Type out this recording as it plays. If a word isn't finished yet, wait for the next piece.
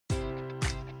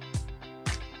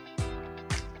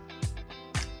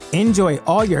Enjoy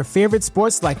all your favorite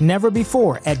sports like never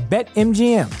before at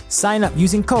BetMGM. Sign up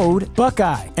using code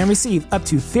Buckeye and receive up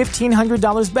to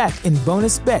 $1,500 back in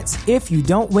bonus bets if you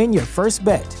don't win your first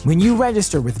bet. When you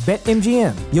register with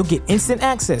BetMGM, you'll get instant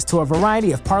access to a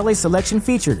variety of parlay selection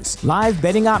features, live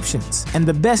betting options, and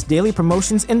the best daily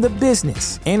promotions in the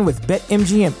business. And with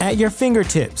BetMGM at your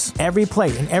fingertips, every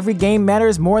play and every game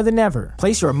matters more than ever.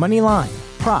 Place your money line,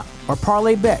 prop, or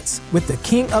parlay bets with the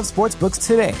king of sportsbooks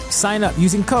today. Sign up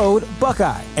using code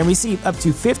Buckeye and receive up to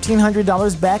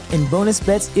 $1,500 back in bonus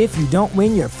bets if you don't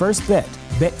win your first bet.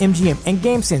 BetMGM and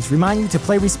GameSense remind you to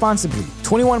play responsibly.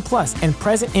 21 plus and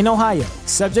present in Ohio,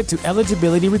 subject to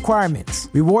eligibility requirements.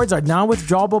 Rewards are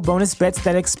non-withdrawable bonus bets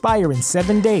that expire in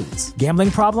 7 days. Gambling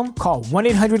problem? Call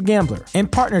 1-800-GAMBLER. In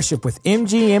partnership with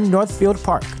MGM Northfield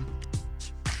Park.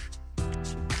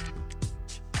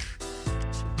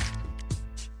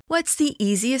 What's the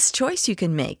easiest choice you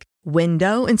can make?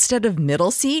 Window instead of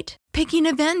middle seat? Picking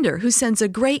a vendor who sends a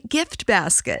great gift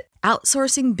basket?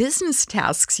 Outsourcing business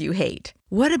tasks you hate?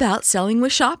 What about selling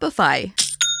with Shopify?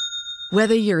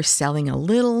 Whether you're selling a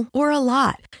little or a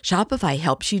lot, Shopify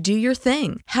helps you do your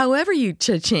thing, however you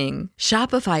cha-ching.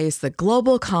 Shopify is the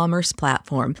global commerce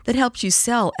platform that helps you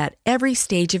sell at every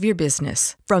stage of your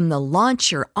business. From the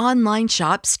launch your online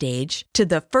shop stage to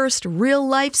the first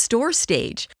real-life store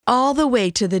stage, all the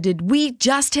way to the did we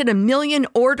just hit 1 million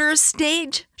orders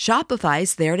stage.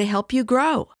 Shopify's there to help you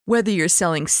grow. Whether you're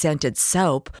selling scented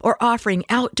soap or offering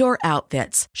outdoor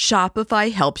outfits,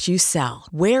 Shopify helps you sell.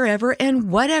 Wherever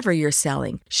and whatever you're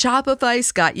selling,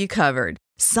 Shopify's got you covered.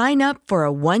 Sign up for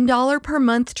a $1 per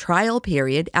month trial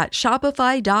period at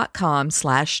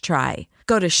shopify.com/try.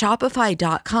 Go to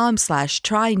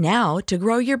shopify.com/try now to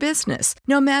grow your business,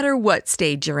 no matter what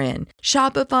stage you're in.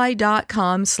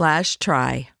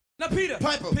 Shopify.com/try. Now Peter,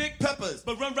 Piper, pick peppers,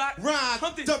 but run rock, rhyme,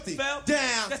 Humpty, Dumpty, fell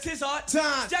down, that's his heart,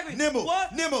 time, Jackman, nimble,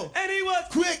 what? nimble, and he was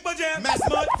quick, but jam, master,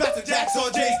 mud, faster, Jack saw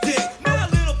Jay's dick. Now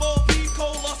little Bo Peep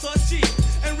Cole lost her sheep,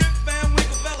 and Rip Van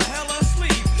Winkle fell a hell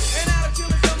asleep, and out of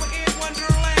chilling summer in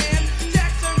Wonderland, Jack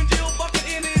serving Jill bucket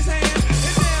in his hand,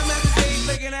 and damn after days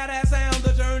making that sound,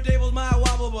 the turntables might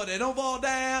wobble, but they don't fall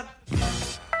down.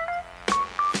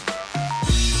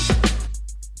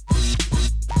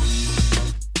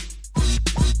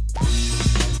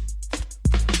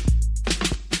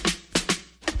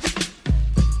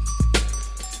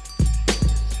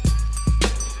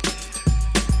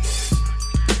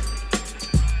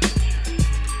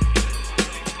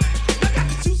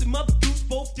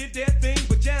 Did their thing,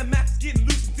 but Jam Max is getting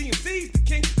loose and CMC's the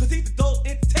king, cause he's the adult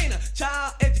entertainer,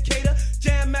 child educator,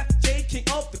 Jam Max J, king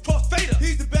of the crossfader.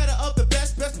 He's the better of the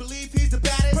best, best believe he's the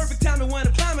baddest. Perfect timing when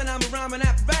I'm climbing, I'm a rhyming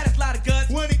apparatus, lot of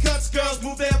guts. When he cuts, girls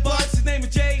move their butts. His name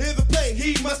is Jay, hear the play,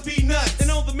 he must be nuts.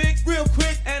 And on the mix, real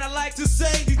quick, and I like to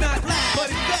say, he's not black, but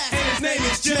he's fast, and his name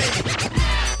is Jay.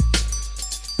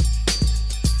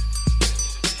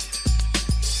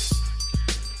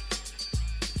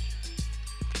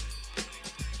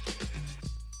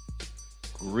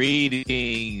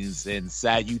 Greetings and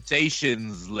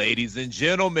salutations, ladies and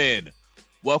gentlemen.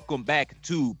 Welcome back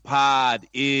to Pod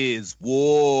is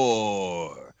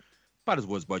War. Pod is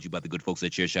War is brought to you by the good folks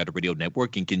at Chairshot Radio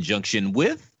Network in conjunction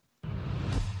with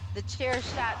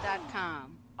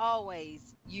TheChairShot.com. Always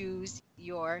use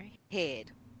your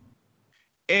head.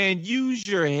 And use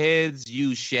your heads,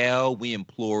 you shall. We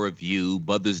implore of you.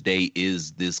 Mother's Day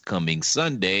is this coming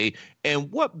Sunday.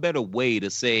 And what better way to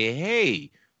say,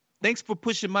 hey, thanks for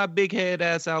pushing my big head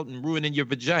ass out and ruining your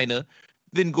vagina.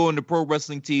 Then go into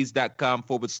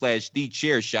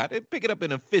ProWrestlingTees.com/TheChairShot and pick it up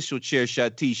an official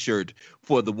Chairshot t-shirt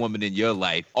for the woman in your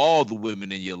life. All the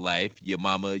women in your life, your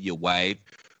mama, your wife,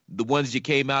 the ones you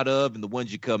came out of and the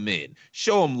ones you come in.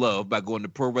 Show them love by going to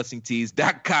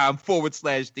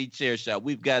ProWrestlingTees.com/TheChairShot.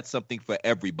 We've got something for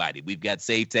everybody. We've got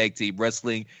Save Tag Team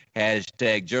Wrestling,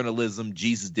 #journalism,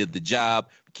 Jesus did the job,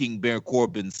 King Baron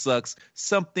Corbin sucks.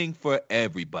 Something for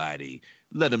everybody.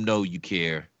 Let them know you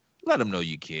care. Let them know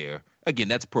you care. Again,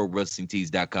 that's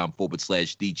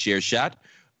ProWrestlingTees.com/TheChairShot.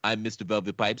 I'm Mr.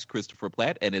 Velvet Pipes, Christopher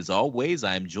Platt, and as always,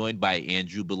 I'm joined by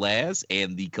Andrew Belaz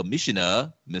and the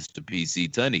Commissioner, Mr. PC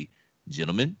Tunney.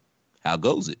 Gentlemen, how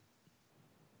goes it?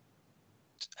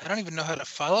 I don't even know how to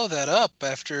follow that up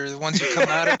after the ones you come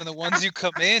out of and the ones you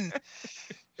come in.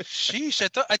 Sheesh,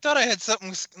 I thought I had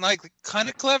something like kind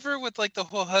of clever with like the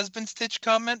whole husband stitch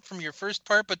comment from your first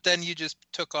part, but then you just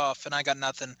took off and I got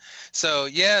nothing. So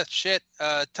yeah, shit.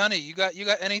 Tunney, you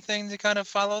got anything to kind of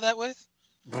follow that with?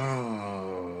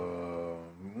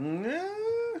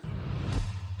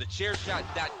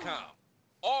 TheChairShot.com.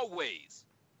 Always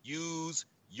use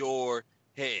your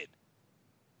head.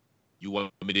 You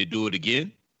want me to do it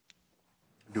again?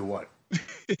 Do what?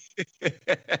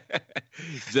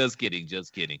 Just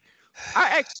kidding.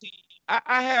 I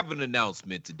have an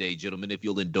announcement today, gentlemen, if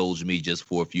you'll indulge me just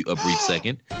for a brief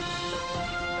second.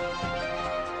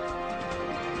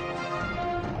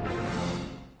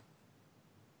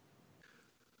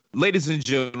 Ladies and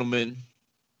gentlemen,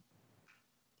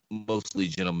 mostly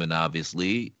gentlemen,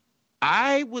 obviously,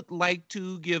 I would like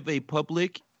to give a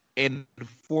public and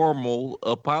formal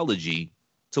apology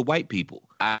to white people.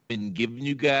 I've been giving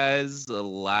you guys a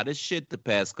lot of shit the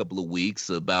past couple of weeks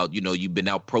about, you've been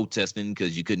out protesting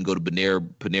because you couldn't go to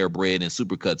Panera Bread and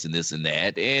Supercuts and this and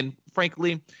that. And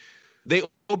frankly, they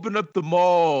opened up the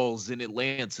malls in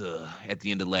Atlanta at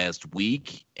the end of last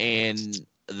week, and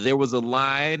there was a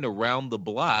line around the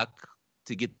block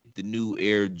to get the new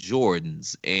Air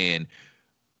Jordans. And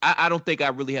I don't think I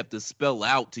really have to spell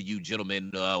out to you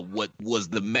gentlemen what was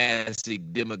the massive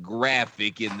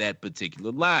demographic in that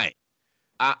particular line.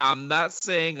 I'm not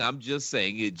saying, I'm just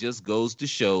saying it just goes to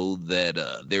show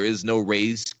that there is no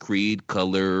race, creed,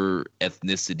 color,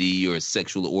 ethnicity, or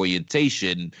sexual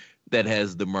orientation that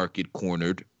has the market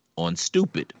cornered on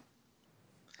stupid.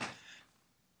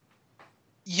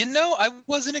 I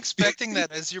wasn't expecting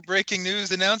that as your breaking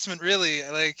news announcement, really.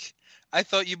 I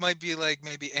thought you might be like,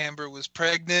 maybe Amber was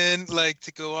pregnant,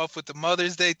 to go off with the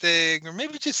Mother's Day thing, or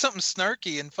maybe just something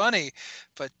snarky and funny.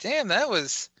 But damn, that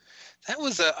was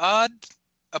an odd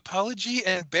apology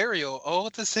and burial all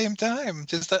at the same time.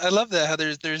 I love that, how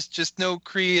there's just no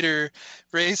creed or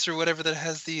race or whatever that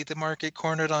has the market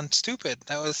cornered on stupid.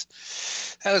 That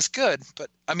was good. But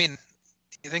I mean,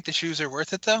 you think the shoes are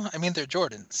worth it though? I mean, they're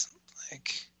Jordans.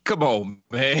 Come on,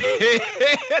 man.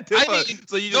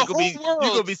 So you're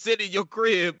gonna be sitting in your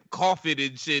crib, coughing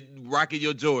and shit, rocking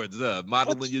your Jordans,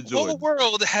 modeling your Jordans. The whole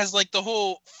world has the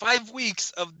whole 5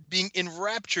 weeks of being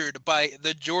enraptured by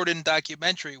the Jordan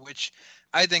documentary, which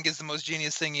I think is the most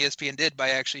genius thing ESPN did by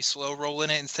actually slow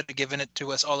rolling it instead of giving it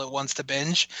to us all at once to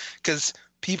binge. Because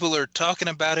people are talking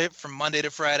about it from Monday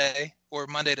to Friday or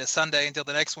Monday to Sunday until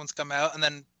the next one's come out, and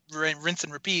then rinse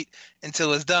and repeat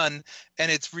until it's done, and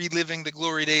it's reliving the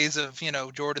glory days of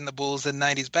Jordan, the Bulls, and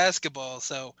 90s basketball.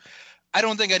 So I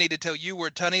don't think I need to tell you or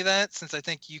Tunney that, since I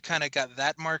think you kind of got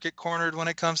that market cornered when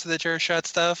it comes to the chair shot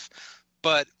stuff.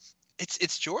 But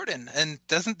it's Jordan, and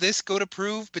doesn't this go to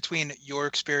prove, between your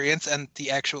experience and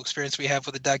the actual experience we have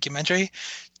with the documentary,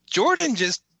 Jordan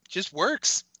just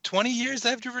works 20 years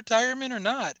after retirement or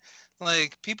not.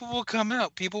 People will come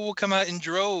out in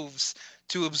droves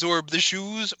to absorb the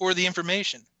shoes or the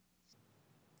information.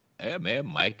 Yeah, man,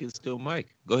 Mike is still Mike.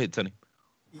 Go ahead, Tunney.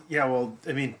 Yeah, well,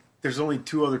 I mean, there's only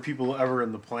 2 other people ever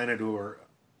on the planet who are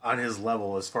on his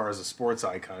level as far as a sports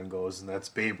icon goes, and that's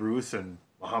Babe Ruth and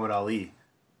Muhammad Ali.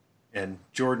 And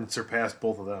Jordan surpassed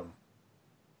both of them.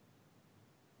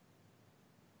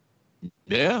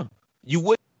 Yeah. You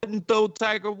wouldn't throw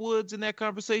Tiger Woods in that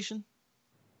conversation?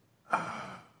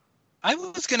 I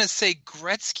was going to say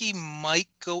Gretzky might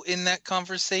go in that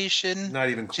conversation. Not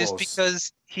even close. Just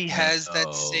because he has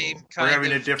that same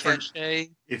kind of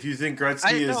cachet. If you think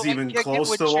Gretzky is even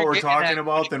close to what we're talking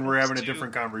about, then we're having a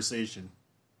different conversation.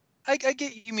 I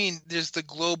get you mean there's the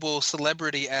global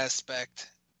celebrity aspect.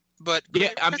 But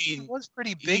yeah, Gretzky was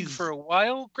pretty big for a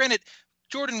while. Granted,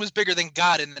 Jordan was bigger than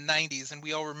God in the 90s, and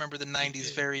we all remember the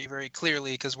 90s very, very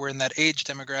clearly because we're in that age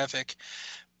demographic.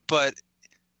 But,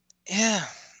 yeah,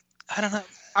 I don't know.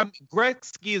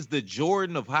 Gretzky is the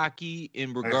Jordan of hockey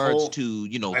in regards to,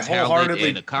 talent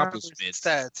and accomplishments.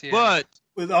 Stats, yeah. But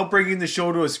without bringing the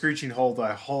show to a screeching halt,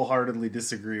 I wholeheartedly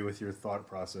disagree with your thought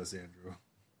process, Andrew.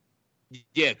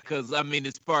 Yeah, because,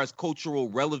 as far as cultural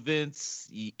relevance,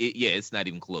 it's not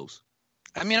even close.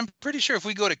 I'm pretty sure if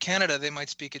we go to Canada, they might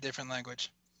speak a different language.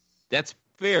 That's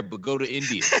fair, but go to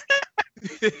India.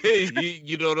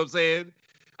 you know what I'm saying?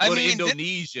 Go to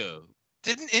Indonesia.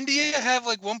 Didn't India have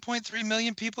 1.3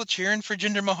 million people cheering for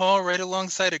Jinder Mahal right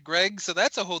alongside of Greg? So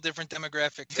that's a whole different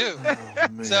demographic, too.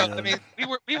 Oh, so,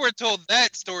 we were told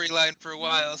that storyline for a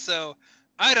while, so...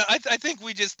 I think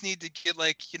we just need to get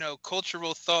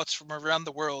cultural thoughts from around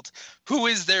the world. Who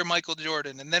is their Michael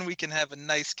Jordan? And then we can have a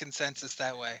nice consensus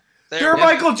that way. Their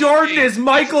Michael Jordan is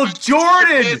Michael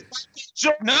Jordan.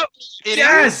 No,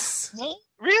 yes. No,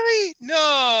 really?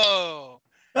 No.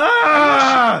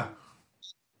 Ah.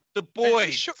 The boy,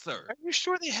 sir. Sir. Are you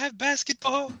sure they have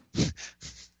basketball?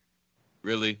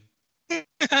 Really?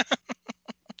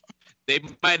 They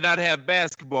might not have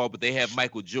basketball, but they have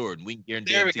Michael Jordan. We can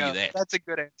guarantee you that. That's a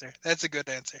good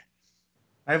answer.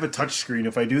 I have a touch screen.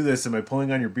 If I do this, am I pulling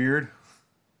on your beard?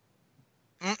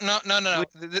 No.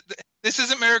 This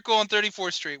isn't Miracle on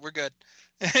 34th Street. We're good.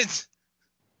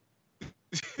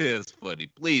 It's funny.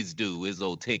 Please do. His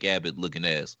old Tank Abbott looking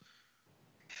ass.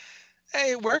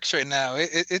 Hey, it works right now.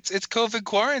 It's COVID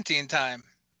quarantine time.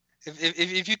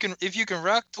 If you can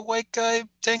rock the white guy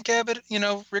Tank Abbott,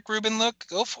 Rick Rubin look,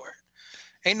 go for it.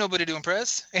 Ain't nobody to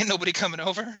impress. Ain't nobody coming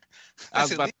over. I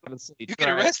was about to say, you get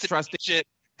arrested. Shit.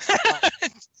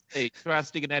 Hey, try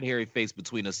sticking that hairy face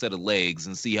between a set of legs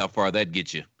and see how far that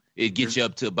gets you. It gets you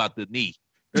up to about the knee.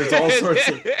 There's all sorts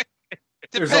of.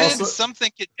 Depends. Something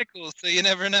get tickles, so you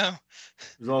never know.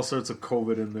 There's all sorts of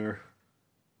COVID in there.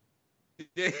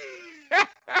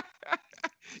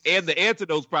 And the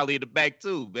antidote's probably in the back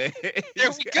too, man.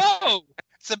 There we go.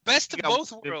 It's the best of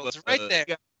both worlds, right there.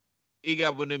 He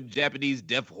got one of them Japanese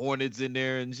death hornets in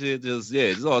there and shit.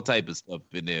 There's all type of stuff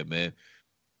in there, man.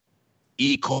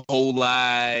 E.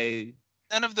 coli.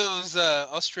 None of those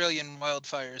Australian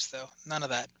wildfires, though. None of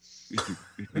that.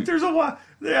 There's on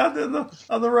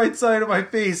the right side of my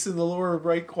face in the lower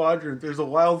right quadrant. There's a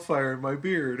wildfire in my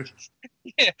beard.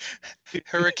 Yeah,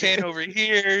 hurricane over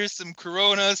here, some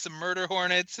corona, some murder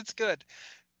hornets. It's good.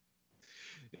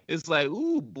 It's like,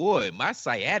 ooh, boy, my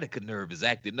sciatica nerve is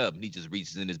acting up. And he just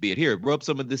reaches in his beard. Here, rub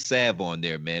some of this salve on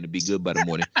there, man. It'll be good by the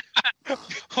morning.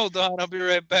 Hold on, I'll be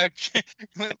right back.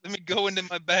 Let me go into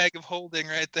my bag of holding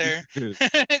right there.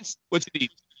 What you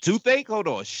need? Toothache? Hold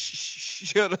on.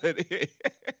 Shut up.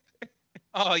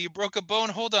 Oh, you broke a bone?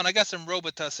 Hold on, I got some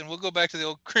Robitussin. We'll go back to the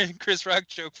old Chris Rock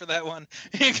joke for that one.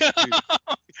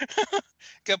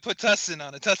 Got put Tussin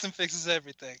on it. Tussin fixes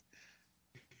everything.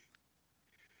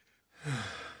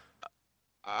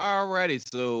 Alrighty,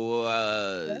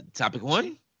 so topic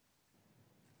one?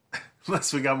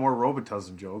 Unless we got more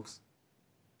Robitussin jokes.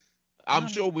 I'm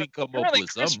sure we come up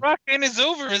with Chris something. Rock ain't as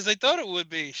over as I thought it would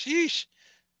be. Sheesh.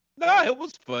 No, it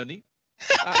was funny.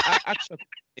 I chuckled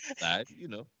inside,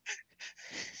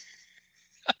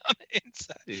 On the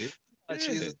inside. Yeah. Oh,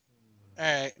 Jesus. All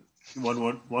right.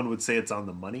 One would say it's on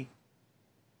the money.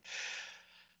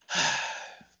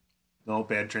 No,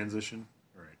 bad transition.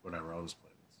 All right, whatever. I'll just play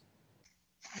this.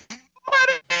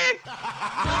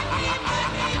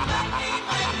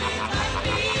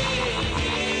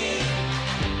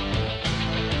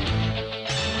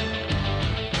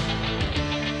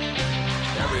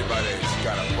 Everybody's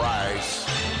got a price.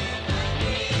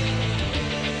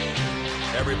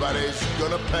 Everybody's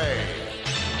gonna pay.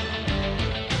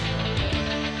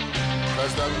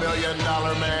 'Cause the $1 million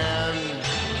man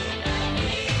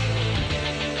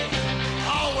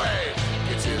always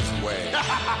gets his way.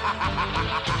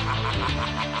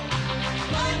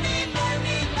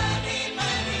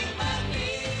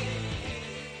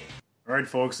 All right,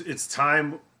 folks, it's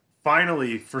time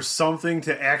finally for something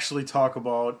to actually talk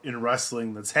about in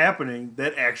wrestling that's happening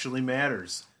that actually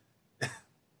matters.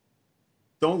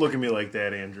 Don't look at me like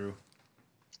that, Andrew.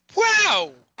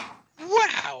 Wow.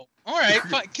 All right,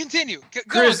 fine. Continue.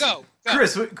 Go.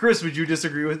 Chris, would you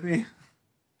disagree with me?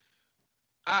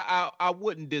 I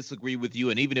wouldn't disagree with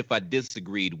you, and even if I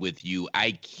disagreed with you,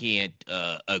 I can't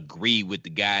agree with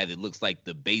the guy that looks like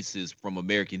the bassist from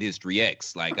American History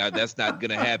X. Like that's not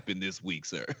gonna happen this week,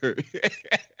 sir.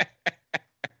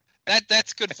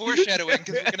 That's good foreshadowing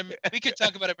because we could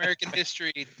talk about American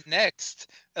history next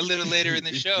a little later in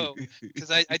the show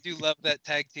because I do love that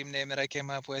tag team name that I came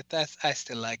up with. I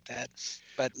still like that,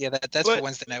 but yeah, that's for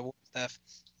Wednesday Night War stuff.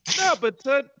 No, but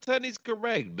Tunny's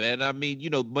correct, man. I mean,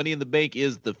 Money in the Bank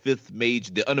is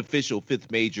the unofficial fifth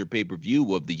major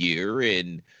pay-per-view of the year,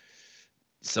 and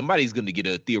somebody's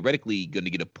theoretically going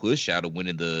to get a push out of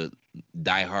winning the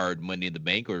Die Hard Money in the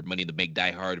Bank or Money in the Bank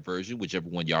Die Hard version, whichever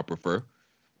one y'all prefer.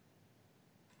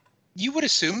 You would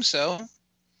assume so,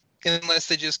 unless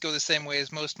they just go the same way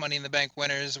as most Money in the Bank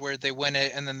winners, where they win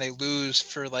it and then they lose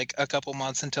for like a couple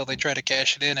months until they try to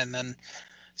cash it in, and then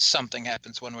something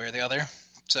happens one way or the other.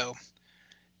 So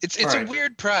it's a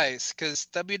weird prize because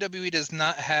WWE does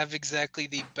not have exactly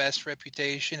the best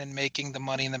reputation in making the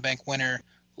Money in the Bank winner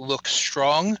look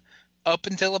strong up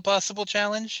until a possible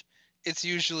challenge. It's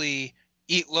usually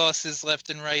eat losses left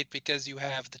and right because you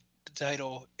have the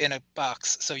title in a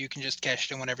box, so you can just cash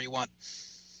it in whenever you want.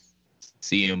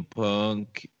 CM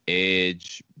Punk,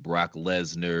 Edge, Brock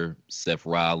Lesnar, Seth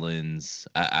Rollins.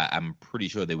 I'm pretty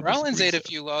sure they would. Rollins ate a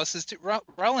few losses too.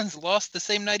 Rollins lost the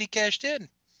same night he cashed in.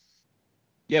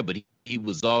 Yeah, but he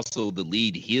was also the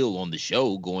lead heel on the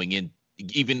show going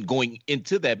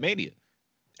into that Mania.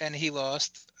 And he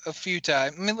lost a few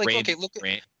times. I mean, look at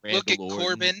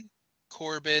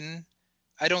Corbin.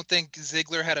 I don't think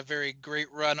Ziggler had a very great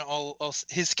run.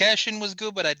 His cash-in was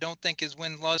good, but I don't think his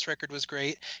win-loss record was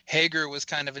great. Hager was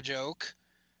kind of a joke.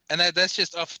 And that's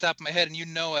just off the top of my head,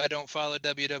 and I don't follow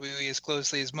WWE as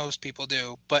closely as most people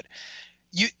do. But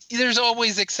There's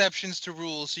always exceptions to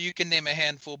rules, so you can name a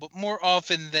handful, but more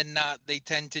often than not, they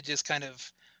tend to just kind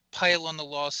of pile on the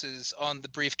losses on the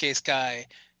briefcase guy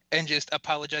and just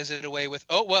apologize it away with,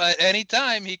 oh, well, at any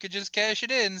time he could just cash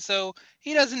it in, so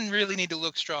he doesn't really need to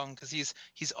look strong because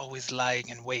he's always lying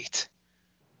in wait.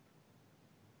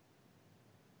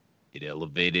 It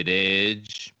elevated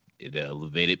Edge. It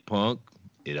elevated Punk.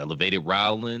 It elevated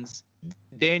Rollins.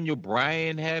 Daniel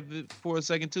Bryan have it for a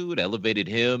second too. It elevated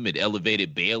him. It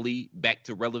elevated Bayley back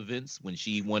to relevance when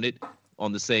she won it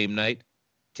on the same night.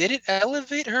 Did it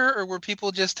elevate her, or were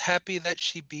people just happy that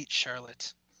she beat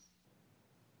Charlotte?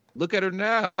 Look at her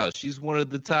now. She's one of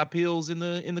the top heels in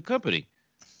the company.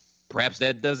 Perhaps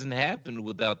that doesn't happen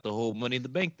without the whole Money in the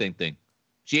Bank thing.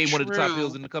 She ain't one of the top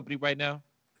heels in the company right now.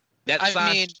 That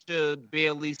Sasha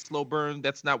Bayley slow burn,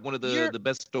 that's not one of the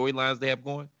best storylines they have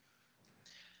going.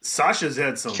 Sasha's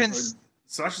got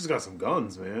some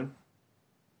guns, man.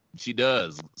 She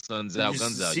does. Suns out,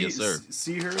 guns out. Yes, sir.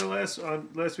 See her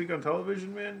last week on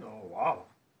television, man? Oh, wow.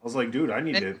 I was like, dude, I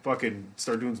need to fucking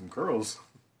start doing some curls.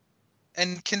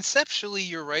 And conceptually,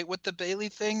 you're right with the Bayley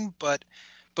thing, but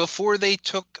before they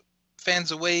took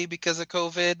fans away because of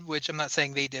COVID, which I'm not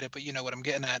saying they did it, but you know what I'm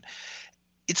getting at.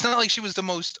 It's not like she was the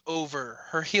most over.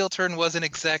 Her heel turn wasn't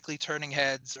exactly turning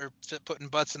heads or putting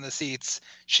butts in the seats.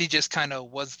 She just kind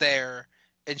of was there,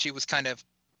 and she was kind of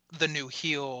the new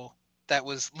heel that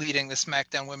was leading the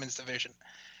SmackDown Women's division.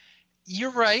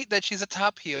 You're right that she's a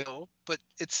top heel, but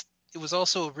it was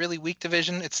also a really weak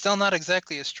division. It's still not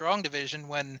exactly a strong division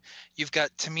when you've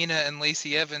got Tamina and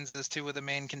Lacey Evans as two of the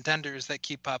main contenders that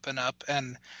keep popping up,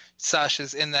 and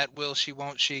Sasha's in that will she,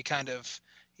 won't she kind of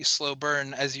slow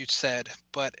burn, as you said.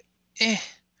 But I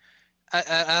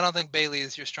don't think Bayley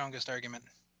is your strongest argument.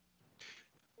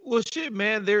 Well, shit,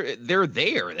 man, they're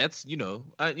there. That's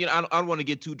I don't want to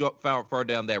get too far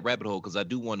down that rabbit hole because I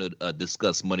do want to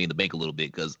discuss Money in the Bank a little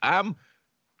bit because I'm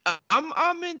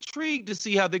intrigued to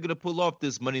see how they're going to pull off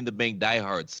this Money in the Bank Die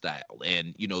Hard style.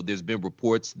 And there's been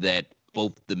reports that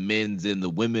both the men's and the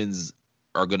women's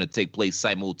are going to take place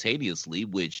simultaneously,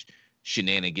 which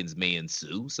shenanigans may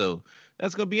ensue. So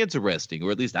that's going to be interesting,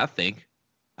 or at least I think.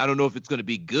 I don't know if it's going to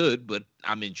be good, but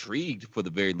I'm intrigued for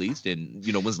the very least. And,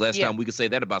 when's the last time we could say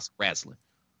that about wrestling?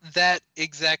 That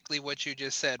exactly what you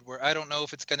just said, where I don't know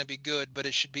if it's going to be good, but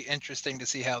it should be interesting to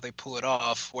see how they pull it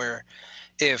off, where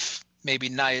if maybe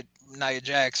Nia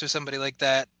Jax or somebody like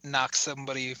that knocks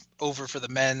somebody over for the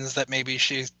men's that maybe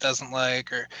she doesn't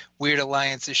like, or weird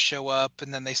alliances show up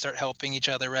and then they start helping each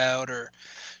other out, or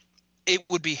it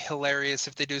would be hilarious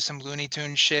if they do some Looney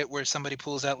Tunes shit where somebody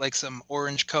pulls out like some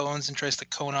orange cones and tries to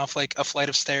cone off like a flight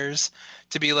of stairs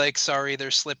to be like, sorry,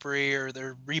 they're slippery or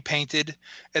they're repainted,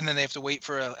 and then they have to wait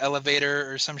for an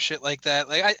elevator or some shit like that.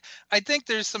 Like I think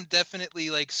there's some definitely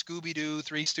like Scooby-Doo,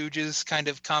 Three Stooges kind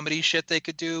of comedy shit they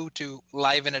could do to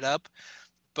liven it up.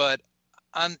 But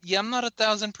I'm not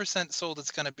 1,000% sold it's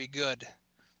gonna be good,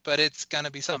 but it's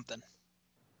gonna be something.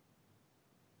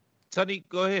 Sonny,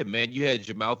 go ahead, man. You had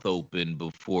your mouth open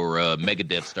before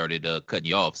Megadeth started cutting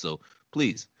you off, so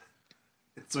please.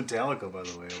 It's Metallica, by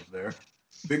the way, over there.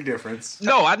 Big difference.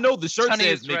 No, I know the shirt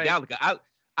says Metallica. Right.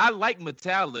 I like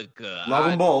Metallica.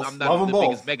 Love them both. I'm not the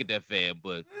biggest Megadeth fan,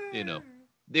 but,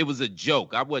 it was a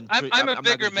joke. I'm a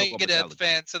bigger Megadeth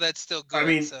fan, so that's still good. I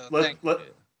mean, so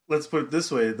let's put it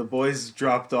this way. The boys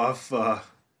dropped off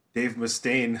Dave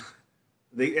Mustaine.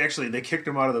 They kicked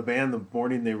him out of the band the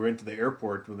morning they went to the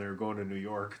airport when they were going to New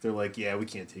York. They're like, yeah, we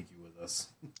can't take you with us.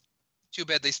 Too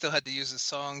bad they still had to use his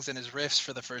songs and his riffs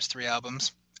for the first 3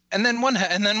 albums. And then one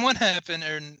happened,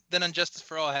 and then Unjustice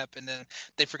for All happened, and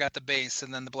they forgot the bass,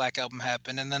 and then the Black Album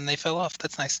happened, and then they fell off.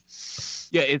 That's nice.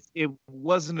 Yeah, it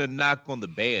wasn't a knock on the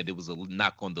band; it was a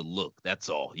knock on the look. That's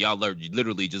all. Y'all are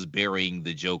literally just burying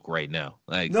the joke right now.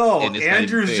 Like, no,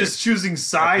 Andrew's just choosing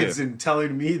sides and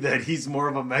telling me that he's more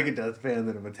of a Megadeth fan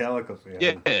than a Metallica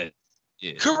fan.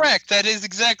 Yeah. Correct. That is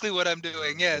exactly what I'm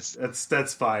doing. Yes.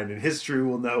 That's fine, and history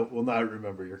will not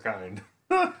remember your kind.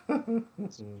 I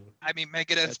mean,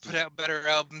 Megadeth's put out better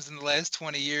albums in the last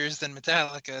 20 years than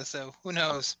Metallica, so who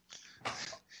knows?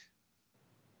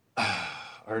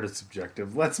 Art is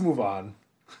subjective. Let's move on.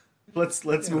 Let's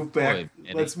move back.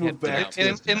 Let's move back.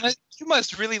 And you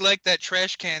must really like that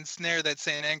trash can snare that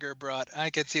Saint Anger brought. I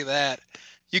could see that.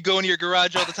 You go into your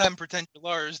garage all the time and pretend you're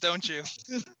Lars, don't you?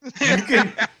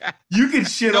 You can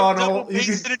shit on all. You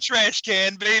can in a trash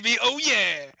can, baby. Oh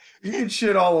yeah. You can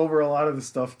shit all over a lot of the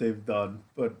stuff they've done,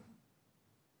 but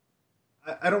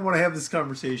I don't want to have this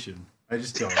conversation. I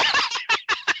just don't.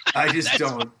 I just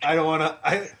don't. I don't want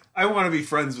to. I want to be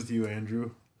friends with you,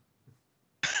 Andrew.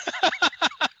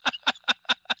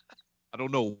 I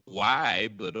don't know why,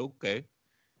 but okay.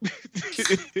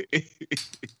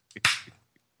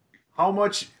 How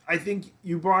much? I think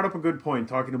you brought up a good point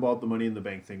talking about the Money in the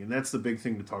Bank thing, and that's the big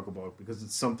thing to talk about because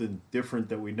it's something different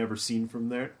that we've never seen from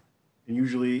there. And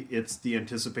usually it's the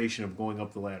anticipation of going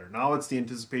up the ladder. Now it's the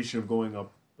anticipation of going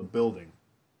up the building.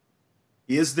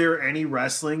 Is there any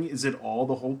wrestling? Is it all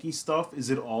the hokey stuff? Is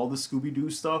it all the Scooby-Doo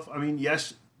stuff? I mean,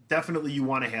 yes, definitely you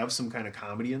want to have some kind of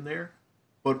comedy in there.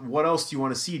 But what else do you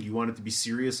want to see? Do you want it to be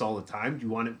serious all the time? Do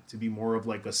you want it to be more of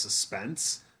like a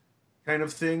suspense kind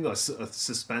of thing? A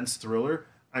suspense thriller?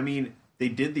 I mean, they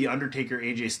did the Undertaker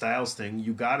AJ Styles thing.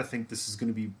 You got to think this is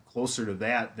going to be closer to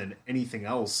that than anything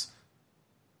else.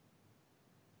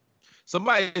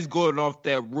 Somebody's going off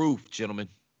that roof, gentlemen.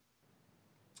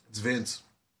 It's Vince.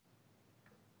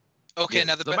 Okay, Yeah,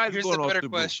 now here's the better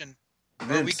roof. question.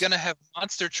 Vince. Are we going to have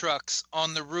monster trucks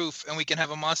on the roof and we can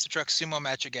have a monster truck sumo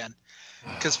match again?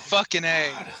 Because fucking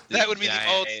A, that would be the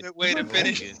ultimate way to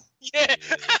finish it. Yeah.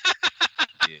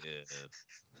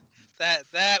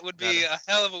 That would be a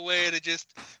hell of a way to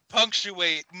just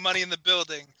punctuate Money in the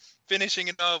Building, finishing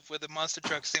it off with a monster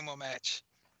truck sumo match.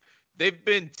 They've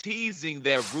been teasing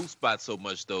that roof spot so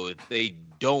much, though.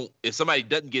 If somebody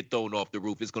doesn't get thrown off the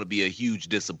roof, it's going to be a huge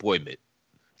disappointment.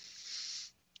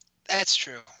 That's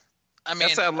true. I mean,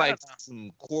 That sounds I like don't know.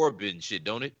 some Corbin shit,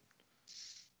 don't it?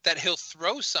 That he'll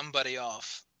throw somebody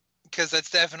off, because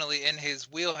that's definitely in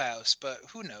his wheelhouse. But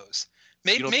who knows?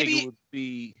 You don't think it Maybe would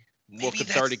be more maybe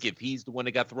cathartic if he's the one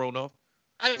that got thrown off?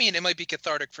 I mean, it might be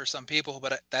cathartic for some people,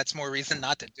 but that's more reason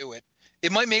not to do it.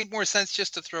 It might make more sense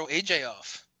just to throw AJ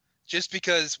off, just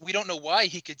because we don't know why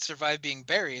he could survive being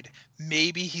buried.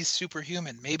 Maybe he's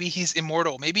superhuman. Maybe he's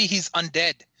immortal. Maybe he's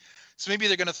undead. So maybe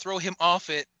they're going to throw him off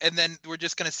it, and then we're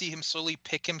just going to see him slowly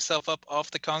pick himself up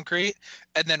off the concrete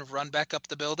and then run back up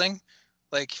the building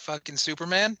like fucking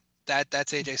Superman.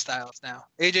 That's AJ Styles now.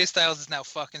 AJ Styles is now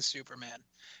fucking Superman.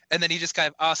 And then he just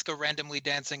got Asuka randomly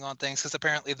dancing on things because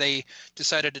apparently they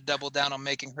decided to double down on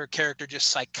making her character just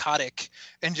psychotic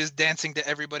and just dancing to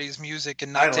everybody's music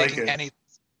and not taking anything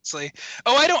seriously.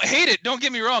 Oh, I don't hate it. Don't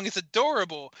get me wrong. It's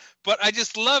adorable. But I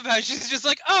just love how she's just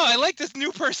like, oh, I like this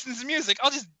new person's music.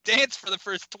 I'll just dance for the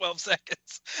first 12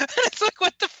 seconds. It's like,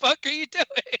 what the fuck are you doing?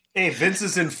 Hey, Vince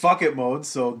is in fuck it mode,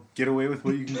 so get away with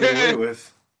what you can get away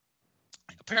with.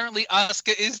 Apparently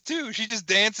Asuka is too. She just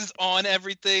dances on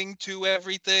everything, to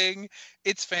everything.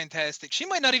 It's fantastic. She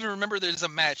might not even remember there's a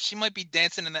match. She might be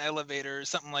dancing in the elevator or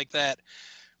something like that.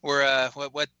 Or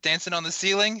what Dancing on the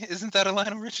Ceiling? Isn't that a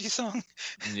Lionel Richie song?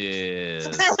 Yeah.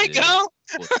 There we go.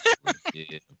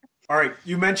 Yeah. All right,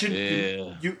 you mentioned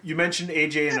Yeah. you mentioned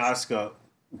AJ and Asuka.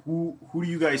 Who do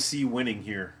you guys see winning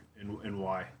here and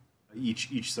why?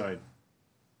 Each side.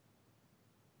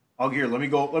 Let me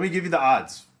give you the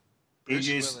odds. Bruce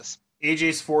Willis.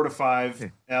 AJ's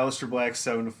 4-5, Aleister Black's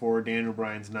 7-4, Daniel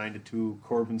Bryan's 9-2,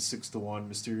 Corbin's 6-1,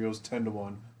 Mysterio's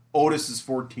 10-1, Otis is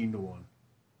 14-1.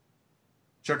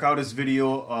 Check out his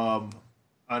video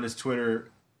on his Twitter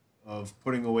of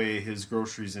putting away his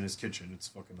groceries in his kitchen. It's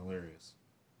fucking hilarious.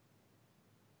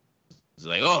 It's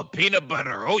like, oh, peanut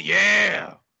butter. Oh,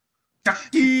 yeah.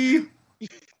 Chucky!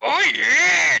 Oh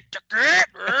yeah!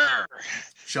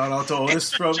 Shout out to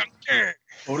Otis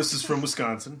Otis is from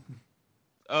Wisconsin.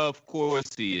 Of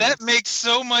course he is. That makes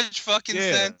so much fucking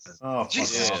Yeah. sense. Oh, fuck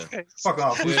Jesus off. Christ. Fuck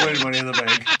off. Who's winning Money in the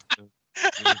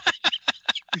Bank?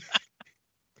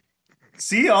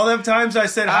 See, all them times I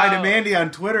said hi to Mandy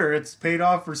on Twitter, it's paid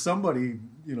off for somebody,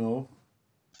 you know.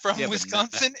 From Yeah, but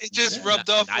Wisconsin, it just yeah, rubbed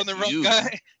off not on the wrong you.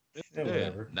 guy. Yeah, Yeah,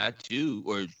 whatever. not you.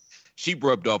 Or she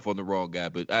rubbed off on the wrong guy,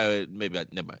 but maybe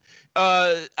never mind.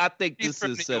 I think He's this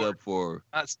from is New set York. up for.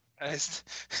 Not surprised.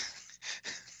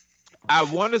 I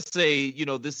want to say,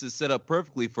 this is set up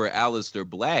perfectly for Aleister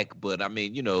Black, but I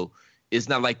mean, it's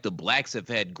not like the Blacks have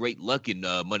had great luck in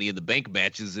Money in the Bank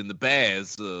matches in the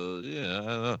past. Yeah, I don't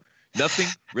know. Nothing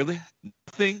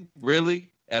really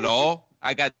at all.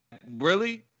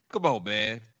 Really? Come on,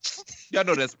 man. Y'all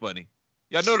know that's funny.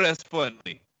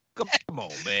 Come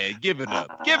on, man. Give it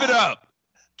up. Give it up.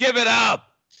 Give it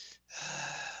up.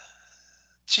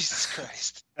 Jesus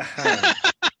Christ.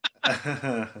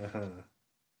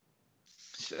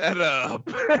 Shut up.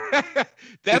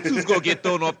 That's who's going to get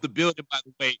thrown off the building, by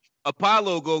the way.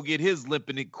 Apollo go get his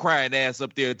limping and crying ass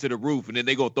up there to the roof, and then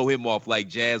they going to throw him off like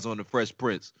Jazz on the Fresh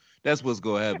Prince. That's what's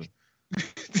going to happen.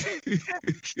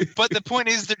 But the point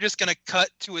is, they're just gonna cut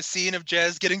to a scene of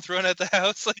Jazz getting thrown at the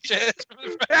house, like Jazz,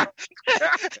 and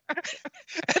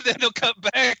then they'll cut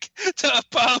back to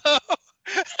Apollo,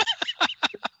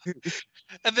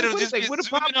 and then it'll just be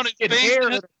zooming on his face,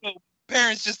 and he'll go,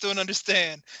 parents just don't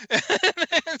understand.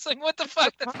 It's like, what the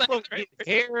fuck? That's not Apollo the right get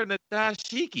hair and a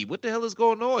dashiki. What the hell is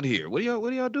going on here? What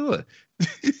are y'all doing?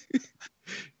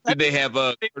 Did they have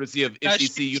a courtesy of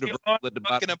NBC Universal at the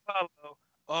fucking bottom? Apollo.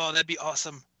 Oh, that'd be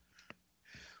awesome.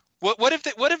 What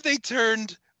if they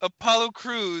turned Apollo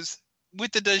Crews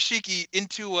with the dashiki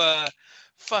into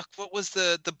what was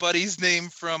the buddy's name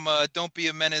from Don't Be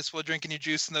a Menace While Drinking Your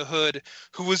Juice in the Hood,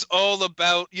 who was all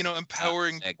about,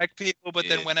 empowering black people, but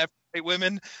then went after white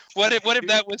women? What if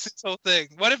that was his whole thing?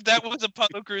 What if that was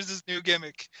Apollo Crews' new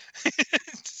gimmick?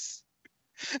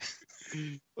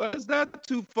 Well, it's not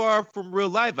too far from real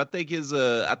life. I think he's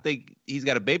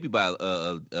got a baby by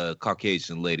a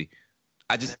Caucasian lady.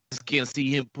 I just can't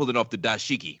see him pulling off the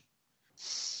dashiki.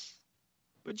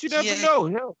 But you never know.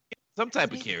 Hell, some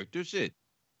type of character, shit.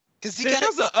 Because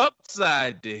there's an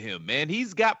upside to him, man.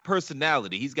 He's got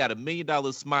personality. He's got $1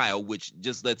 million smile, which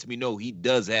just lets me know he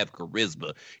does have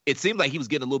charisma. It seemed like he was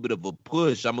getting a little bit of a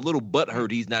push. I'm a little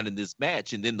butthurt he's not in this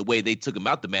match. And then the way they took him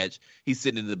out the match, he's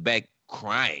sitting in the back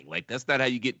crying. Like, that's not how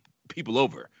you get people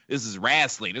over. This is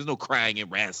wrestling. There's no crying in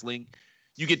wrestling.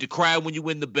 You get to cry when you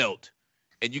win the belt.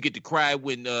 And you get to cry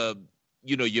when,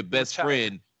 your best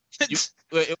friend...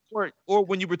 or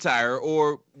when you retire,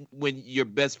 or when your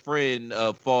best friend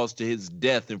falls to his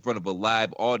death in front of a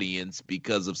live audience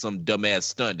because of some dumbass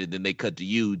stunt, and then they cut to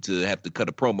you to have to cut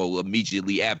a promo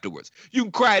immediately afterwards. You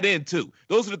can cry then too.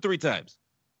 Those are the 3 times.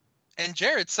 And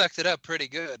Jarrett sucked it up pretty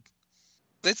good.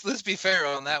 Let's be fair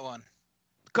on that one.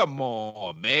 Come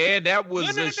on, man. That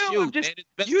was a shoot. Man.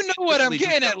 You know what I'm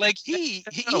getting at. Like, he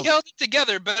held it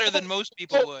together better than most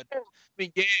people would.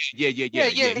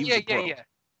 Yeah.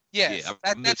 Yes,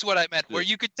 that's what I meant. Where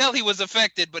you could tell he was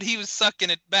affected, but he was sucking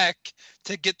it back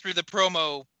to get through the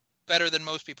promo better than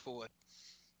most people would,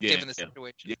 given the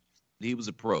situation. Yeah. He was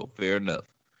a pro. Fair enough.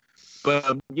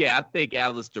 But, I think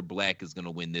Aleister Black is going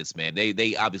to win this, man.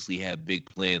 They obviously have big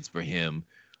plans for him.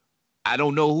 I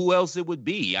don't know who else it would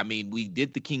be. I mean, we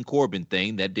did the King Corbin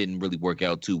thing. That didn't really work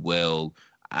out too well.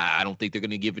 I don't think they're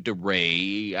going to give it to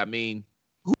Ray. I mean,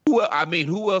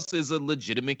 who else is a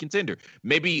legitimate contender?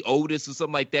 Maybe Otis or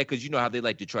something like that, because you know how they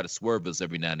like to try to swerve us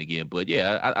every now and again. But,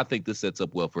 I think this sets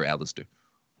up well for Aleister.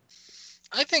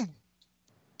 I think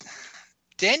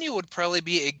Daniel would probably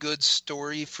be a good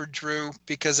story for Drew,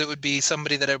 because it would be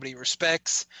somebody that everybody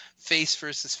respects, face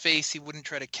versus face. He wouldn't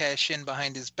try to cash in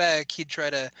behind his back. He'd try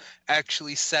to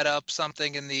actually set up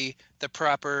something in the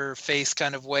proper face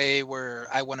kind of way, where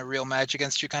I want a real match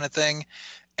against you kind of thing.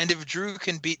 And if Drew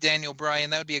can beat Daniel Bryan,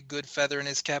 that would be a good feather in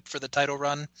his cap for the title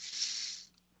run.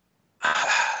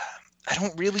 I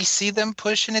don't really see them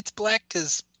pushing it Black,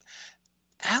 because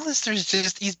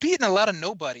Aleister's he's beaten a lot of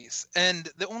nobodies. And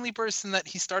the only person that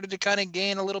he started to kind of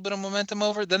gain a little bit of momentum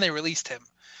over, then they released him.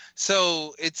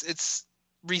 So it's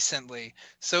recently.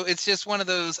 So it's just one of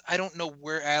those, I don't know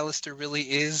where Aleister really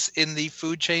is in the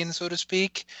food chain, so to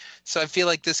speak. So I feel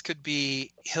like this could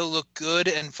be, he'll look good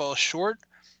and fall short.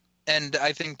 And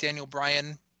I think Daniel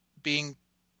Bryan being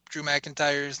Drew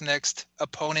McIntyre's next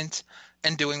opponent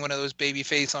and doing one of those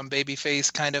babyface on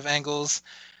babyface kind of angles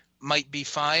might be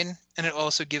fine. And it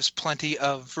also gives plenty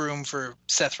of room for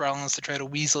Seth Rollins to try to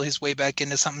weasel his way back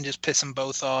into something, just piss them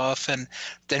both off. And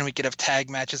then we could have tag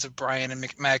matches of Bryan and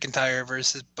McIntyre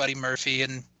versus Buddy Murphy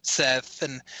and Seth.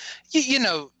 And,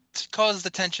 cause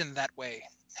the tension that way.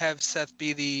 Have Seth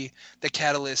be the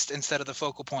catalyst instead of the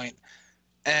focal point.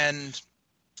 And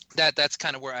that's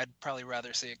kind of where I'd probably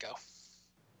rather see it go.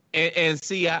 And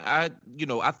see, I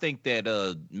think that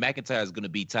McIntyre is going to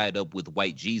be tied up with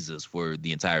White Jesus for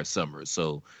the entire summer.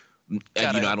 So,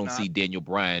 I don't see Daniel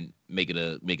Bryan making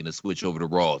a switch over to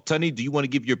Raw. Tony, do you want to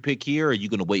give your pick here, or are you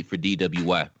going to wait for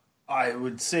DWI? I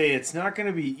would say it's not going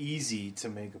to be easy to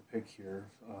make a pick here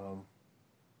for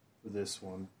this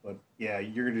one, but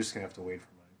you're just going to have to wait for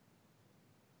mine.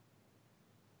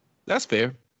 That's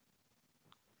fair.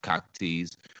 Cock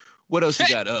tease. What else you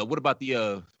got? What about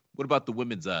the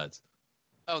women's odds?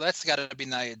 Oh, that's got to be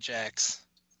Nia Jax.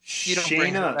 You don't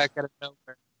bring her back out of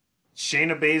nowhere.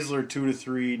 Shayna Baszler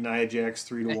 2-3, Nia Jax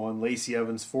 3-1, Lacey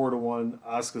Evans 4-1,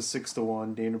 Asuka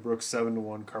 6-1, Dana Brooke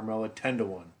 7-1, Carmella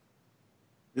 10-1.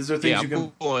 These are things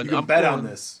you can bet on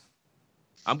this.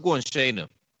 I'm going Shayna.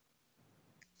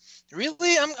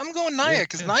 Really? I'm going Nia,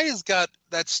 because Nia's got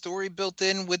that story built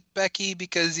in with Becky,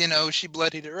 because, she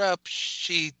bloodied her up.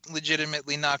 She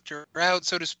legitimately knocked her out,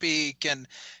 so to speak. And,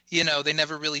 they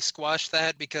never really squashed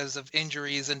that because of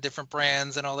injuries and different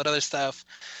brands and all that other stuff.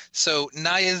 So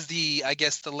Nia's the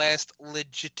last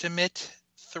legitimate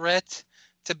threat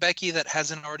to Becky that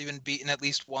hasn't already been beaten at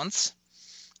least once.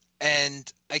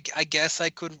 And I guess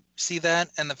I could see that,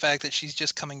 and the fact that she's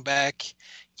just coming back,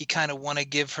 you kind of want to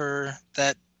give her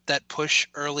that push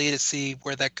early to see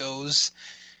where that goes.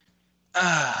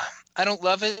 I don't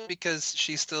love it because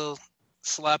she's still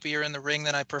sloppier in the ring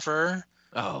than I prefer.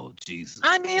 Oh, Jesus.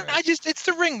 I mean, Christ. it's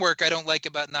the ring work I don't like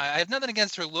about Nia. I have nothing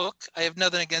against her look. I have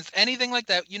nothing against anything like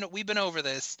that. You know, we've been over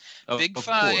this. Big Of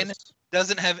Fine course.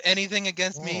 doesn't have anything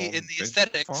against me in the Big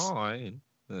aesthetics. Fine.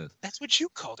 That's what you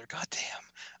called her.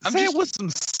 Goddamn. Say it with some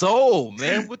soul,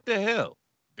 man. What the hell?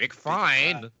 Big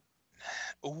Fine.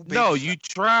 Oh, Big No, Fine. you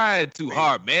tried too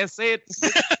hard, man. Say it.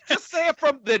 Just say it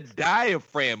from the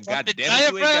diaphragm. From God the damn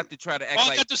it. You ain't diaphragm? got to try to act Oh, I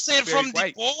like got to say it Barry from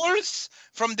White. the balls?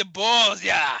 From the balls,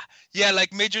 yeah. Yeah,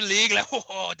 like Major League, like,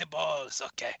 oh, the balls.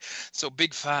 Okay. So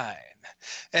Big Fine.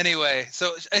 Anyway,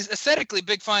 so aesthetically,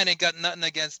 Big Fine ain't got nothing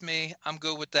against me. I'm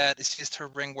good with that. It's just her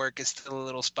ring work is still a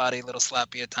little spotty, a little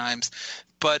sloppy at times.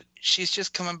 But she's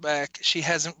just coming back. She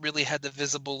hasn't really had the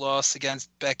visible loss against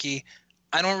Becky.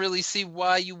 I don't really see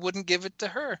why you wouldn't give it to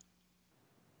her.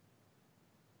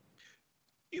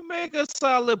 You make a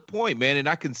solid point, man, and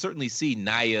I can certainly see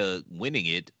Nia winning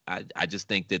it. I just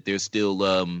think that they're still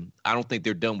I don't think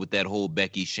they're done with that whole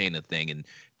Becky Shayna thing, and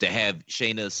to have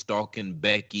Shayna stalking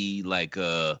Becky like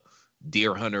a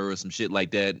deer hunter or some shit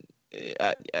like that,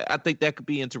 I think that could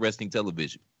be interesting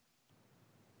television.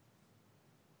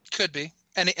 Could be.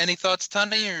 Any thoughts,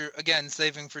 Tony, or again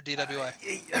saving for DWI?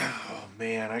 Oh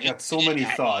man, I got so many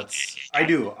thoughts. I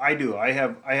do. I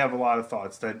have a lot of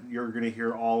thoughts that you're gonna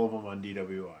hear all of them on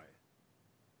DWI.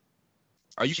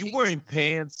 Are you wearing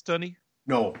pants, Tony?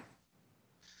 No,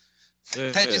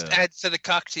 That just adds to the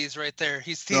cock tease right there.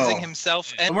 He's teasing No.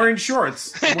 himself. I'm And wearing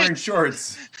shorts. I'm wearing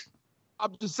shorts.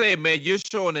 I'm just saying, man, you're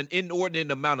showing an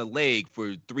inordinate amount of leg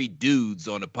for 3 dudes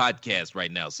on a podcast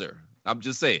right now, sir. I'm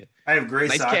just saying. I have gray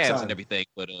Nice socks calves on. and everything,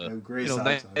 but I have gray you know,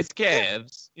 socks nice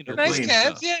calves. You know, nice clean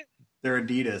calves, yeah. They're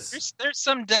Adidas. There's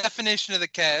some definition of the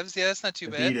calves. Yeah, that's not too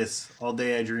bad. Adidas. All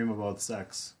day I dream about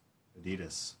sex.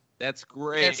 Adidas. That's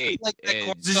great. Yes, like that And-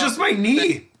 corn This is just my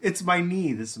knee. It's my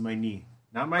knee. This is my knee.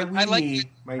 Not my wee I like knee. it.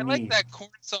 My I knee. like that corn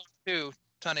song too,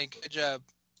 Tony. Good job.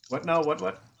 What now?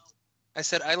 What? I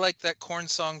said I like that corn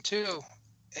song too,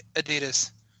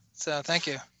 Adidas. So thank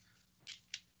you.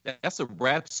 That's a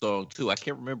rap song too. I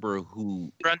can't remember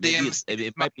who. Run maybe DMC.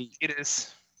 it might be.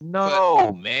 Adidas.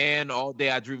 No, man. All day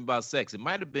I dream about sex. It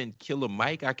might have been Killer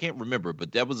Mike. I can't remember,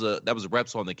 but that was a rap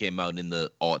song that came out in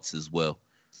the aughts as well.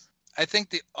 I think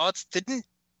the aughts didn't.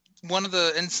 One of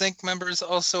the NSYNC members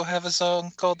also have a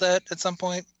song called that at some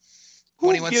point. Who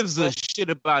When he went gives to- a shit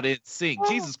about NSYNC?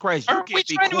 Jesus Christ, you Aren't we can't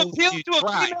be trying to cool appeal till you to a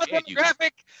try, female can you?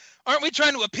 demographic? Aren't we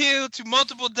trying to appeal to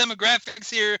multiple demographics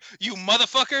here, you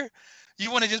motherfucker?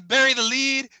 You want to just bury the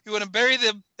lead? You want to bury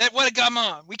the... What? Come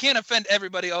on. We can't offend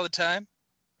everybody all the time.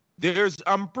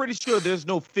 I'm pretty sure there's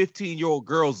no 15-year-old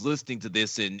girls listening to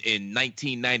this in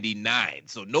 1999.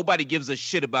 So nobody gives a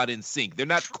shit about NSYNC. They're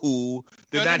not cool.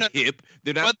 They're No, not hip.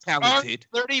 They're not But talented.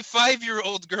 are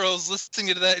 35-year-old girls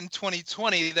listening to that in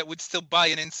 2020 that would still buy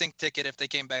an NSYNC ticket if they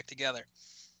came back together?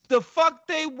 The fuck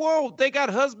they won't. They got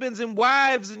husbands and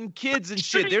wives and kids and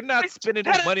shit. They're not spending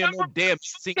their money on no damn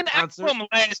NSYNC An concert. album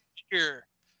last year.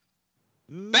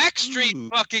 Backstreet Ooh.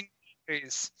 fucking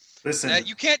Boys. Listen,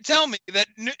 You can't tell me that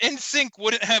NSYNC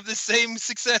wouldn't have the same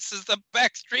success as the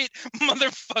Backstreet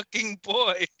motherfucking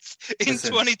Boys in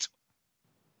Listen. 2020.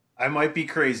 I might be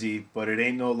crazy, but it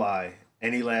ain't no lie.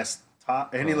 Any last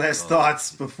God.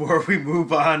 thoughts before we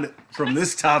move on from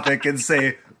this topic and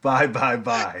say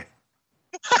bye?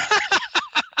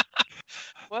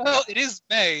 Well, it is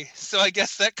May, so I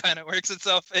guess that kind of works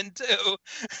itself in too.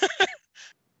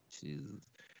 Jesus.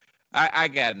 I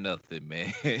got nothing,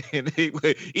 man.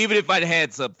 Even if I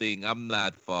had something, I'm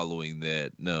not following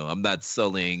that. No, I'm not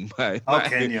sullying my. How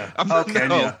can you? I'm How not- can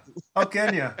no. you? How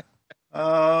can you?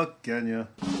 How can you?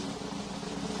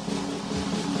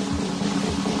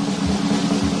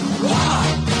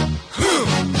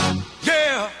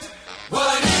 Yeah.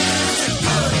 What is it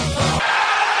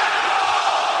good?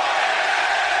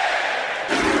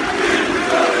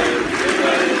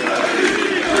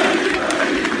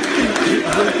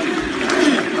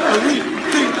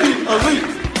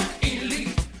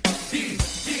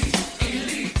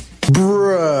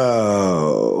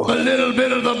 Bro. A little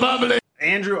bit of the bubbly.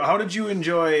 Andrew, how did you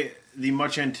enjoy the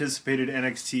much anticipated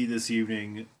NXT this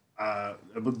evening? I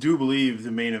do believe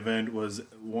the main event was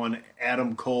one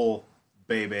Adam Cole,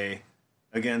 baby,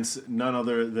 against none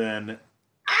other than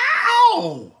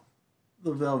the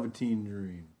Velveteen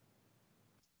Dream.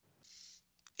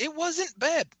 It wasn't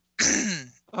bad.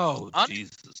 Oh, Hon-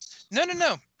 Jesus.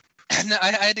 No.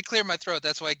 I had to clear my throat.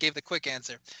 That's why I gave the quick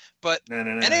answer. But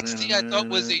NXT I thought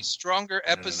was a stronger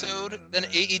episode than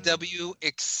AEW,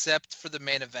 except for the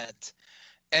main event.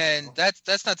 And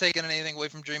that's not taking anything away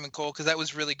from Dream and Cole, because that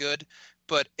was really good.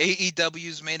 But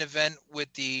AEW's main event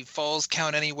with the Falls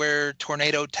Count Anywhere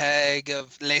tornado tag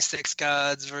of Les Six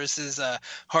Gods versus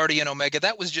Hardy and Omega,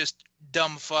 that was just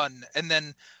dumb fun. And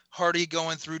then Hardy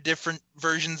going through different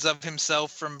versions of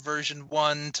himself, from version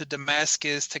 1 to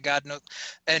Damascus to God knows,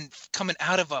 and coming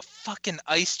out of a fucking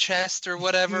ice chest or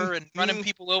whatever and running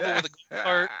people over with a golf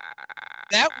cart.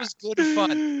 That was good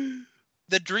fun.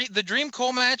 The Dream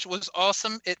Cole match was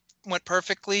awesome. It went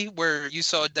perfectly, where you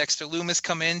saw Dexter Lumis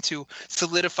come in to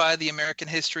solidify the American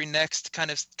History Next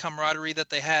kind of camaraderie that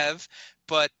they have,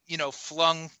 but,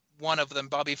 flung one of them,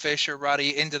 Bobby Fish or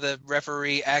Roddy, into the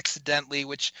referee accidentally,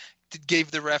 which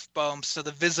gave the ref bumps. So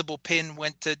the visible pin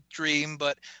went to Dream,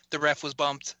 but the ref was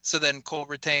bumped. So then Cole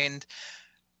retained.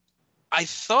 I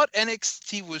thought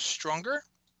NXT was stronger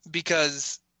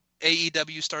because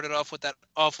AEW started off with that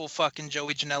awful fucking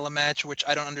Joey Janela match, which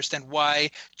I don't understand why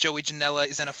Joey Janela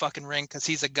is in a fucking ring, because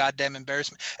he's a goddamn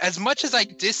embarrassment. As much as I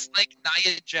dislike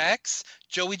Nia Jax,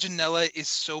 Joey Janela is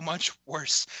so much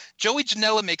worse. Joey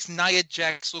Janela makes Nia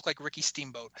Jax look like Ricky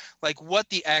Steamboat. Like, what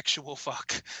the actual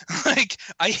fuck? Like,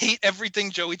 I hate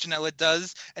everything Joey Janela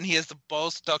does, and he has the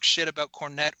balls to talk shit about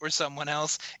Cornette or someone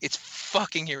else. It's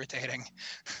fucking irritating.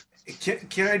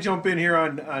 Can I jump in here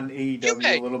on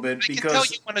AEW a little bit? I can tell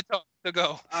you want to talk, so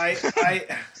go.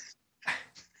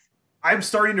 I'm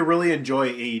starting to really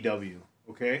enjoy AEW,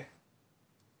 okay?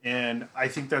 And I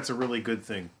think that's a really good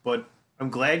thing. But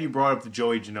I'm glad you brought up the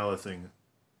Joey Janela thing.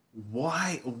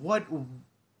 Why? What?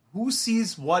 Who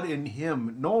sees what in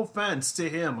him? No offense to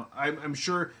him. I'm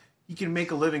sure he can make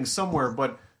a living somewhere,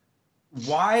 but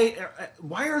why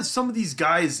are some of these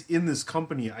guys in this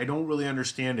company? I don't really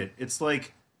understand it. It's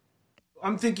like,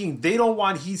 I'm thinking they don't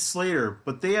want Heath Slater,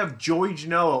 but they have Joey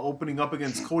Janela opening up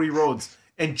against Cody Rhodes.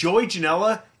 And Joey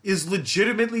Janela is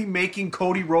legitimately making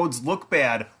Cody Rhodes look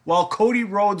bad, while Cody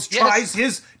Rhodes tries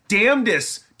his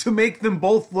damnedest to make them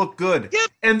both look good. Yep.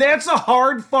 And that's a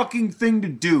hard fucking thing to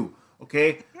do,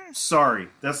 okay? Sorry.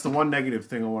 That's the one negative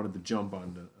thing I wanted to jump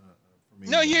on.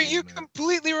 No, you're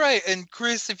completely right. And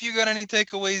Chris, if you got any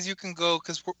takeaways, you can go,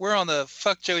 because we're on the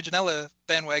fuck Joey Janela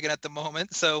bandwagon at the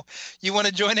moment. So you want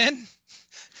to join in?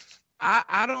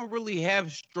 I don't really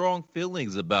have strong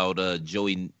feelings about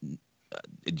Joey.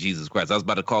 Jesus Christ, I was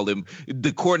about to call him.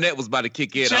 The Cornette was about to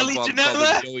kick in. Jelly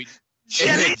Janela?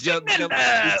 Jelly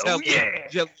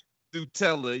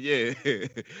Nutella, yeah.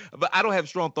 But I don't have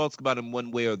strong thoughts about him one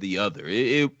way or the other.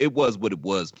 It was what it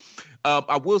was.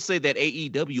 I will say that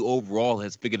AEW overall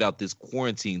has figured out this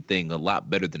quarantine thing a lot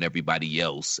better than everybody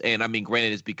else. And I mean,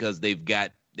 granted, it's because they've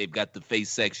got the face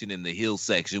section and the heel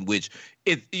section, which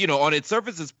on its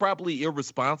surface is probably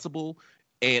irresponsible.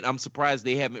 And I'm surprised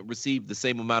they haven't received the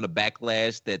same amount of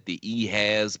backlash that the E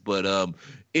has. But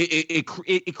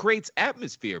it creates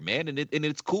atmosphere, man, and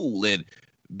it's cool. And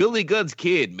Billy Gunn's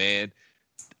kid, man.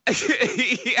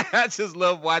 I just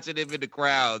love watching him in the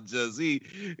crowd.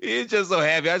 He's just so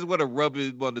happy. I just want to rub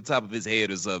him on the top of his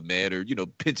head or something, man, or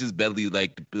pinch his belly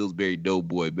like the Pillsbury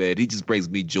Doughboy, man. He just brings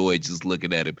me joy just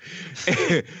looking at him.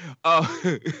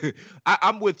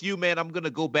 I'm with you, man. I'm gonna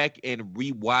go back and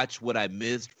rewatch what I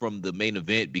missed from the main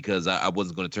event, because I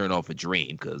wasn't gonna turn off a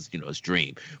Dream, because it's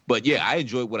Dream. But yeah, I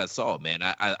enjoyed what I saw, man.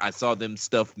 I saw them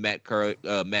stuff Matt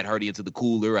Hardy into the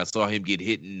cooler. I saw him get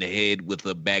hit in the head with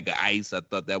a bag of ice. I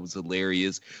thought that was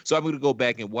hilarious. So I'm going to go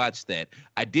back and watch that.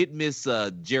 I did miss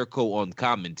Jericho on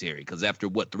commentary, because after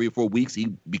 3 or 4 weeks,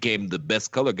 he became the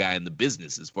best color guy in the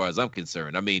business, as far as I'm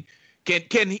concerned. I mean, can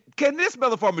this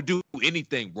motherfucker do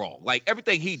anything wrong? Like,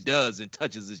 everything he does and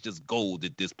touches is just gold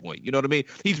at this point. You know what I mean?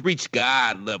 He's reached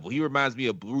God level. He reminds me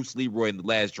of Bruce Leroy in The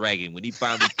Last Dragon, when he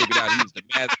finally figured out he was the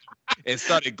master and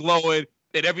started glowing.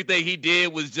 And everything he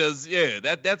did was just,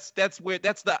 that's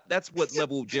what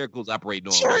level Jericho's operating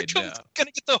on right now. Jericho's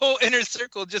gonna get the whole inner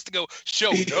circle just to go,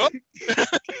 show up.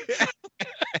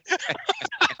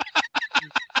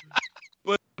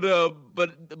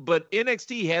 But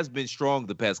NXT has been strong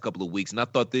the past couple of weeks, and I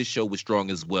thought this show was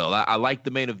strong as well. I like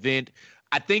the main event.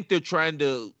 I think they're trying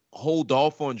to hold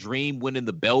off on Dream winning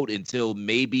the belt until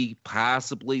maybe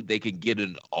possibly they can get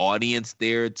an audience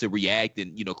there to react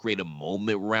and create a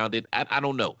moment around it. I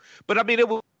don't know, but I mean, it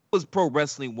was pro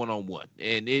wrestling 1-on-1,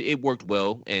 and it worked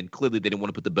well. And clearly they didn't want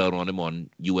to put the belt on him on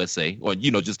USA or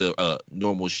just a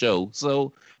normal show.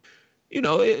 So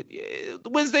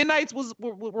Wednesday nights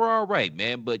were all right,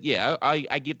 man. But yeah,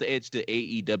 I give the edge to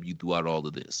AEW throughout all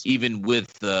of this, even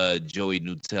with Joey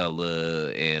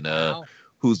Nutella and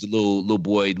who's the little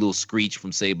boy, little Screech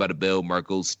from Saved by the Bell,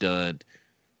 Marco Stunt.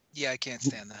 Yeah, I can't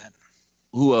stand that.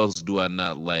 Who else do I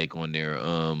not like on there?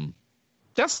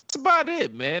 That's about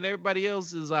it, man. Everybody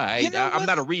else is all right. You know I'm what?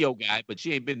 not a Rio guy, but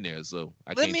she ain't been there, so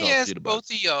I Let can't me talk ask shit about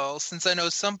both of y'all, since I know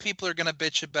some people are gonna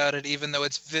bitch about it, even though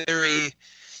it's very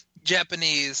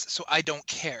Japanese, so I don't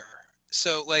care.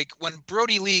 So, like, when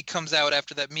Brody Lee comes out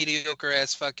after that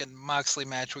mediocre-ass fucking Moxley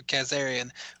match with Kazarian,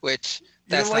 which...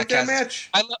 You That's don't like not that match?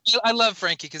 I love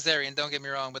Frankie Kazarian, don't get me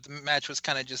wrong, but the match was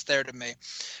kind of just there to me.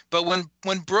 But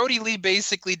when Brody Lee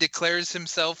basically declares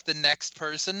himself the next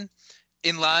person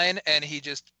in line and he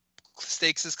just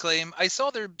stakes his claim, I saw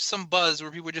there some buzz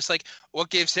where people were just like, what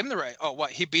gives him the right? Oh,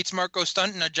 what? He beats Marco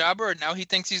Stunt in a jobber and now he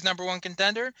thinks he's number one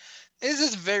contender? This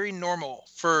is very normal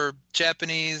for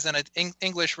Japanese and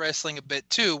English wrestling a bit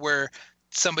too, where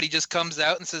somebody just comes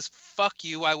out and says, fuck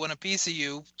you, I want a piece of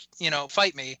you,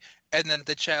 fight me. And then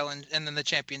the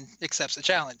champion accepts the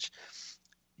challenge.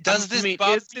 Does this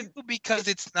bother you because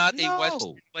it's not a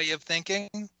Western way of thinking?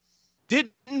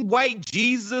 Didn't White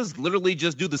Jesus literally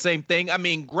just do the same thing? I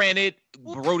mean, granted,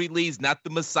 Brody Lee's not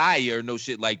the Messiah or no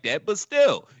shit like that, but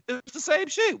still, it's the same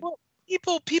shit. Well,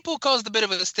 people caused a bit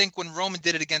of a stink when Roman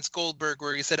did it against Goldberg,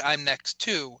 where he said, I'm next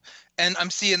too. And I'm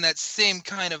seeing that same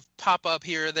kind of pop up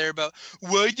here or there about,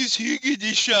 why does he get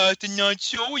a shot and not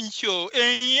so-and-so?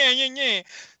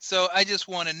 So I just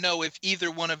want to know if either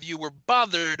one of you were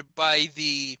bothered by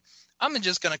I'm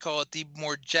just going to call it the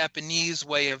more Japanese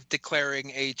way of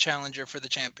declaring a challenger for the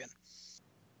champion.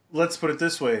 Let's put it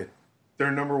this way. Their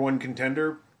number one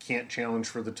contender can't challenge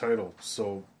for the title.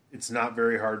 So it's not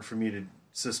very hard for me to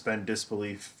suspend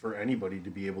disbelief for anybody to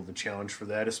be able to challenge for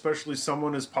that, especially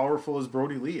someone as powerful as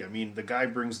Brody Lee. I mean, the guy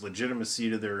brings legitimacy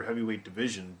to their heavyweight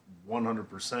division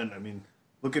 100%. I mean,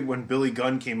 look at when Billy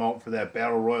Gunn came out for that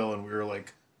Battle Royal and we were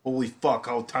like, holy fuck,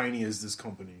 how tiny is this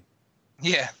company?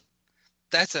 Yeah,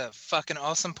 that's a fucking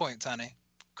awesome point, Tony.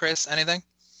 Chris, anything?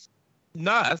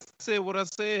 Nah, I said what I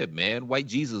said, man. White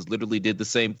Jesus literally did the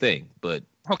same thing, but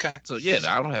okay. So yeah,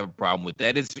 I don't have a problem with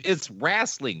that. It's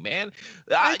wrestling, man.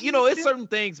 It's certain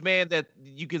things, man, that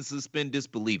you can suspend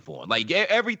disbelief on. Like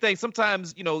everything.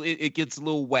 Sometimes it gets a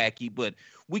little wacky, but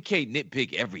we can't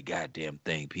nitpick every goddamn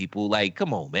thing. People, like,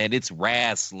 come on, man. It's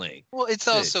wrestling. Well, it's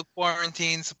also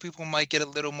quarantine, so people might get a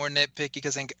little more nitpicky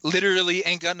because literally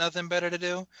ain't got nothing better to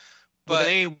do. But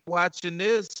they ain't watching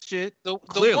this shit.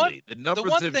 Clearly, the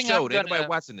numbers have showed anybody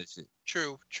watching this shit.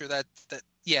 True. That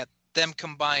yeah. Them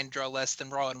combined draw less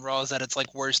than Raw, and Raw is at its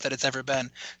worst that it's ever been.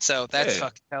 So that's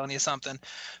fucking telling you something.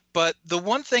 But the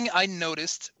one thing I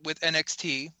noticed with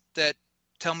NXT that,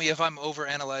 tell me if I'm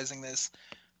overanalyzing this,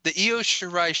 the Io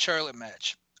Shirai Charlotte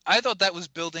match. I thought that was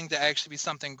building to actually be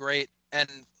something great, and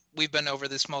we've been over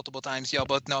this multiple times. Y'all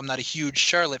both know I'm not a huge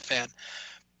Charlotte fan.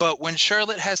 But when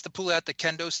Charlotte has to pull out the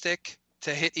kendo stick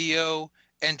to hit Io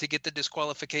and to get the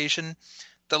disqualification,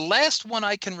 the last one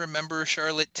I can remember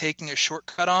Charlotte taking a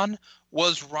shortcut on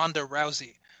was Ronda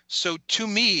Rousey. So to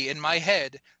me, in my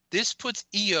head, this puts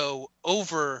Io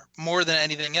over more than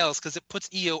anything else because it puts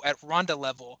Io at Ronda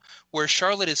level where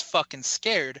Charlotte is fucking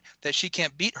scared that she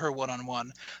can't beat her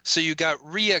one-on-one. So you got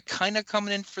Rhea kind of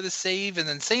coming in for the save and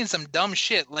then saying some dumb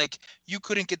shit like you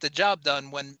couldn't get the job done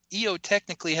when Io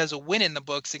technically has a win in the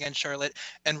books against Charlotte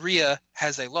and Rhea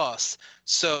has a loss.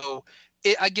 So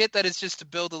I get that it's just to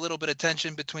build a little bit of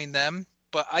tension between them,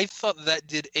 but I thought that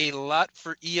did a lot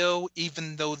for Io,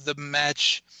 even though the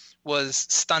match was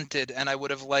stunted, and I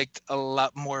would have liked a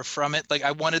lot more from it. Like,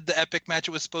 I wanted the epic match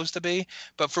it was supposed to be,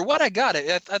 but for what I got,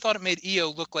 I thought it made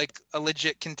Io look like a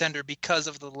legit contender because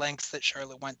of the lengths that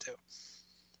Charlotte went to.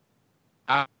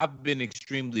 I've been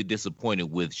extremely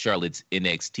disappointed with Charlotte's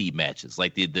NXT matches,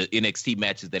 like the NXT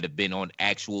matches that have been on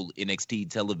actual NXT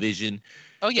television.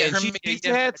 Oh yeah, she's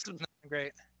had some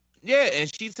great. Yeah, and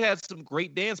she's had some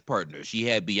great dance partners. She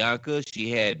had Bianca,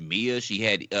 she had Mia, she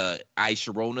had Ai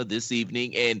Sharona this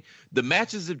evening, and the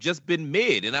matches have just been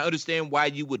mid. And I understand why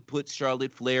you would put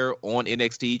Charlotte Flair on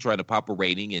NXT trying to pop a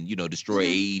rating and destroy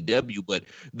AEW, but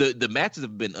the matches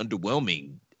have been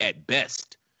underwhelming at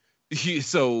best.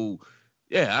 So.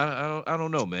 Yeah, I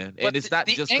don't know, man. And it's not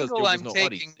just because there was no audience. The angle I'm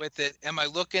taking with it, am I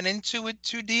looking into it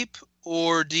too deep?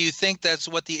 Or do you think that's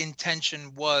what the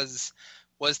intention was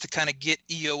to kind of get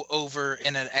Io over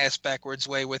in an ass-backwards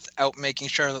way without making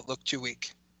Charlotte look too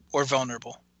weak or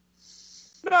vulnerable?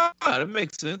 No, that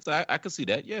makes sense. I can see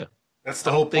that, yeah. That's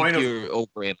the whole point of... you're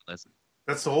overanalyzing.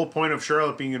 That's the whole point of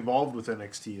Charlotte being involved with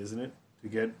NXT, isn't it? To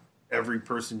get every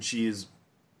person she is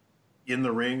in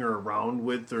the ring or around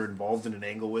with or involved in an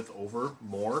angle with over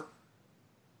more.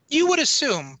 You would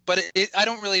assume, but I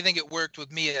don't really think it worked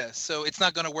with Mia, so it's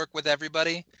not going to work with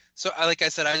everybody. So, like I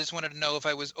said, I just wanted to know if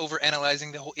I was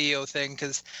overanalyzing the whole EO thing,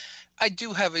 because I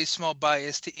do have a small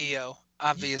bias to EO,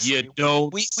 obviously. You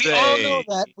don't we say. all know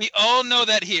that. We all know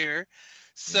that here.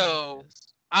 So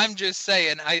Yes. I'm just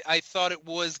saying, I thought it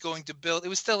was going to build. It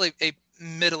was still a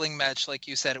middling match, like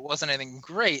you said. It wasn't anything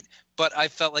great, but I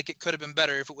felt like it could have been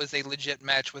better if it was a legit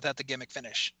match without the gimmick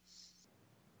finish.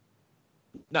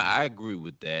 No, I agree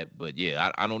with that. But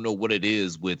yeah, I don't know what it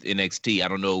is with NXT. I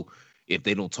don't know if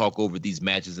they don't talk over these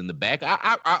matches in the back.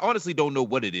 I honestly don't know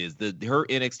what it is. Her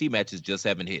NXT matches just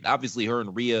haven't hit. Obviously, her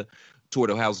and Rhea tore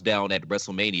the house down at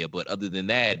WrestleMania, but other than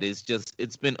that,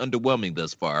 it's been underwhelming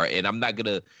thus far. And I'm not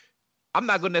gonna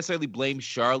necessarily blame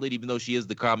Charlotte, even though she is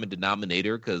the common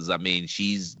denominator, because I mean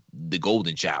she's the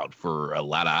golden child for a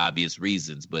lot of obvious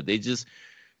reasons. But they just,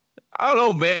 I don't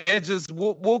know, man.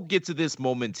 We'll get to this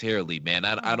momentarily, man.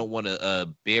 I don't want to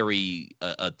bury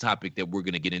a topic that we're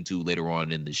gonna get into later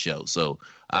on in the show. So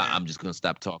I'm just gonna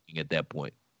stop talking at that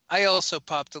point. I also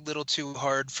popped a little too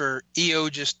hard for EO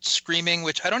just screaming,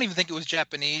 which I don't even think it was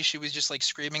Japanese. She was just like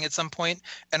screaming at some point,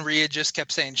 and Rhea just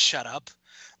kept saying, "Shut up."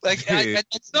 Like at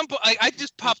some point, I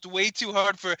just popped way too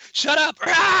hard for "Shut up,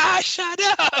 shut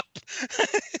up."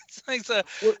 It's like, so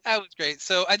that was great.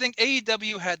 So I think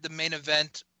AEW had the main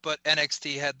event, but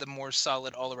NXT had the more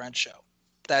solid all-around show.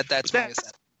 That's my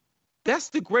assessment. That's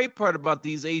the great part about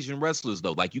these Asian wrestlers,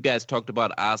 though. Like you guys talked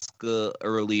about Asuka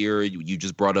earlier. You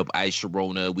just brought up Aisha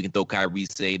Rona. We can throw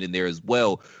Kairi Sane in there as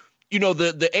well. You know,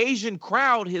 the Asian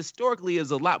crowd historically is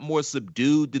a lot more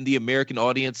subdued than the American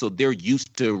audience. So they're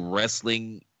used to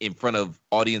wrestling in front of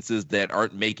audiences that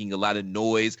aren't making a lot of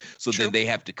noise. So True. then they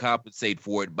have to compensate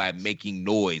for it by making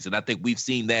noise. And I think we've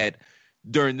seen that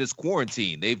during this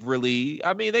quarantine. They've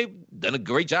done a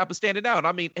great job of standing out.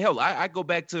 I mean, hell, I go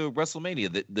back to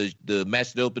WrestleMania, the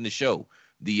match that opened the show,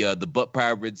 the Butt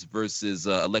Pirates versus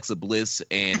Alexa Bliss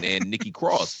and Nikki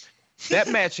Cross. That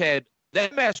match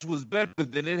was better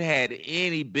than it had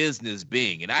any business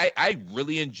being. And I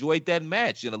really enjoyed that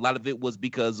match. And a lot of it was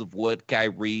because of what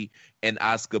Kairi and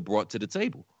Asuka brought to the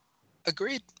table.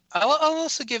 Agreed. I'll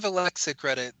also give Alexa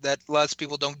credit that lots of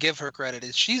people don't give her credit.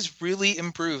 Is she's really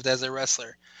improved as a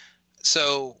wrestler.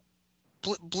 So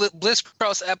Bliss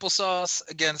Cross Applesauce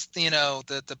against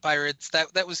the Pirates,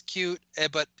 that was cute.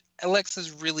 But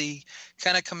Alexa's really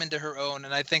kind of come into her own,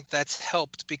 and I think that's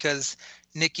helped because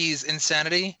Nikki's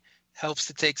insanity helps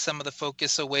to take some of the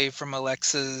focus away from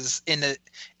Alexa's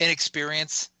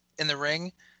inexperience in the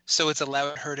ring. So it's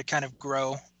allowed her to kind of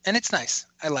grow, and it's nice.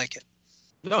 I like it.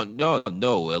 No.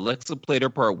 Alexa played her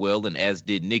part well, and as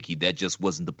did Nikki. That just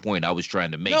wasn't the point I was trying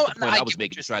to make. The point I was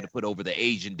making is trying to put over the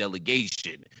Asian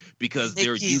delegation because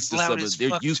they're used to this.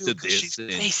 She's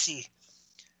crazy.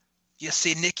 You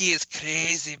see, Nikki is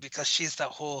crazy because she's the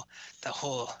whole,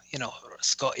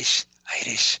 Scottish,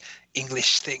 Irish,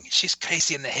 English thing. She's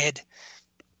crazy in the head.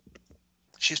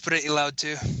 She's pretty loud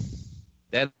too.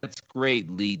 That's great.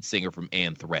 Lead singer from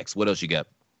Anthrax. What else you got?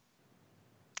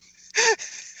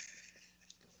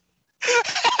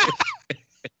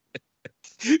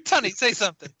 Tony, say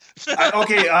something.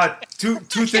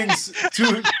 Two things.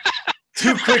 Two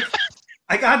quick.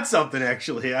 I got something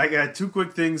actually. I got two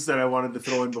quick things that I wanted to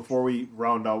throw in before we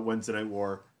round out Wednesday Night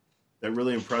War that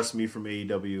really impressed me from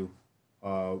AEW.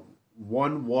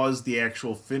 One was the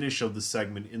actual finish of the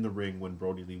segment in the ring when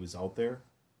Brody Lee was out there,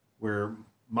 where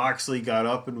Moxley got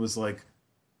up and was like,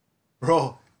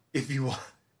 "Bro, if you want,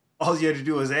 all you had to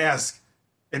do was ask."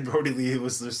 And Brody Lee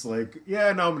was just like,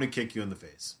 "Yeah, no, I'm going to kick you in the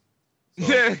face."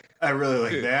 So I really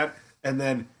like that. And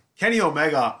then Kenny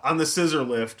Omega on the scissor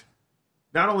lift,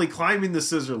 not only climbing the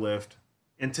scissor lift,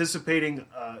 anticipating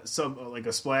like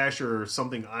a splash or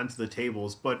something onto the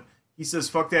tables, but he says,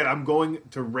 "Fuck that! I'm going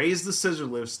to raise the scissor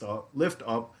lift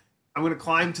up. I'm going to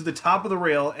climb to the top of the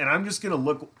rail, and I'm just going to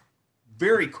look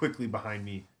very quickly behind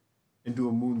me and do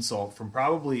a moonsault from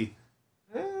probably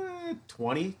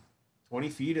 20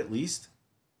 feet at least."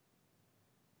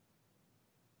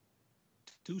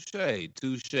 Touche.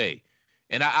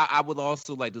 And I would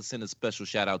also like to send a special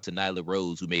shout out to Nyla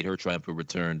Rose, who made her triumphant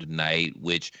return tonight,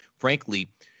 which, frankly,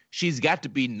 she's got to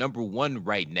be number one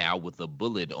right now with a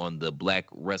bullet on the Black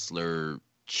Wrestler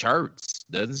charts,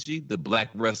 doesn't she? The Black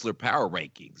Wrestler Power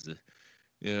Rankings.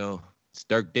 It's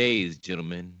dark days,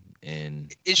 gentlemen.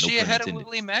 And is she ahead of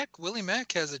Willie Mack? Willie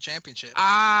Mack has a championship.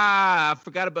 I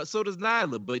forgot about. So does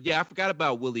Nyla, but yeah, I forgot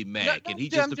about Willie Mack, and he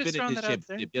just defended his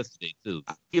championship yesterday too.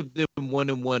 I give them 1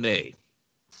 and 1A.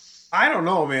 I don't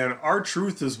know, man.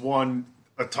 R-Truth has won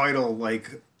a title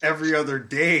like every other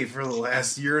day for the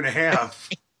last year and a half.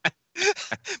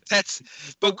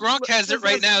 But Gronk has it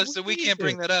right now, When's so we last can't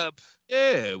bring time that up.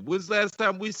 Yeah, when's the last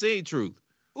time we seen Truth?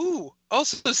 Ooh,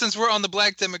 also, since we're on the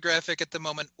black demographic at the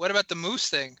moment, what about the Moose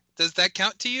thing? Does that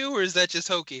count to you, or is that just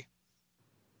hokey?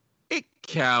 It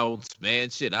counts, man.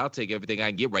 Shit, I'll take everything I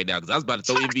can get right now because I was about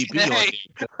to throw MVP on there,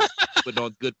 put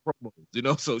on good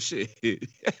promos, so shit.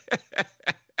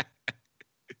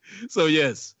 So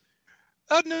yes.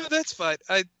 Oh no, that's fine.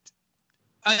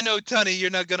 I know, Tony, you're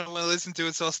not gonna want to listen to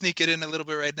it, so I'll sneak it in a little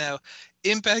bit right now.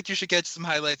 Impact, you should catch some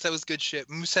highlights. That was good shit.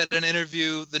 Moose had an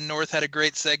interview. The North had a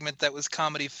great segment that was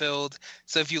comedy filled.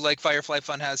 So if you like Firefly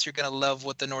Funhouse, you're gonna love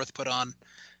what the North put on.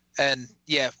 And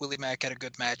yeah, Willie Mack had a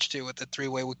good match too with the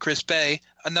 3-way with Chris Bay,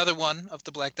 another one of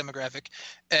the black demographic,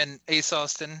 and Ace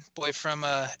Austin, boy from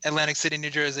Atlantic City,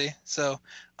 New Jersey. So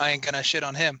I ain't gonna shit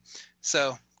on him.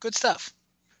 So good stuff.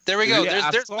 There we go.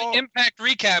 Yeah, There's the Impact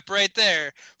recap right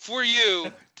there for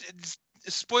you. It's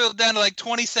spoiled down to like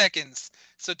 20 seconds,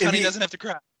 so Tony doesn't have to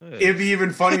cry. It'd be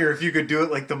even funnier if you could do it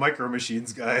like the Micro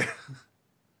Machines guy.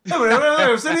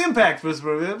 It's an Impact. Tessa,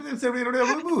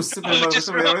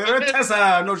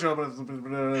 no trouble.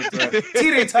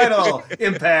 TNA title,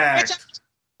 Impact.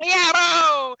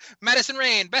 Yeah, Madison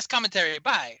Rain, best commentary.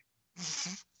 Bye.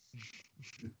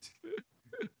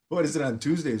 What is it on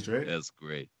Tuesdays, right? That's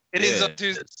great. It is on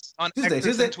Tuesdays on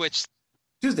Tuesday, and Twitch.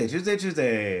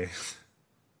 Tuesday.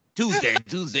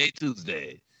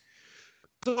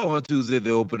 So on Tuesday,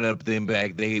 they opened up the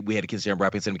Impact. We had a Kinsey and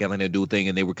Rock and Sam Callahan do a thing,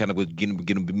 and they were kind of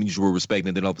getting mutual respect,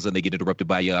 and then all of a sudden they get interrupted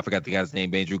by, I forgot the guy's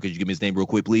name, Andrew. Could you give me his name real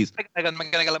quick, please? Elgin.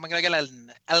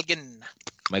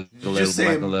 Just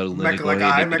say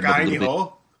McIntyre. I'm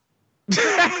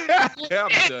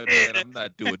done, man. I'm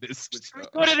not doing this.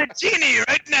 Go to the genie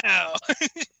right now.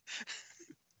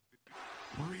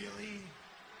 Really?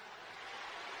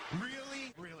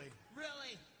 Really? Really?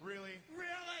 Really? Really?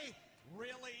 Really?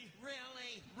 Really?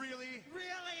 Really? Really?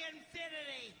 Really?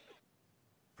 Infinity!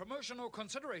 Promotional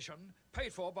consideration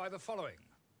paid for by the following.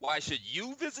 Why should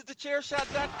you visit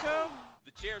thechairshot.com?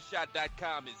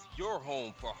 Thechairshot.com is your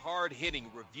home for hard-hitting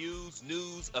reviews,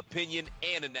 news, opinion,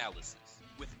 and analysis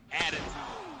with attitude.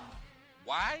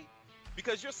 Why?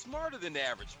 Because you're smarter than the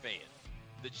average fan.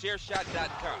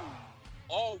 Thechairshot.com.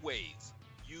 Always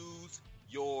use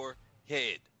your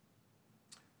head.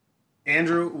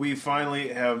 Andrew, we finally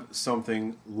have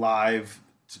something live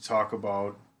to talk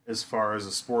about as far as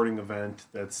a sporting event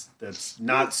that's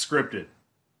not scripted.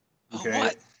 Okay?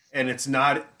 What? And it's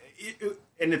not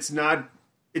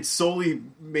its solely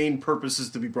main purpose is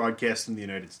to be broadcast in the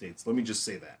United States. Let me just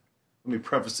say that. Let me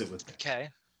preface it with that. Okay.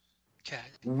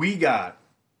 We got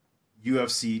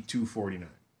UFC 249.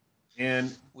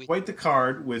 And quite the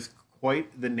card with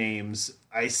quite the names.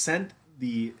 I sent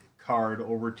the card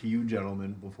over to you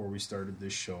gentlemen before we started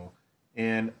this show.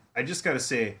 And I just got to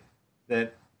say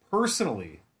that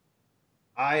personally,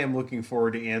 I am looking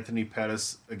forward to Anthony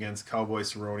Pettis against Cowboy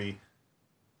Cerrone.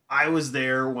 I was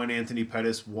there when Anthony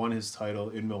Pettis won his title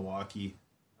in Milwaukee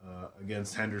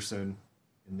against Henderson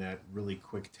in that really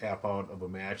quick tap out of a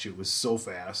match. It was so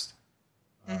fast.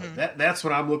 That's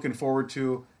what I'm looking forward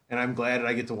to, and I'm glad that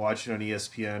I get to watch it on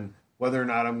ESPN. Whether or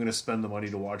not I'm going to spend the money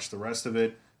to watch the rest of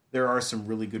it, there are some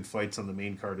really good fights on the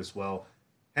main card as well.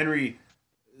 Henry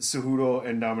Cejudo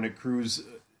and Dominic Cruz,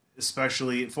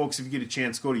 especially. Folks, if you get a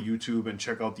chance, go to YouTube and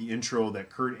check out the intro that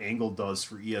Kurt Angle does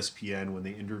for ESPN when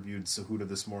they interviewed Cejudo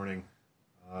this morning.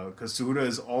 Because Cejudo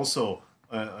is also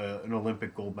an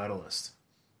Olympic gold medalist.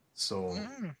 So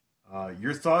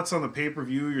your thoughts on the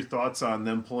pay-per-view, your thoughts on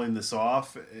them pulling this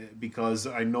off, because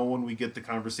I know when we get the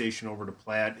conversation over to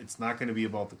Platt, it's not going to be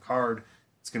about the card.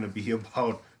 It's going to be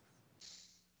about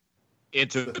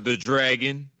Enter the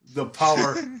Dragon. The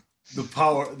power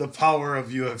of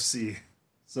UFC.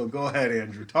 So go ahead,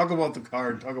 Andrew. Talk about the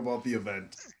card. Talk about the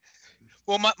event.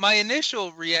 Well, my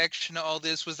initial reaction to all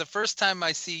this was the first time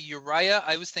I see Uriah,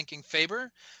 I was thinking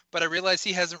Faber, but I realized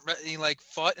he hasn't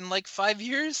fought in 5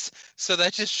 years. So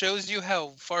that just shows you how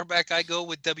far back I go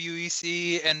with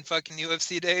WEC and fucking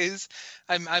UFC days.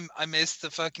 I miss the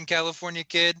fucking California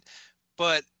kid,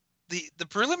 but the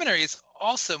preliminary is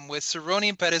awesome with Cerrone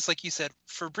and Pettis, like you said.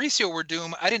 Fabricio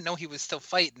Werdum, I didn't know he was still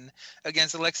fighting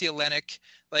against Alexei Olenek.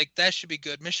 That should be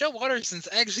good. Michelle Waterson's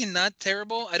actually not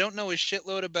terrible. I don't know a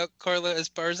shitload about Carla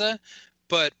Esparza,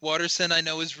 but Waterson I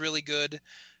know is really good.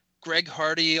 Greg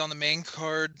Hardy on the main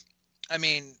card. I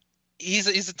mean, he's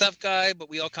a tough guy, but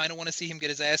we all kind of want to see him get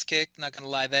his ass kicked. Not going to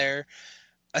lie there.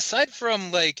 Aside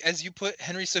from, as you put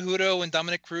Henry Cejudo and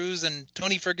Dominic Cruz and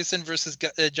Tony Ferguson versus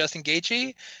Justin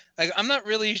Gaethje, I'm not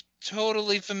really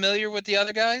totally familiar with the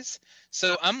other guys.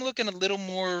 So I'm looking a little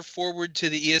more forward to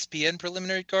the ESPN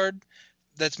preliminary card.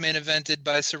 that's main evented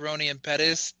by Cerrone and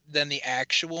Pettis than the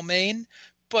actual main.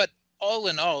 But all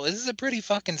in all, this is a pretty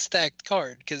fucking stacked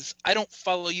card because I don't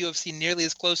follow UFC nearly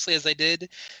as closely as I did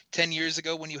 10 years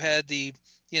ago when you had the,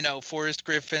 Forrest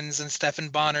Griffins and Stephan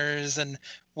Bonners, and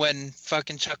when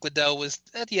fucking Chuck Liddell was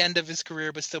at the end of his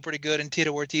career but still pretty good, and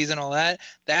Tito Ortiz and all that.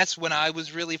 That's when I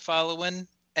was really following,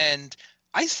 and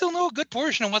I still know a good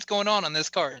portion of what's going on this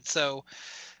card. So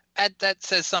that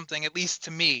says something, at least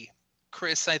to me.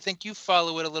 Chris, I think you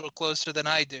follow it a little closer than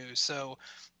I do. So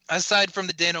aside from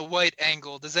the Dana White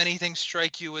angle, does anything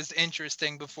strike you as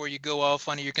interesting before you go off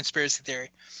on your conspiracy theory?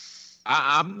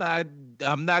 I'm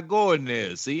not going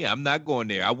there. See, I'm not going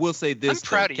there. I will say this: I'm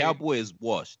proud of Cowboy is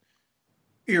washed.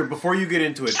 Here, before you get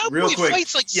into it, Cowboy real quick,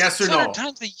 fights like yes or 600 no?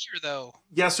 times a year, though.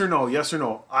 Yes or no? Yes or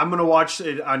no? I'm gonna watch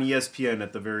it on ESPN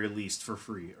at the very least for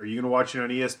free. Are you gonna watch it on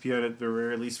ESPN at the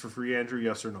very least for free, Andrew?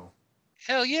 Yes or no?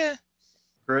 Hell yeah.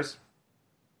 Chris?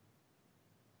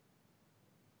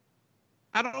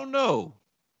 I don't know.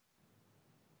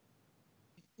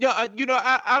 Yeah,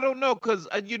 I don't know because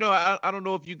I don't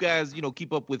know if you guys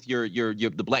keep up with your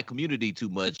the black community too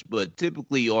much, but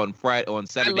typically on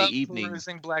Saturday evenings,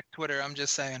 perusing black Twitter. I'm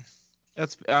just saying.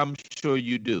 I'm sure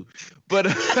you do, but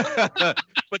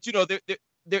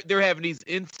but they're having these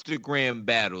Instagram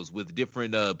battles with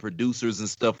different producers and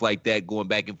stuff like that, going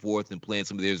back and forth and playing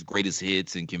some of their greatest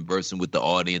hits and conversing with the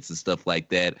audience and stuff like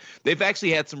that. They've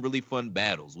actually had some really fun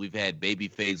battles. We've had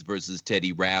Babyface versus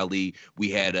Teddy Riley.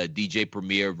 We had DJ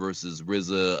Premier versus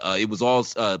RZA. It was all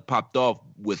popped off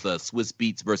with Swiss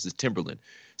Beats versus Timberland.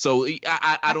 So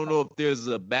I don't know if there's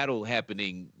a battle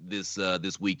happening this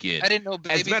weekend. I didn't know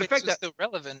Babyface was still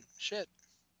relevant. Shit.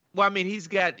 Well, I mean, he's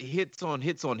got hits on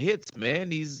hits on hits,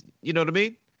 man. You know what I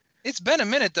mean? It's been a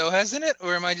minute, though, hasn't it?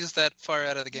 Or am I just that far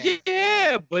out of the game?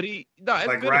 Yeah, but it's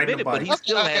like been a minute, but he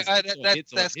still has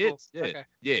hits on hits. Cool. Yeah, okay.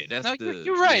 Yeah, that's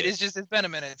you're right. Yeah. It's been a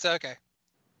minute. It's okay.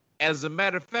 As a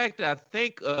matter of fact, I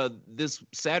think this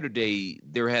Saturday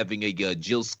they're having a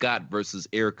Jill Scott versus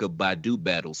Erykah Badu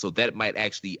battle, so that might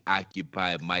actually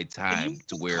occupy my time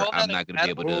to where I'm not going to be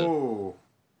able to. Oh.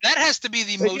 That has to be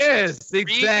the most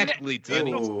exactly,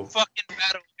 Tony. Fucking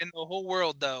battle in the whole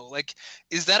world, though. Like,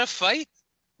 is that a fight?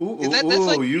 That's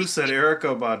like, you said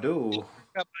Erykah Badu.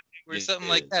 Or something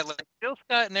like that. Like Jill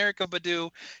Scott and Erykah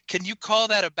Badu, can you call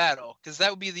that a battle? Because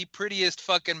that would be the prettiest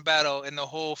fucking battle in the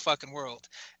whole fucking world.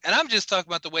 And I'm just talking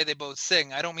about the way they both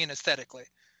sing. I don't mean aesthetically.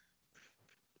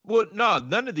 Well, no,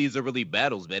 none of these are really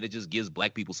battles, man. It just gives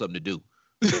black people something to do.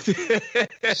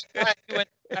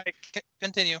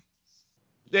 Continue.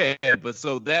 Yeah, but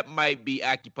so that might be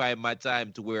occupying my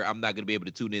time to where I'm not going to be able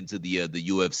to tune into the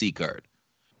UFC card.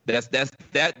 That's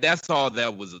all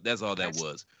that was. That's all that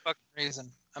was. Fucking reason.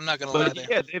 I'm not gonna lie there.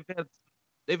 Yeah,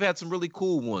 they've had some really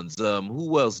cool ones.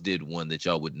 Who else did one that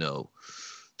y'all would know?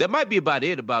 That might be about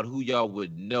it. About who y'all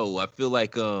would know. I feel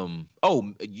like y'all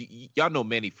know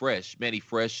Manny Fresh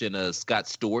and Scott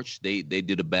Storch. They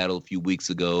did a battle a few weeks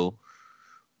ago.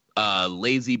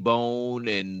 Lazy Bone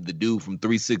and the dude from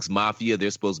 3-6 Mafia,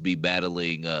 they're supposed to be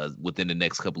battling within the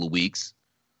next couple of weeks.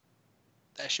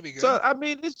 That should be good. So I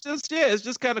mean, it's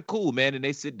just kind of cool, man. And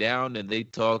they sit down and they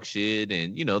talk shit,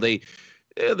 and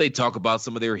they talk about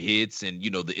some of their hits and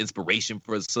the inspiration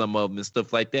for some of them and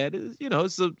stuff like that.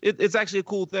 It's actually a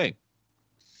cool thing.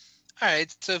 All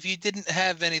right. So if you didn't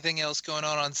have anything else going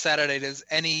on Saturday, does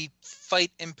any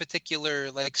fight in particular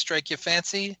strike your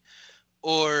fancy?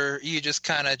 Or you just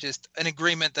kind of just an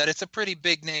agreement that it's a pretty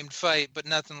big named fight, but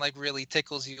nothing really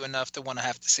tickles you enough to want to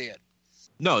have to see it?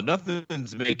 No,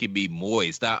 nothing's making me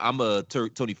moist. I'm a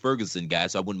Tony Ferguson guy,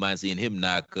 so I wouldn't mind seeing him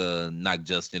knock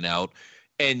Justin out.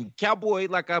 And Cowboy,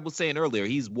 like I was saying earlier,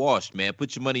 he's washed, man.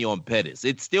 Put your money on Pettis.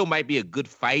 It still might be a good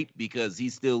fight because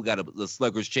he's still got a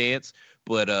slugger's chance,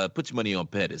 but put your money on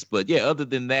Pettis. But yeah, other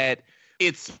than that,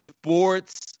 it's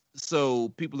sports. So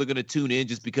people are going to tune in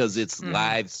just because it's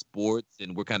live sports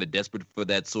and we're kind of desperate for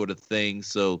that sort of thing.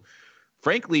 So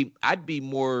frankly, I'd be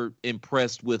more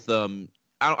impressed with, I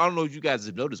don't know if you guys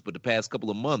have noticed, but the past couple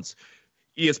of months,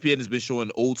 ESPN has been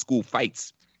showing old school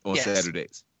fights on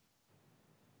Saturdays.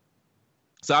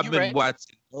 So I've been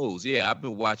watching those. Yeah, I've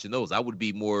been watching those. I would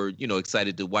be more,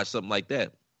 excited to watch something like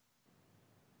that.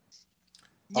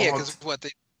 Yeah, because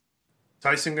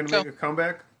Tyson going to make a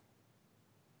comeback?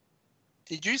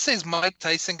 Did you say is Mike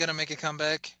Tyson going to make a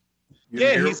comeback?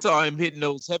 He saw him hitting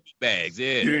those heavy bags.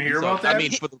 Yeah, you didn't hear about that? I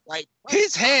mean, for the right.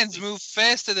 His hands move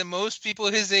faster than most people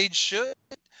his age should,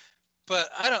 but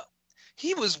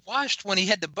he was washed when he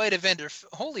had to bite Evander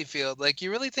Holyfield.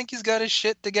 You really think he's got his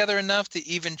shit together enough to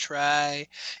even try?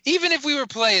 Even if we were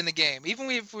playing the game,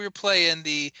 even if we were playing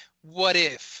the what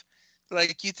if,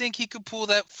 Like, you think he could pull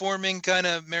that Foreman kind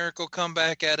of miracle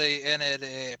comeback at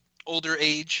a older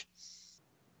age?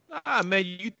 Man,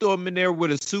 you throw him in there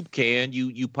with a soup can.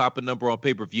 You pop a number on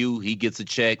pay-per-view. He gets a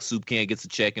check. Soup can gets a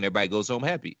check, and everybody goes home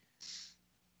happy.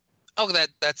 Oh,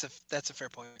 that's a fair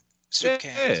point. Soup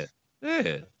cans.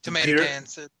 Yeah. Tomato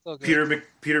cans. It's so good.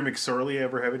 Peter McSorley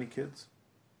ever have any kids?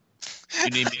 You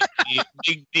need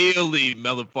McNeely,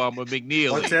 Melon Farmer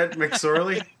McNeely. What's that,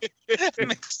 McSorley?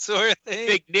 McSorley.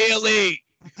 McNeely.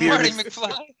 Marty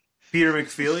McFly. Peter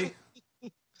McFeely.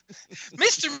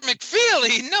 Mr.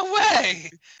 McFeely, no way!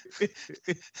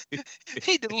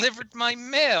 He delivered my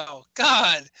mail.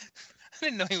 God, I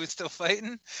didn't know he was still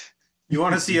fighting. You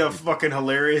want to see a fucking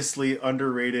hilariously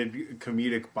underrated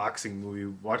comedic boxing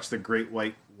movie? Watch The Great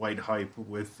White Hype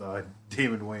with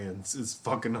Damon Wayans. It's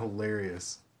fucking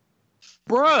hilarious.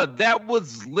 Bruh, that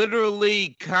was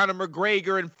literally Conor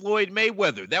McGregor and Floyd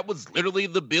Mayweather. That was literally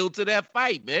the build to that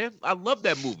fight, man. I love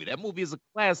that movie. That movie is a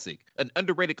classic, an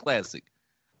underrated classic.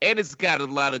 And it's got a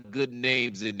lot of good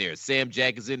names in there. Sam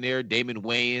Jack is in there, Damon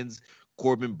Wayans,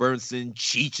 Corbin Burnson,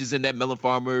 Cheech is in that, Melon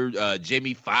Farmer,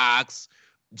 Jamie Foxx,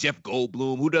 Jeff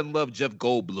Goldblum. Who doesn't love Jeff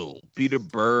Goldblum? Peter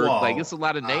Berg. Well, like, it's a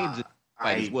lot of names in the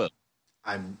fight as well.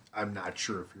 I'm not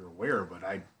sure if you're aware, but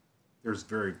there's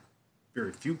very,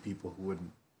 very few people who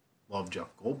wouldn't love Jeff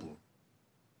Goldblum.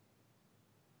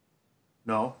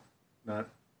 No. Oh,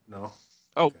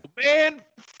 Okay. man,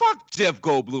 fuck Jeff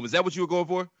Goldblum. Is that what you were going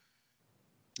for?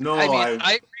 No, I mean,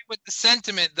 I agree with the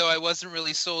sentiment, though I wasn't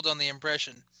really sold on the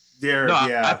impression. it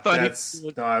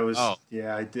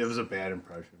was a bad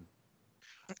impression.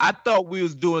 I thought we were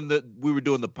doing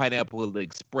the Pineapple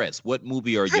Express. What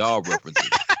movie are y'all referencing?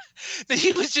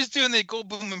 He was just doing the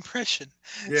Goldblum impression.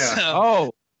 Yeah. So,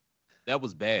 Oh, that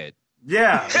was bad.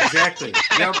 Yeah, exactly.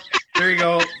 Yep. There you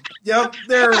go. Yep,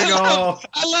 there we go.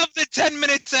 I love the 10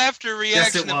 minutes after reaction.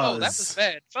 Yes, it Oh, was. that was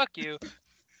bad. Fuck you.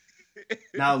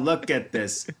 Now look at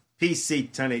this. PC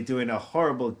Tunney doing a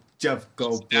horrible Jeff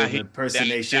Goldblum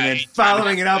impersonation and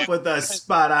following it up with a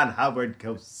spot on Howard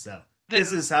Cosell.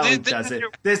 This is how he does it.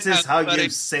 This is how you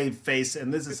save face,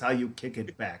 and this is how you kick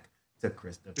it back to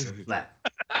Christopher Flat.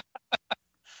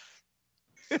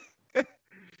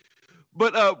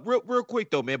 But real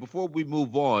quick though, man, before we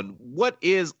move on, what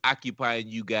is occupying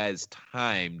you guys'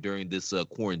 time during this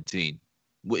quarantine?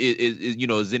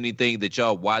 Is anything that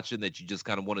y'all watching that you just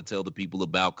kind of want to tell the people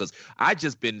about? Because I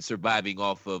just been surviving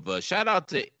off of shout out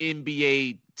to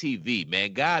NBA TV,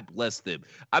 man. God bless them.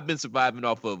 I've been surviving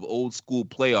off of old school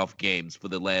playoff games for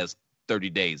the last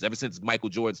 30 days. Ever since Michael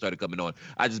Jordan started coming on,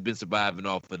 I just been surviving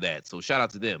off of that. So shout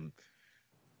out to them.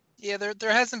 Yeah,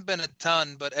 there hasn't been a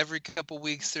ton, but every couple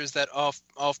weeks there's that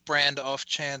off-brand,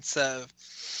 off-chance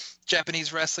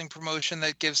Japanese wrestling promotion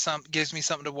that gives me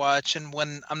something to watch. And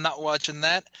when I'm not watching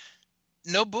that,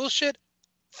 no bullshit.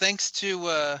 Thanks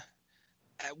to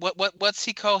what's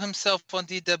he call himself on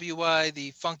DWI, the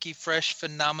funky, fresh,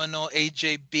 phenomenal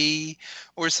AJB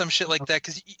or some shit like that.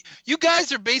 Because you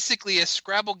guys are basically a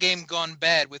Scrabble game gone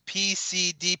bad with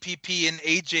PC, DPP, and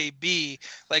AJB.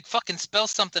 Like, fucking spell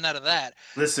something out of that.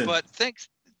 Listen, but thanks.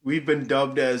 We've been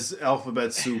dubbed as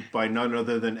Alphabet Soup by none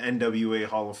other than NWA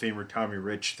Hall of Famer Tommy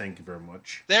Rich. Thank you very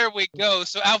much. There we go.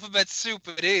 So Alphabet Soup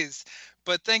it is.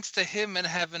 But thanks to him and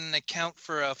having an account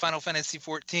for Final Fantasy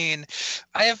XIV,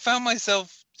 I have found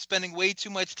myself spending way too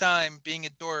much time being a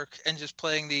dork and just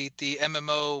playing the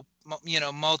MMO,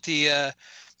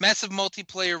 massive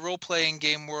multiplayer role-playing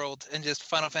game world and just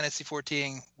Final Fantasy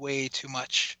XIV way too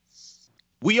much.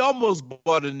 We almost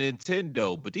bought a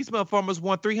Nintendo, but these motherfuckers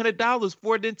want $300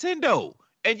 for a Nintendo.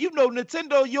 And you know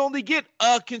Nintendo, you only get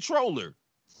a controller.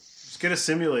 Just get a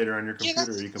simulator on your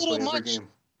computer. Yeah, you can play every much. game.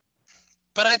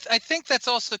 But I think that's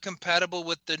also compatible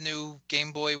with the new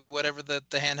Game Boy, whatever the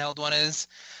handheld one is.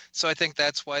 So I think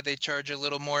that's why they charge a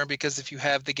little more, because if you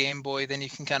have the Game Boy, then you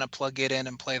can kind of plug it in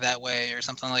and play that way or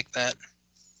something like that.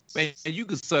 Man, you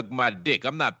can suck my dick.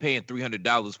 I'm not paying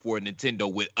 $300 for a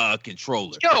Nintendo with a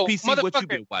controller. Yo, PC, what you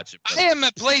been watching, bro? I am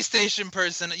a PlayStation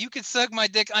person. You can suck my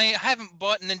dick. I haven't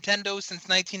bought a Nintendo since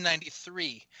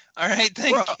 1993. All right,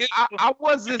 thank you. I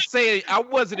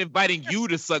wasn't inviting you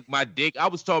to suck my dick. I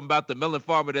was talking about the Melon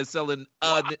Farmer that's selling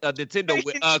a Nintendo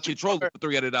with a controller for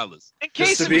 $300.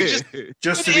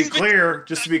 Just to be clear,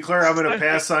 I'm going to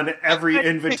pass on every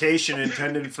invitation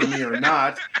intended for me or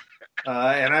not.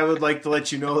 And I would like to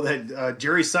let you know that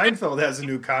Jerry Seinfeld has a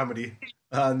new comedy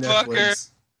on Netflix.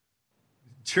 Fucker.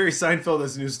 Jerry Seinfeld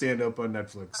has a new stand-up on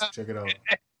Netflix. Check it out.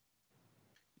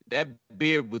 That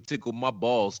beard would tickle my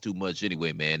balls too much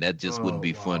anyway, man. That just wouldn't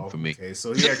be fun for me. Okay,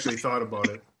 so he actually thought about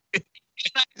it.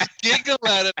 Giggle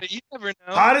out of it. You never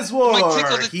know. Hot as war.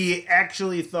 He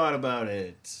actually thought about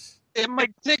it. It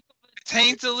might tickle the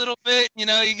taint a little bit. You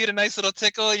know, you get a nice little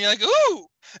tickle, and you're like, ooh,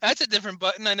 that's a different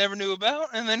button I never knew about.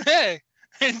 And then, hey,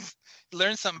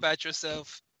 learn something about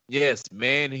yourself. Yes,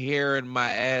 man hair in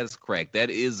my ass crack. That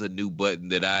is a new button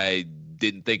that I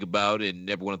didn't think about and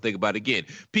never want to think about again.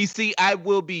 PC, I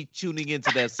will be tuning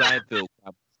into that Seinfeld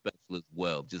special as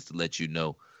well, just to let you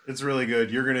know. It's really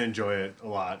good. You're gonna enjoy it a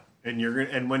lot,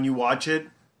 and when you watch it,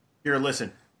 here,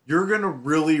 listen, you're gonna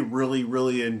really, really,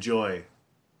 really enjoy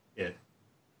it.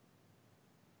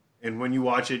 And when you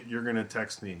watch it, you're gonna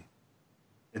text me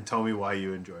and tell me why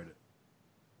you enjoyed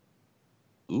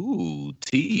it. Ooh,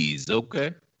 tease.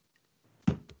 Okay.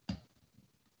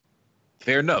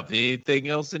 Fair enough. Anything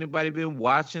else anybody been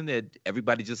watching that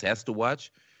everybody just has to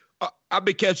watch? I've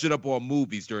been catching up on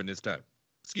movies during this time.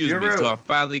 Excuse me. So I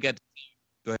finally got to see.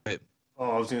 Go ahead. Oh,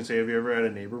 I was going to say, have you ever had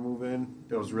a neighbor move in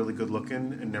that was really good looking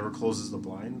and never closes the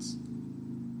blinds?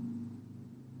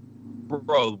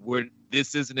 Bro,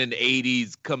 this isn't an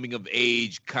 80s coming of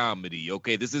age comedy,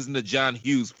 okay? This isn't a John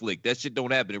Hughes flick. That shit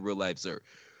don't happen in real life, sir.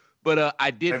 But I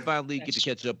did finally get to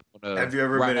catch up on have you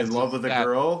ever been in love with a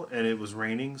girl and it was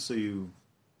raining, so you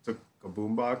took a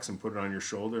boombox and put it on your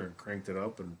shoulder and cranked it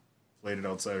up and played it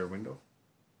outside her window?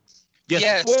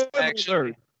 Yes,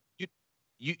 actually.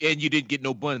 You didn't get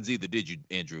no buns either, did you,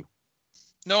 Andrew?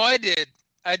 No, I did.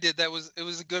 It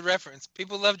was a good reference.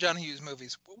 People love John Hughes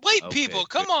movies. White people,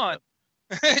 come on.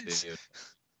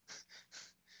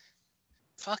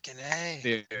 Fucking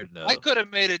A. I could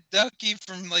have made a Ducky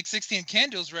from like 16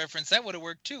 Candles reference. That would have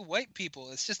worked too. White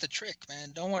people. It's just a trick, man.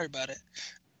 Don't worry about it.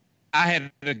 I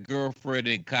had a girlfriend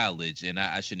in college, and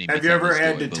I shouldn't even. Have you ever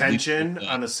had detention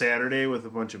on a Saturday with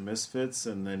a bunch of misfits,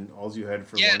 and then all you had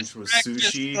for lunch was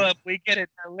sushi? Club. We get it.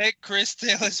 Now let Chris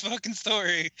tell his fucking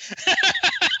story.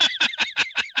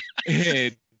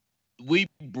 And we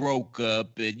broke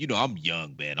up, and, you know, I'm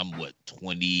young, man. I'm,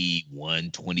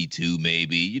 21, 22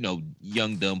 maybe. You know,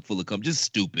 young, dumb, full of cum, just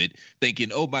stupid,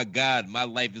 thinking, oh, my God, my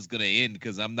life is going to end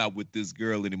because I'm not with this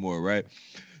girl anymore, right?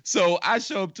 So I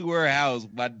show up to her house,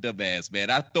 my dumb ass, man.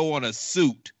 I throw on a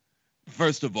suit.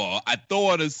 First of all, I throw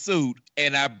on a suit,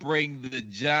 and I bring the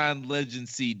John Legend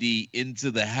CD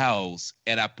into the house,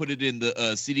 and I put it in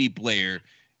the CD player,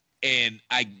 and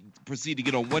I proceed to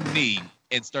get on one knee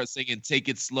and start singing Take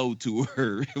It Slow to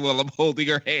her while I'm holding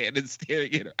her hand and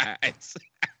staring at her eyes.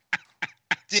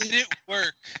 Did it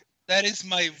work? That is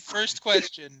my first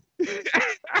question.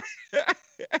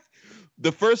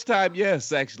 The first time,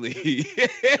 yes, actually.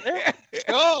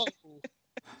 Go.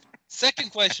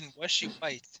 Second question, was she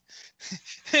white?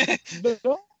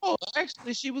 No,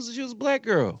 actually, she was a black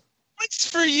girl. What's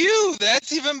for you?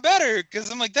 That's even better, because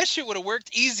I'm like, that shit would have worked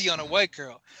easy on a white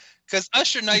girl. Because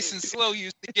Usher Nice and Slow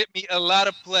used to get me a lot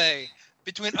of play.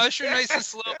 Between Usher Nice and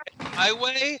Slow and My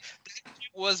Way, that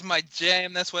was my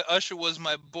jam. That's why Usher was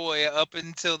my boy up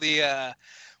until the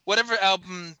whatever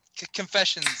album,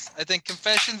 Confessions. I think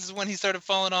Confessions is when he started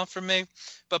falling off for me.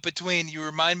 But between You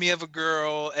Remind Me of a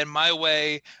Girl and My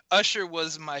Way, Usher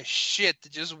was my shit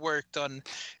that just worked on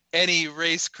any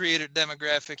race, creator,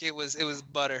 demographic. It was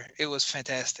butter. It was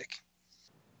fantastic.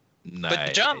 Nice.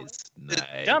 But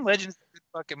John Legend's a good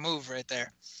fucking move right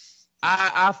there.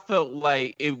 I felt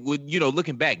like it would, you know,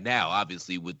 looking back now,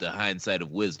 obviously with the hindsight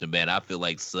of wisdom, man, I feel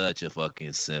like such a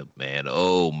fucking simp, man.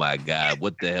 Oh my God,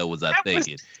 what the hell was I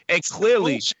thinking? And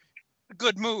clearly, a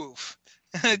good move.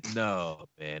 No,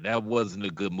 man, that wasn't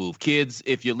a good move. Kids,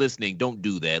 if you're listening, don't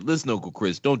do that. Listen, Uncle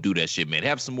Chris, don't do that shit, man.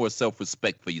 Have some more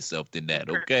self-respect for yourself than that,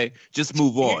 okay? Just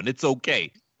move on. It's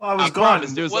okay. Well, I gone.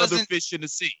 Promise there's other fish in the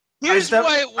sea. I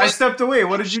stepped away.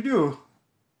 What did you do?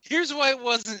 Here's why it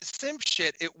wasn't simp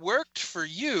shit. It worked for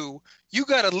you. You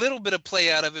got a little bit of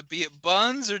play out of it, be it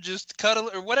buns or just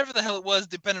cuddle or whatever the hell it was,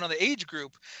 depending on the age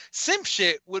group. Simp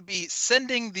shit would be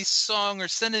sending the song or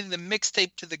sending the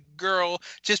mixtape to the girl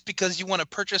just because you want to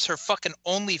purchase her fucking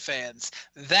OnlyFans.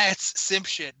 That's simp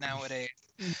shit nowadays.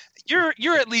 You're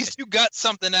at least, you got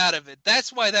something out of it.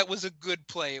 That's why that was a good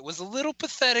play. It was a little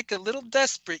pathetic, a little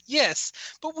desperate, yes,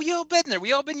 but we all been there.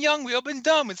 We all been young. We all been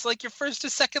dumb. It's like your first or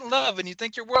second love, and you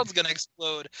think your world's gonna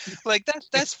explode. Like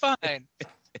that's fine.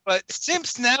 But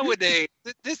simps nowadays,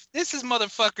 this is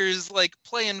motherfuckers like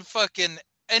playing fucking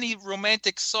any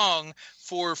romantic song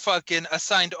for fucking a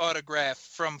signed autograph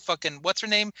from fucking what's her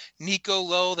name, Nico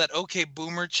Lowe, that OK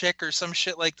Boomer chick or some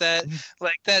shit like that.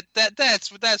 Like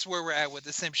that's where we're at with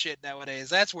the simp shit nowadays.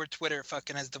 That's where Twitter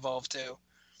fucking has devolved to.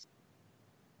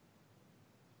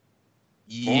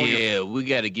 Yeah, we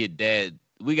gotta get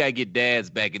dads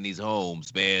back in these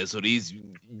homes, man. So these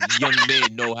young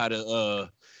men know how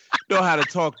to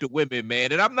talk to women,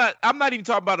 man. And I'm not even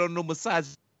talking about on no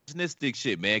misogyny misogynistic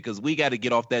shit, man, because we got to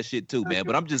get off that shit too, man.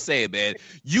 But I'm just saying, man,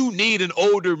 you need an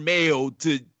older male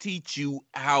to teach you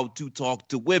how to talk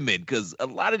to women, because a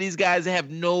lot of these guys have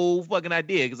no fucking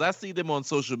idea. Because I see them on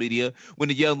social media when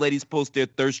the young ladies post their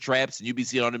thirst traps, and you be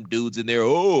seeing all them dudes in there.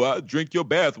 Oh, I drink your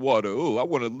bath water. Oh, I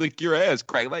want to lick your ass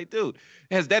crack. Like, dude,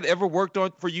 has that ever worked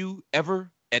on for you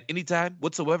ever at any time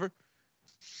whatsoever?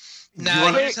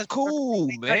 Nah, cool,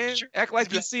 man. Act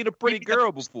like you've seen a pretty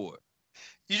girl before.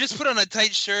 You just put on a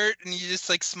tight shirt and you just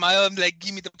like smile and be like,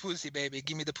 "Give me the pussy, baby.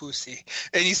 Give me the pussy,"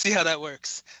 and you see how that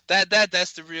works.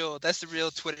 That's the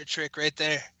real Twitter trick right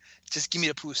there. Just give me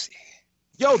the pussy.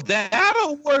 Yo,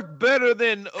 that'll work better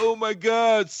than "Oh my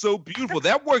God, so beautiful."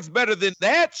 That works better than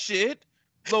that shit.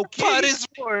 Low key. But it's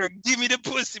work. Give me the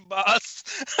pussy, boss.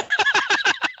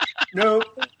 No.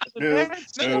 No,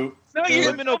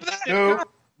 you're No.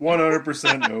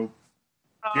 100% no.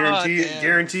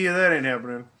 Guarantee you that ain't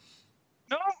happening.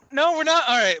 No, we're not.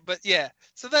 All right, but yeah.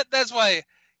 So that's why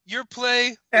your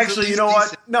play. Actually, you know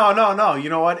what? No. You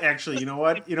know what? Actually, you know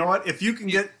what? If you can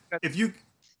get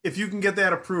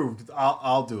that approved,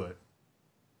 I'll do it.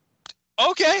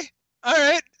 Okay. All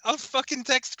right. I'll fucking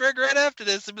text Greg right after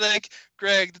this and be like,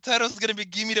 "Greg, the title's gonna be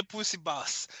 'Give Me the Pussy,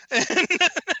 Boss.'"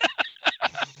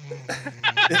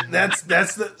 That's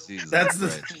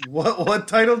the what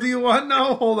title do you want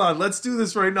now? Hold on, let's do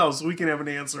this right now so we can have an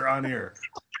answer on here.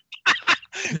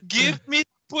 Give me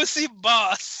pussy,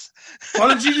 boss. Why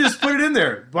don't you just put it in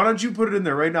there? Why don't you put it in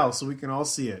there right now so we can all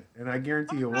see it? And I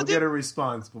guarantee you we'll get a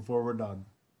response before we're done.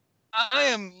 I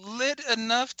am lit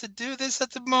enough to do this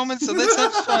at the moment, so let's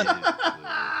have fun.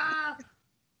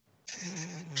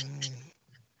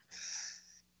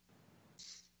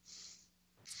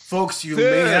 Folks, you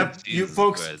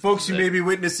may be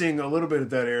witnessing a little bit of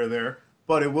that air there,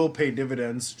 but it will pay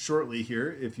dividends shortly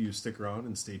here if you stick around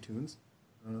and stay tuned.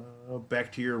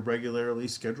 Back to your regularly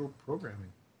scheduled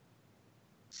programming.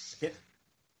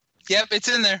 Yep, it's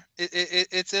in there.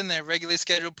 It's in there. Regularly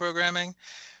scheduled programming,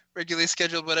 regularly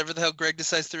scheduled whatever the hell Greg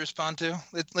decides to respond to.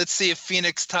 Let's see if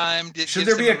Phoenix Time. Should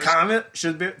there be a comment?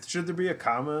 Should there be a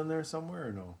comma in there somewhere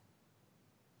or no?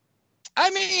 I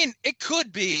mean, it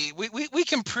could be. We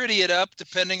can pretty it up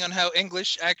depending on how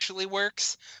English actually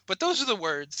works, but those are the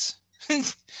words.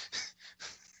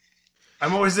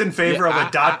 I'm always in favor of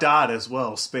a dot as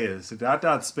well. Space. A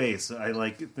dot space. I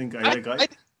think.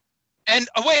 And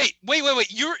wait.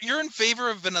 You're in favor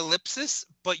of an ellipsis,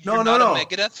 but you're not a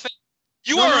Megadeth fan?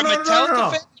 You are a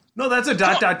Metallica fan? No, that's a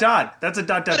dot. That's a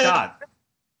dot.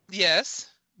 Yes.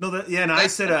 No, and I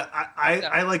said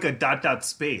I like a dot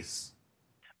space.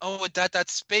 Oh, a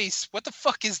dot space. What the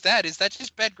fuck is that? Is that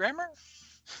just bad grammar?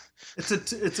 It's a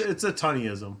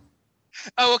Tunneyism.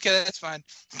 Oh, okay, that's fine.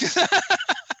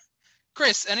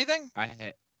 Chris, anything? I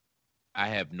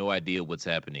have no idea what's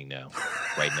happening now,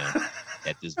 right now,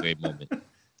 at this very moment.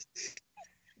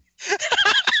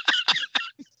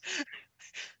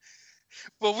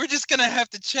 Well, we're just gonna have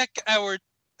to check our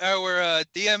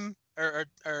DM or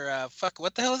fuck,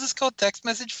 what the hell is this called? Text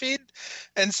message feed,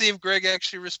 and see if Greg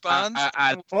actually responds.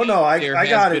 I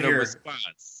got it here.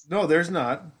 No, there's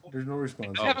not. There's no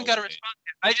response. I haven't got a response.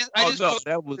 I just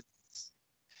that was.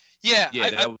 Yeah, I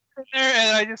put it there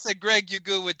and I just said, Greg, you're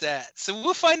good with that. So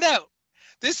we'll find out.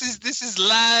 This is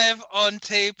live on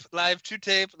tape, live to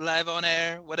tape, live on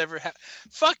air, whatever.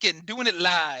 Fucking doing it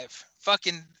live.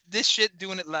 Fucking this shit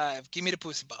doing it live. Give me the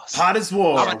pussy, boss. Hot as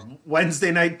war.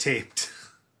 Wednesday night taped.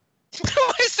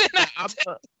 Wednesday night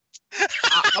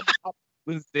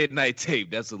Wednesday night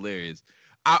tape. That's hilarious.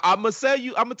 I'm gonna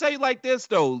tell you like this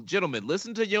though, gentlemen.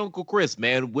 Listen to your Uncle Chris,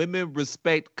 man. Women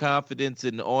respect confidence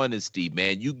and honesty,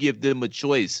 man. You give them a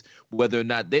choice whether or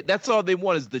not that's all they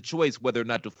want is the choice whether or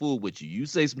not to fool with you. You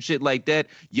say some shit like that,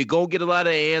 you're gonna get a lot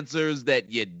of answers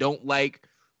that you don't like,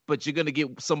 but you're gonna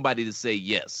get somebody to say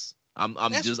yes.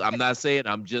 I'm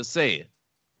just saying.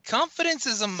 Confidence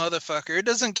is a motherfucker. It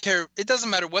doesn't care. It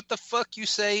doesn't matter what the fuck you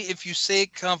say. If you say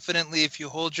it confidently, if you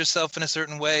hold yourself in a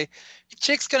certain way,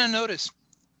 chick's gonna notice.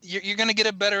 You're going to get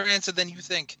a better answer than you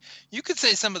think. You could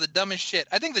say some of the dumbest shit.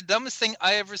 I think the dumbest thing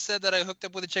I ever said that I hooked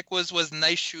up with a chick was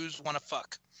nice shoes, wanna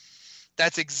fuck.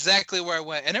 That's exactly where I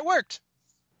went, and it worked.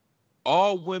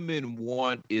 All women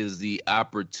want is the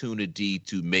opportunity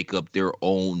to make up their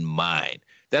own mind.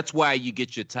 That's why you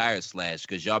get your tires slashed,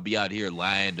 because y'all be out here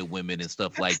lying to women and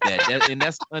stuff like that. And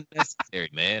that's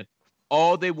unnecessary, man.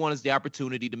 All they want is the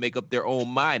opportunity to make up their own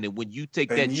mind. And when you take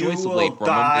that choice away from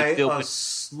them, they feel a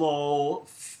slow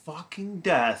fucking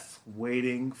death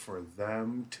waiting for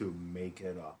them to make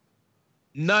it up.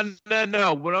 No.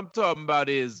 What I'm talking about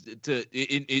is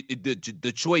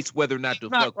the choice whether or not to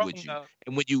fuck with you.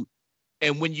 And when you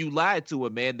And when you lie to a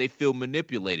man, they feel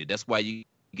manipulated. That's why you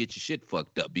get your shit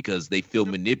fucked up, because they feel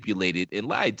manipulated and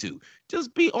lied to.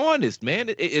 Just be honest, man.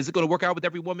 Is it going to work out with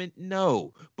every woman?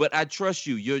 No. But I trust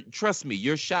you. Trust me,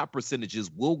 your shot percentages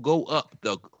will go up.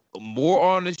 The more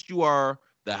honest you are,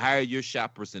 the higher your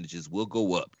shot percentages will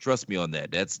go up. Trust me on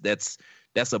that. That's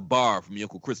a bar from your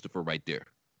Uncle Christopher right there.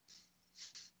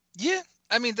 Yeah.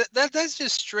 I mean, that's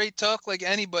just straight talk. Like,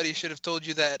 anybody should have told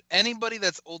you that. Anybody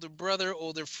that's older brother,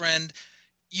 older friend,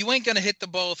 you ain't going to hit the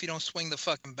ball if you don't swing the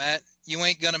fucking bat. You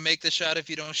ain't going to make the shot if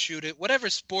you don't shoot it. Whatever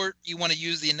sport you want to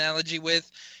use the analogy with,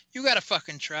 you got to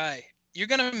fucking try. You're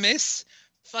going to miss.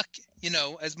 Fuck,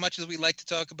 as much as we like to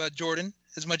talk about Jordan,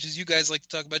 as much as you guys like to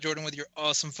talk about Jordan with your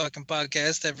awesome fucking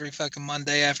podcast every fucking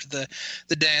Monday after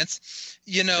the dance,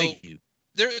 Thank you.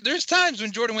 There's times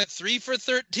when Jordan went 3 for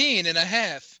 13 and a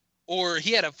half. Or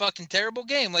he had a fucking terrible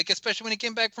game, like especially when he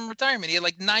came back from retirement. He had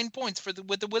like 9 points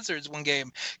with the Wizards one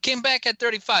game. Came back at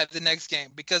 35 the next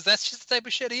game, because that's just the type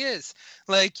of shit he is.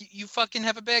 Like, you fucking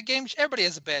have a bad game. Everybody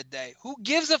has a bad day. Who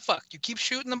gives a fuck? You keep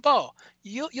shooting the ball.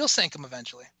 You'll sink him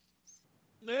eventually.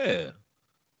 Yeah.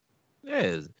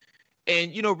 Yes.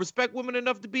 And, respect women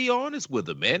enough to be honest with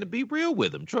them, man, to be real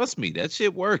with them. Trust me, that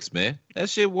shit works, man. That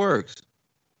shit works.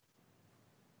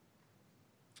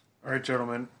 All right,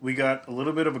 gentlemen, we got a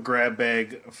little bit of a grab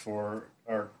bag for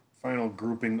our final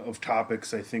grouping of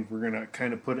topics. I think we're going to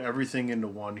kind of put everything into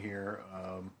one here.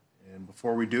 And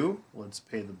before we do, let's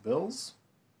pay the bills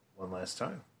one last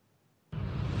time.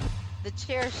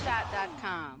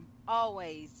 TheChairShot.com.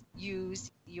 Always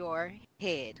use your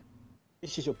head.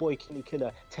 This is your boy Kenny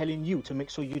Killer telling you to make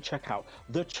sure you check out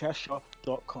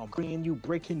TheChairShot.com, bringing you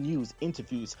breaking news,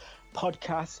 interviews,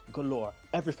 podcasts galore,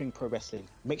 everything pro wrestling.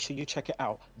 Make sure you check it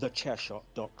out,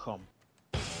 TheChairShot.com.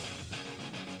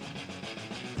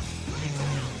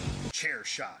 Chair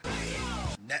Shot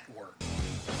Network.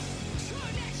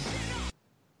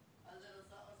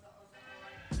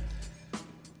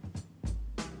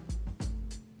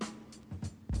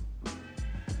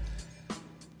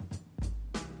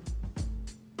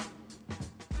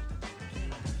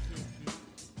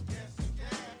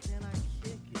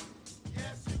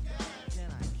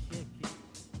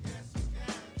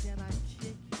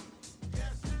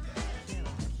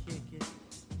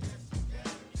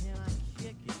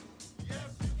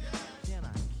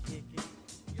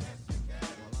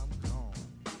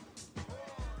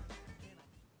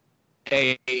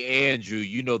 Hey, Andrew,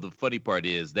 the funny part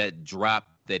is that drop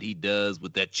that he does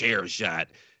with that chair shot.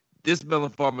 This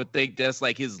melon farmer think that's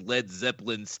like his Led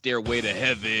Zeppelin Stairway to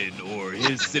Heaven or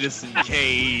his Citizen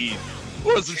Kane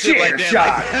or some shit like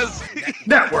that. Like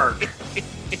Network.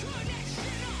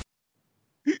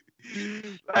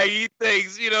 Like he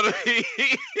thinks, you know what I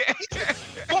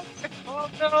mean? Oh,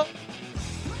 no.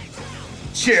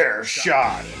 Chair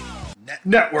Shot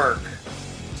Network.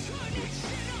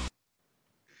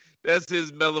 That's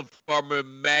his melon farmer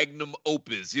magnum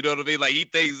opus. You know what I mean? Like he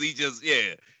thinks he just,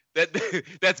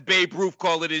 that's Babe Ruth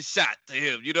calling his shot to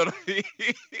him. You know what I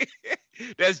mean?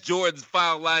 That's Jordan's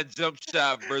foul line jump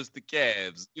shot versus the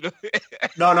Cavs. You know?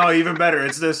 No, even better.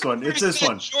 It's this one. It's this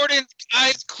one. Jordan's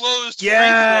eyes closed.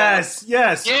 Yes.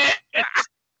 Yeah.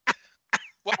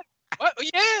 What?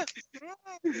 Yeah.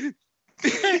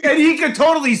 And he could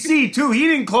totally see, too. He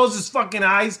didn't close his fucking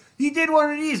eyes. He did one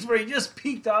of these where he just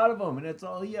peeked out of them, and that's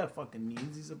all he fucking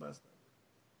needs. He's the best.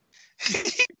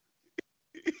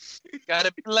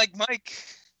 Gotta be like Mike.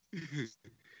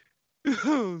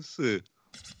 Oh, shit.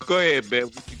 Go ahead, man.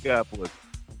 What you got for us?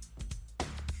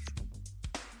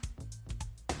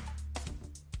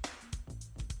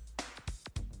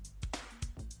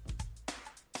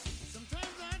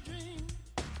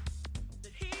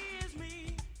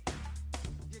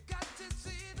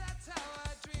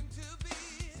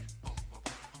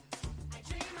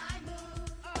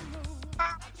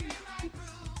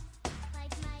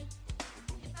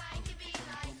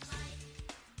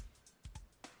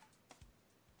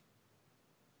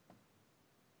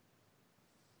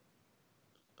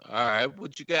 All right,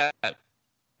 what you got? Are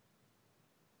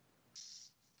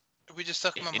we just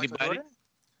talking about Michael Anybody? Jordan?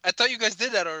 I thought you guys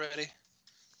did that already.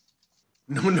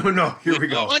 No. Here we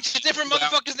go. A bunch of different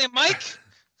motherfuckers named Mike.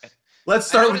 Let's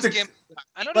start with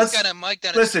I know this guy named Mike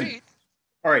down the street.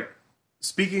 All right.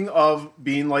 Speaking of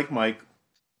being like Mike,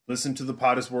 listen to the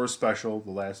Potter's Wars special,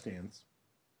 The Last Dance.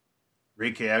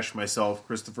 Ray Cash, myself,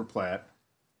 Christopher Platt.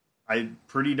 I'm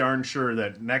pretty darn sure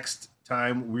that next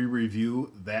time we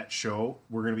review that show,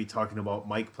 we're going to be talking about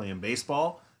Mike playing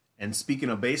baseball. And speaking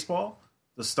of baseball,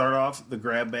 to start off the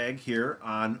grab bag here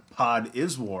on Pod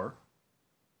is War,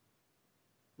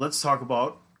 let's talk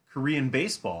about Korean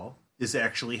baseball is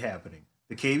actually happening.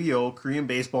 the KBO, Korean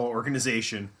Baseball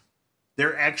Organization,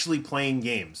 they're actually playing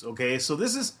games, okay? So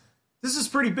this is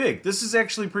pretty big. This is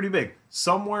actually pretty big.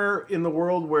 Somewhere in the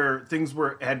world where things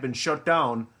had been shut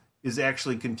down is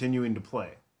actually continuing to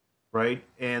play, right?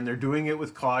 And they're doing it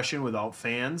with caution, without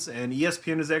fans, and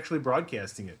ESPN is actually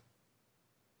broadcasting it.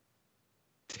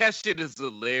 That shit is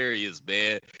hilarious,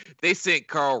 man. They sent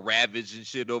Carl Ravage and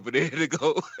shit over there to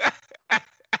go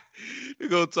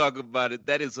talk about it.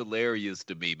 That is hilarious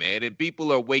to me, man. And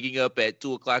people are waking up at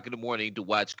 2:00 in the morning to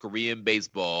watch Korean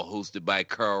baseball hosted by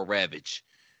Carl Ravage.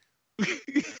 Does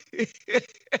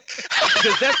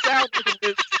that sound like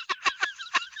it?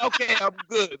 Okay, I'm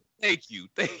good. Thank you.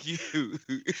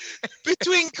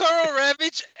 Between Carl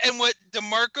Ravage and what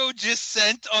DeMarco just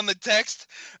sent on the text,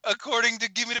 according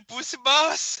to Gimme the Pussy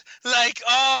Boss, like,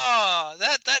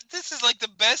 this is like the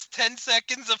best 10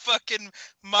 seconds of fucking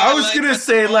my I was life gonna at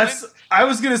say the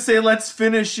moment.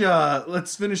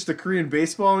 let's finish the Korean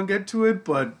baseball and get to it,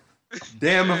 but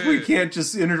damn if we can't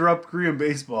just interrupt Korean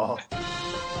baseball.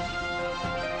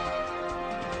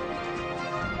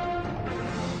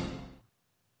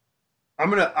 I'm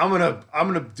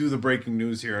gonna do the breaking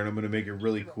news here, and I'm gonna make it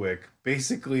really quick.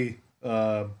 Basically,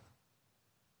 we're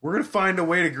gonna find a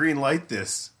way to green light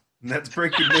this, and that's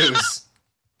breaking news.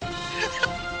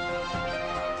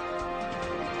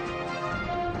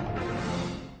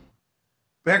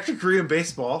 Back to Korean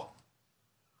baseball.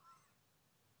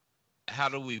 How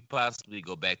do we possibly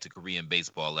go back to Korean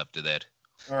baseball after that?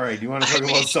 All right, do you want to talk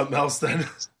about something else then?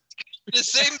 The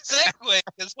same segue,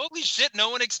 because holy shit,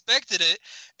 no one expected it.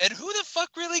 And who the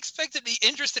fuck really expected to be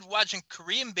interested in watching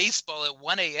Korean baseball at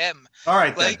 1 a.m.? All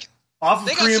right, then. Like, Off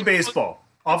of Korean baseball,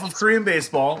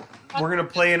 we're gonna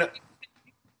play a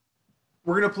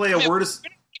word.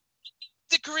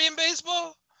 The Korean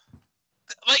baseball,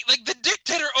 like the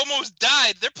dictator almost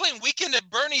died. They're playing Weekend at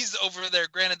Bernie's over there.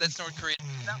 Granted, that's North Korea.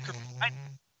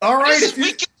 All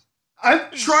right,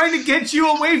 I'm trying to get you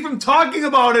away from talking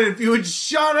about it. If you would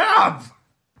shut up.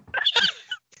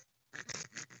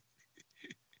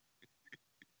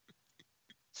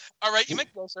 All right, you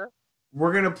make go, sir.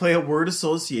 We're gonna play a word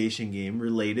association game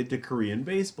related to Korean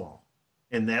baseball,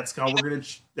 and that's how we're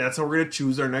gonna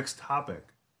choose our next topic.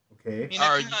 Okay.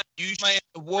 Are you?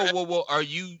 Whoa! Are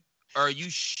you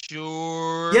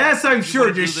sure? Yes, I'm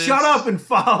sure. Just shut up and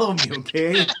follow me,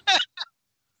 okay?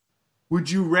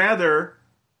 Would you rather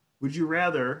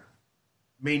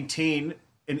maintain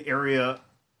an area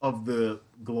of the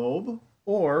globe,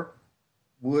 or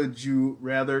would you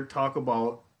rather talk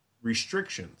about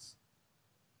restrictions?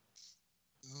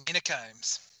 Mina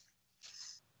Kimes.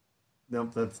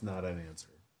 Nope, that's not an answer.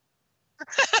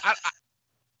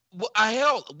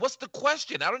 Hell, what's the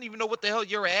question? I don't even know what the hell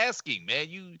you're asking,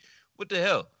 man. What the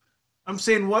hell? I'm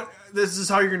saying this is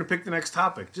how you're going to pick the next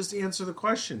topic. Just answer the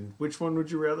question. Which one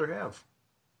would you rather have?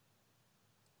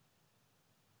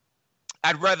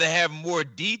 I'd rather have more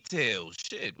details.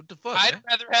 Shit, what the fuck? I'd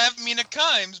rather have Mina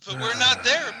Kimes, but we're not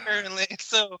there apparently.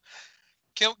 So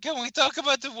can we talk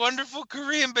about the wonderful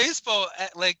Korean baseball,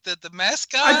 like the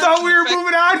mascot? I thought we were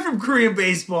moving on from Korean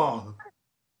baseball.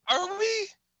 Are we?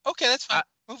 Okay, that's fine.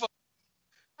 Move on.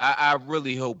 I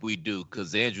really hope we do,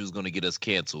 because Andrew's going to get us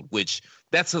canceled, which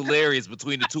that's hilarious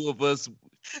between the two of us.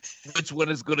 Which one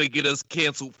is going to get us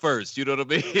canceled first? You know what I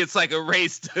mean? It's like a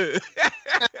race to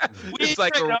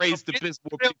piss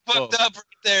more people fucked off. up right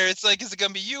there. It's like, is it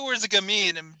going to be you or is it going to be me?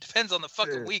 And it depends on the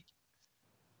fucking week.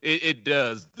 It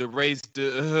does. The race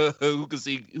to who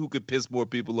can piss more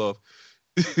people off.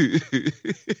 I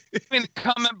mean, the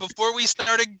comment before we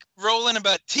started rolling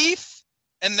about teeth,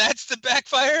 and that's the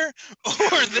backfire,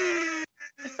 or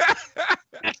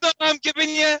that's all I'm giving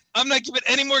you. I'm not giving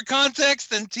any more context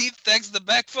than teeth. That's the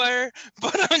backfire.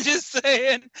 But I'm just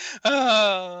saying,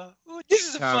 this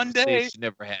is a fun day.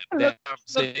 Never happened. That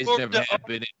conversation never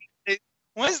happened.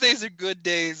 Wednesdays are good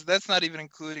days. That's not even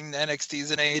including the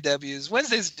NXTs and AEWs.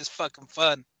 Wednesdays are just fucking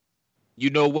fun. You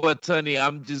know what, Tony?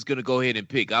 I'm just going to go ahead and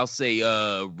pick. I'll say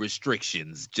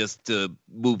restrictions just to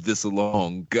move this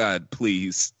along. God,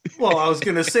 please. Well, I was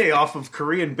going to say, off of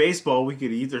Korean baseball, we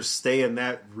could either stay in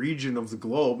that region of the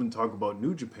globe and talk about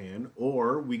New Japan,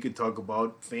 or we could talk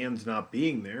about fans not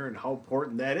being there and how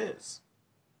important that is.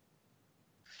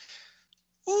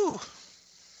 Ooh.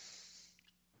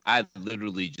 I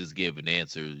literally just gave an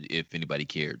answer if anybody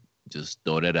cared. Just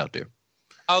throw that out there.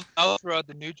 I'll throw out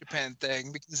the New Japan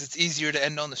thing because it's easier to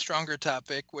end on the stronger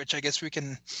topic, which I guess we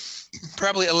can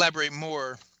probably elaborate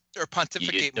more or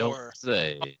pontificate more.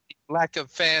 Say. On the lack of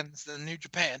fans in New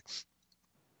Japan.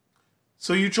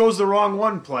 So you chose the wrong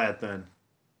one, Platt, then.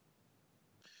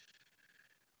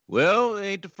 Well, it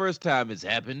ain't the first time it's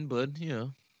happened, but,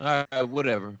 all right,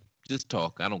 whatever. Just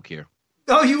talk. I don't care.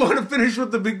 Oh, you want to finish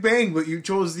with the Big Bang, but you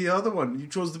chose the other one. You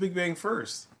chose the Big Bang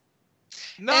first.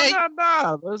 No.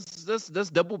 Let's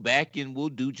double back and we'll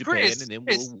do Japan Chris, and then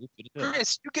we'll finish up.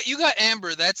 Chris, you got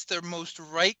Amber. That's the most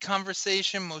right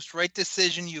conversation, most right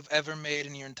decision you've ever made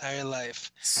in your entire life.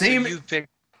 Same. So you picked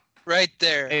right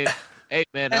there. Hey,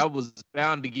 man, I was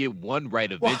bound to get one right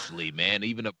eventually, man.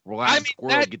 Even a blind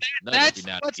squirrel gets nuts that's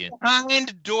every now and what's again.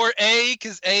 behind door A,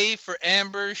 because A for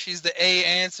Amber. She's the A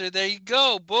answer. There you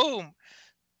go. Boom.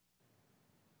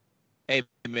 Hey,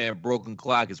 man, broken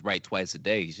clock is right twice a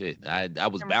day. Shit, I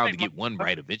was bound to get one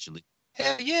right eventually.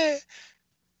 Hell yeah.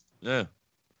 Yeah.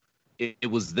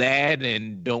 It was that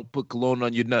and don't put cologne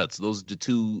on your nuts. Those are the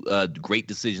two great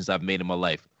decisions I've made in my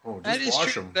life. Oh, That just is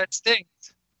wash true. them. That stings.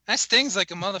 That stings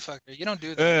like a motherfucker. You don't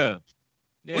do that.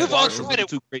 Yeah. We've all those are tried the it.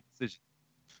 two great decisions.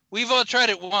 We've all tried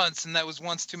it once, and that was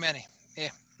once too many. Yeah.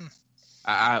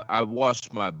 I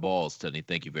washed my balls, Tony.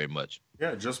 Thank you very much.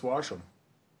 Yeah, just wash them.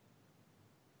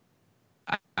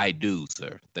 I do,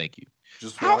 sir. Thank you.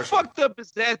 Just How wash 'em. fucked up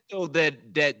is that though?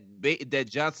 That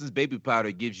Johnson's baby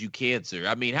powder gives you cancer.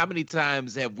 I mean, how many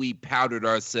times have we powdered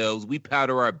ourselves? We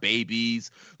powder our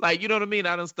babies. Like, you know what I mean?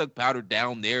 I done stuck powder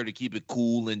down there to keep it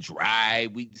cool and dry.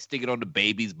 We stick it on the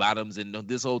baby's bottoms, and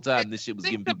this whole time this shit was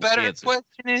I giving think the people better cancer.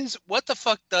 question is, what the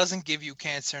fuck doesn't give you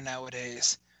cancer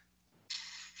nowadays?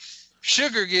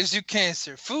 Sugar gives you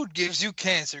cancer. Food gives you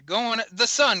cancer. The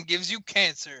sun gives you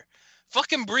cancer.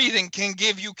 Fucking breathing can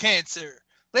give you cancer.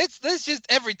 Let's just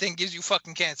everything gives you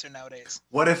fucking cancer nowadays.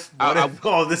 What if?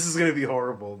 Oh, this is gonna be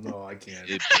horrible. No, I can't.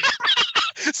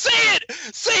 Say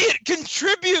it.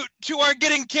 Contribute to our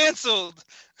getting canceled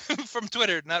from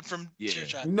Twitter, not from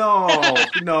Cheershot. No,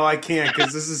 I can't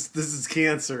because this is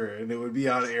cancer and it would be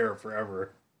on air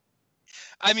forever.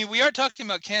 I mean, we are talking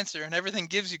about cancer, and everything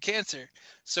gives you cancer.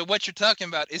 So what you're talking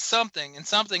about is something, and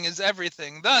something is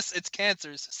everything. Thus, it's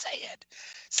cancers. Say it.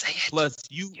 Plus,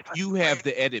 you have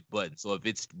the edit button, so if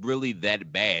it's really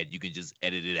that bad, you can just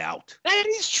edit it out. That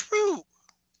is true.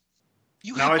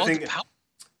 You Now have I all think the power.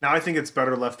 now I think it's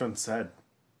better left unsaid.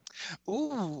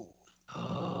 Ooh.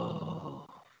 Oh.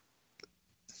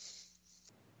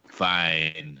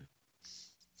 Fine.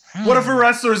 What if a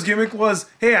wrestler's gimmick was,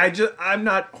 "Hey, I'm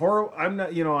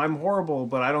horrible,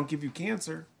 but I don't give you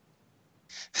cancer."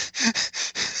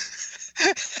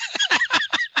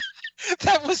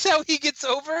 That was how he gets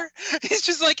over? He's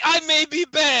just like, I may be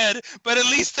bad, but at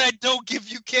least I don't give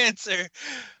you cancer.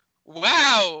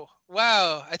 Wow.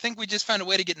 I think we just found a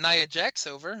way to get Nia Jax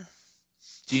over.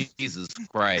 Jesus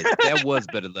Christ, that was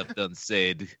better left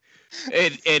unsaid.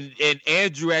 And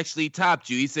Andrew actually topped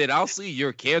you. He said, "I'll see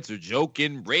your cancer joke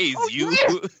and raise you."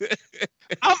 Yeah.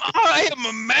 I am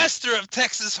a master of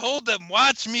Texas Hold'em.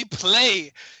 Watch me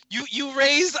play. You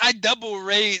raise, I double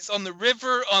raise on the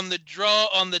river, on the draw,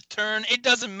 on the turn. It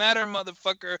doesn't matter,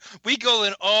 motherfucker. We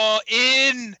going all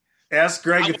in. Ask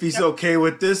Greg if he's okay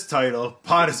with this title.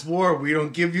 Pot is war. We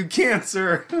don't give you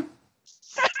cancer.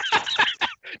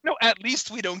 No, at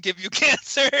least we don't give you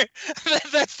cancer.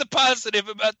 That's the positive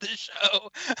about this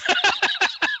show.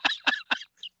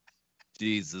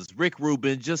 Jesus. Rick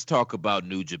Rubin, just talk about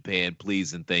New Japan,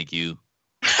 please, and thank you.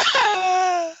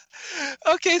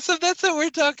 Okay, so that's what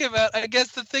we're talking about. I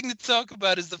guess the thing to talk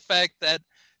about is the fact that,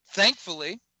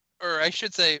 thankfully, or I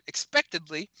should say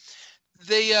expectedly,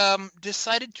 they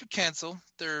decided to cancel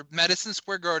their Madison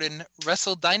Square Garden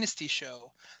Wrestle Dynasty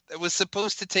show that was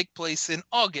supposed to take place in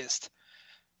August.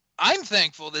 I'm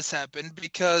thankful this happened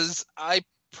because I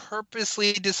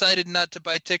purposely decided not to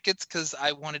buy tickets because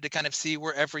I wanted to kind of see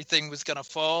where everything was going to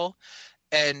fall.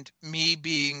 And me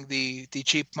being the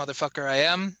cheap motherfucker I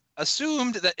am,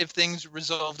 assumed that if things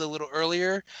resolved a little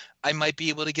earlier, I might be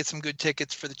able to get some good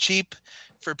tickets for the cheap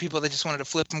for people that just wanted to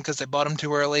flip them because they bought them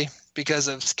too early because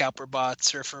of scalper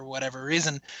bots or for whatever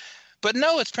reason. But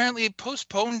no, it's apparently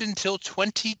postponed until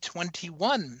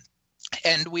 2021.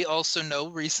 And we also know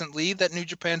recently that New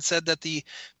Japan said that the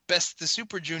Best the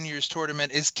Super Juniors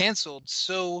tournament is canceled.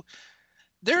 So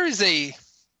there is a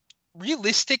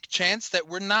realistic chance that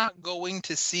we're not going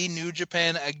to see New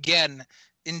Japan again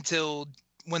until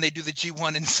when they do the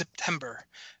G1 in September,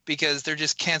 because they're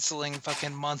just canceling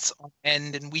fucking months on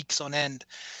end and weeks on end.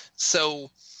 So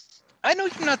I know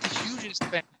you're not the hugest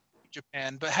fan of New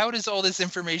Japan, but how does all this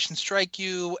information strike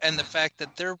you, and the fact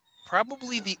that they're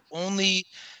probably the only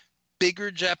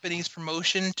bigger Japanese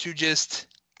promotion to just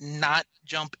not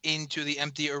jump into the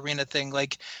empty arena thing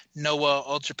like Noah,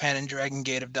 All Japan, and Dragon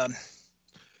Gate have done?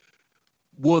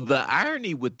 Well, the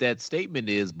irony with that statement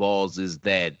is, Balls, is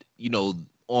that,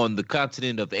 on the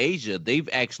continent of Asia, they've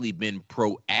actually been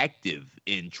proactive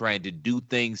in trying to do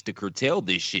things to curtail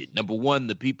this shit. Number one,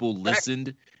 the people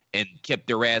listened and kept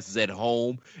their asses at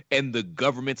home. And the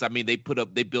governments, I mean, they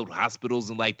built hospitals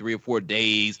in like 3 or 4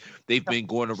 days. They've been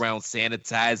going around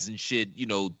sanitizing shit,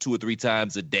 2 or 3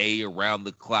 times a day around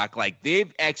the clock. Like,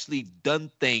 they've actually done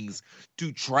things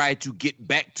to try to get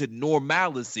back to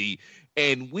normalcy.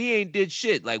 And we ain't did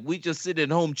shit. Like, we just sitting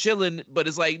at home chilling, but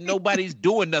it's like nobody's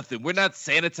doing nothing. We're not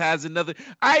sanitizing nothing.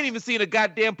 I ain't even seen a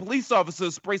goddamn police officer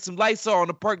spray some Lysol on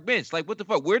the park bench. Like, what the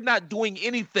fuck? We're not doing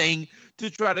anything to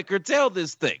try to curtail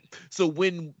this thing. So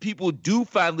when people do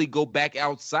finally go back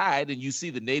outside and you see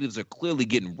the natives are clearly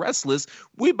getting restless,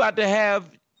 we about to have,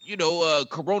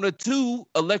 Corona 2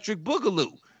 electric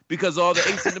boogaloo. Because all the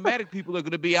asymptomatic people are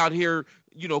going to be out here,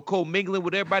 co-mingling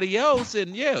with everybody else.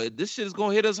 And yeah, this shit is going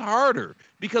to hit us harder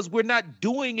because we're not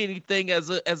doing anything as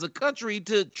a country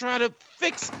to try to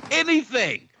fix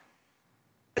anything.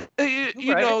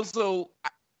 So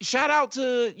shout out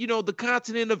to, the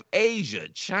continent of Asia,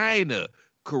 China,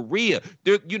 Korea.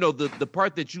 There, the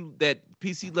part that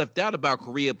PC left out about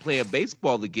Korea playing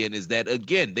baseball again is that,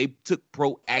 again, they took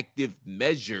proactive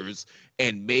measures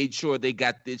and made sure they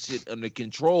got this shit under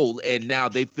control, and now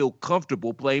they feel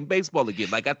comfortable playing baseball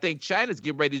again. Like, I think China's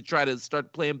getting ready to try to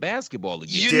start playing basketball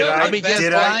again. Did I leave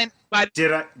it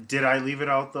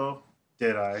out though?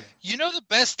 Did I? You know, the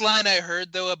best line I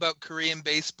heard though about Korean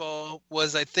baseball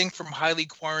was, I think, from Highly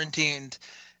Quarantined,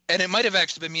 and it might have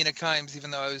actually been Mina Kimes, even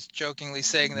though I was jokingly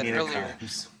saying that earlier.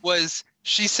 Was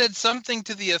she said something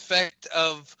to the effect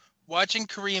of watching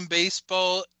Korean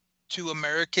baseball to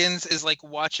Americans is like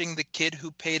watching the kid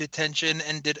who paid attention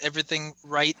and did everything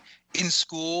right in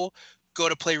school go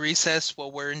to play recess while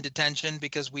we're in detention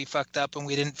because we fucked up and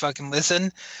we didn't fucking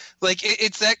listen. Like,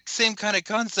 it's that same kind of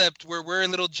concept where we're a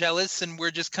little jealous and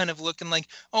we're just kind of looking like,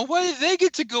 oh, why do they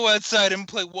get to go outside and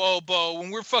play wall ball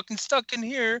when we're fucking stuck in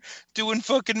here doing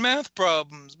fucking math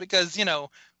problems? Because,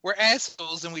 we're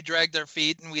assholes and we dragged our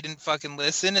feet and we didn't fucking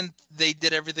listen, and they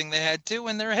did everything they had to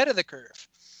and they're ahead of the curve.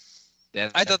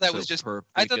 I thought that was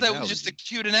just a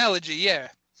cute analogy. Yeah.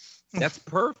 That's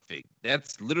perfect.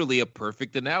 That's literally a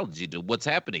perfect analogy to what's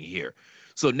happening here.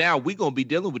 So now we're going to be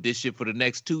dealing with this shit for the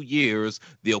next 2 years.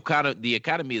 The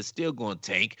economy is still going to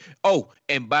tank. Oh,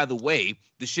 and by the way,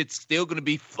 the shit's still going to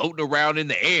be floating around in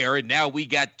the air, and now we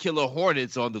got killer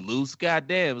hornets on the loose.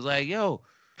 Goddamn. It's like, yo,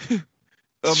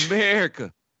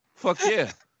 America. Fuck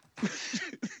yeah.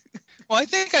 Well, I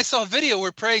think I saw a video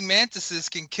where praying mantises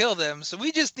can kill them. So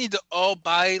we just need to all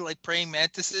buy like praying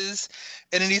mantises,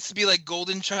 and it needs to be like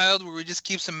Golden Child, where we just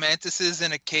keep some mantises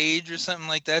in a cage or something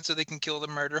like that so they can kill the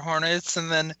murder hornets. And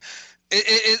then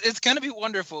it's going to be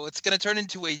wonderful. It's going to turn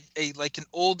into a like an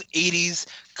old 80s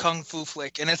kung fu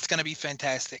flick, and it's going to be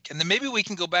fantastic. And then maybe we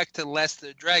can go back to Last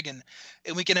the Dragon,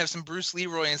 and we can have some Bruce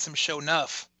Leroy and some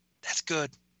Sho'nuff. That's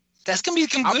good. That's going to be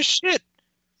some good shit.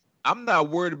 I'm not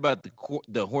worried about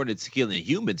the hornets killing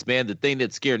humans, man. The thing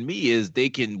that scared me is they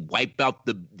can wipe out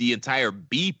the entire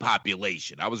bee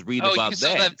population. I was reading about that.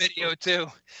 Oh, you saw that video too.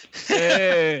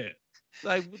 Yeah.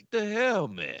 Like, what the hell,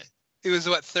 man? It was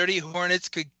 30 hornets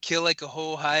could kill like a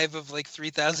whole hive of like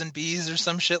 3,000 bees or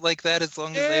some shit like that, as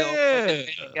long as they all fucking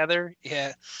fit together.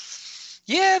 Yeah.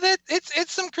 Yeah,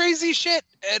 it's some crazy shit.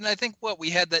 And I think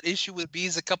we had that issue with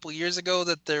bees a couple years ago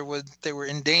that they were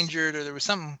endangered, or there was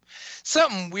something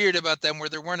weird about them where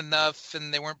there weren't enough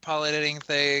and they weren't pollinating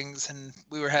things, and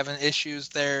we were having issues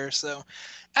there. So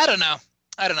I don't know.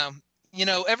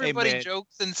 Everybody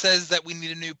jokes and says that we need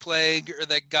a new plague or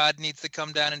that God needs to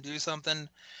come down and do something.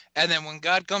 And then when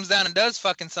God comes down and does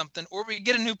fucking something, or we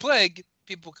get a new plague,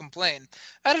 people complain.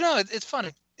 I don't know. It's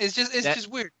funny. It's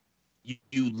just weird.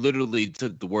 You literally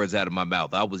took the words out of my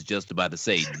mouth. I was just about to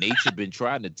say, nature been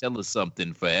trying to tell us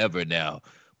something forever now.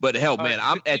 But hell, man,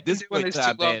 I'm at this point in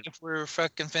time, man. If we're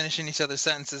fucking finishing each other's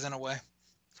sentences in a way.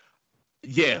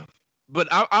 Yeah, but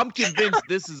I'm convinced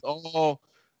this is all.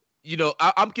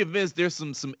 I'm convinced there's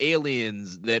some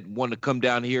aliens that want to come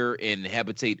down here and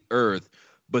habitate Earth,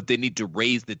 but they need to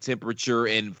raise the temperature,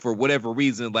 and for whatever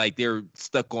reason, like they're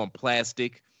stuck on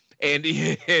plastic. And when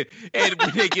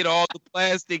they get all the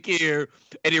plastic here,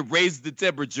 and it raises the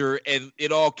temperature, and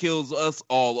it all kills us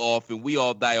all off, and we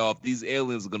all die off. These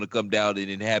aliens are going to come down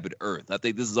and inhabit Earth. I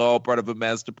think this is all part of a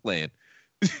master plan.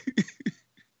 I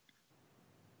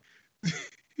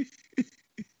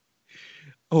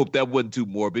hope that wasn't too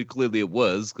morbid. Clearly it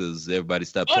was, because everybody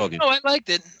stopped talking. No, I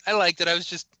liked it. I was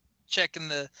just checking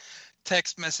the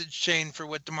text message chain for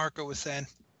what DeMarco was saying.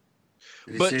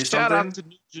 But shout out to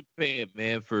New Japan,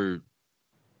 man, for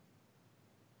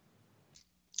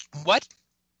what?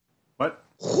 What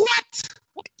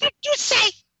did you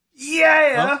say?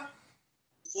 Yeah. Huh?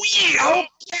 Yeah.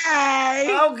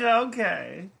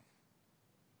 Okay.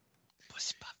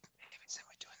 Pussy pop.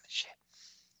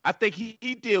 I think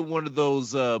he did one of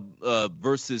those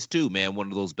versus too, man. One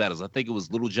of those battles. I think it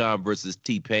was Little John versus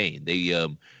T-Pain. They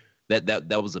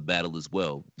that was a battle as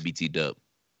well. BT Dub.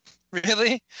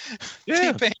 Really?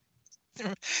 Yeah. T-Pain.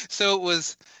 So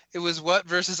it was what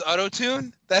versus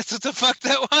Auto-Tune? That's what the fuck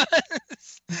that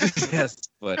was. That's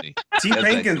funny.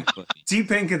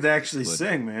 T-Pain can actually Funny.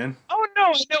 sing, man. Oh no,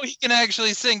 I know he can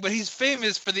actually sing, but he's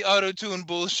famous for the Auto-Tune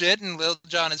bullshit, and Lil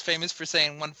Jon is famous for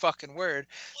saying one fucking word.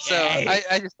 So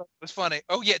I just thought it was funny.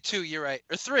 Oh yeah, 2, you're right,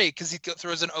 or 3, because he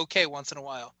throws an okay once in a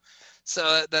while.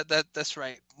 So that's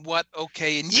right. What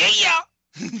okay and yeah.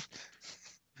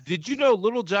 Did you know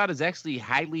Little John is actually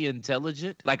highly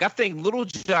intelligent? Like, I think Little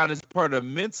John is part of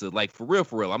Mensa. Like, for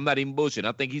real. I'm not even bullshit.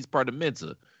 I think he's part of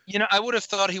Mensa. You know, I would have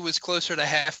thought he was closer to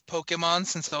half Pokemon,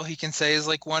 since all he can say is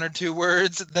like 1 or 2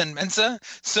 words, than Mensa.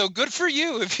 So good for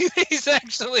you if he's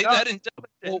actually that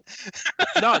intelligent.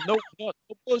 No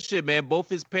bullshit, man. Both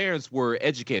his parents were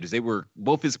educators.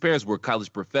 Both his parents were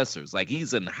college professors. Like,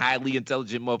 he's a highly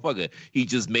intelligent motherfucker. He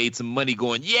just made some money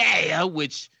going, yeah,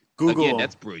 which, Google. again,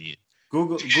 that's brilliant.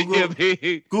 Google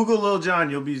Lil Jon.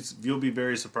 You'll be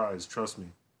very surprised. Trust me.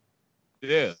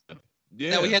 Yeah.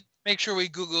 Now we had to make sure we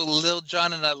Google Lil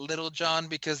Jon and not Little John,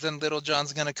 because then Little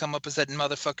John's gonna come up as that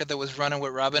motherfucker that was running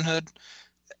with Robin Hood.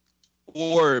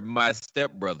 Or my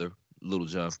stepbrother, Little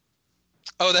John.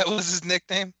 Oh, that was his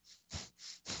nickname?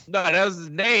 No, that was his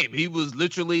name. He was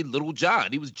literally Little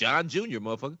John. He was John Jr.,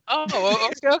 motherfucker. Oh,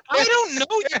 okay. I don't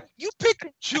know. You pick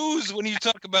and choose when you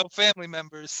talk about family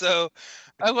members, so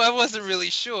I wasn't really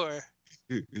sure.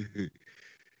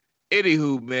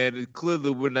 Anywho, man,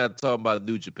 clearly we're not talking about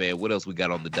New Japan. What else we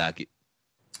got on the docket?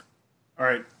 All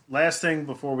right, last thing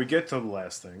before we get to the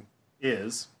last thing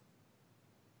is,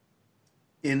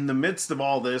 in the midst of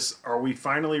all this, are we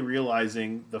finally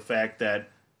realizing the fact that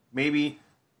maybe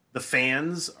the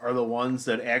fans are the ones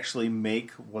that actually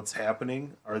make what's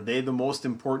happening? Are they the most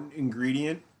important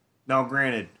ingredient? Now,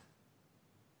 granted,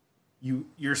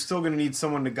 you're still going to need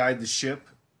someone to guide the ship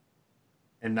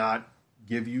and not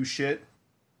give you shit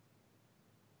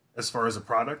as far as a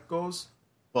product goes.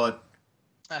 But,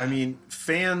 I mean,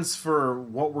 fans for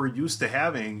what we're used to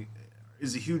having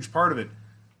is a huge part of it.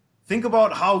 Think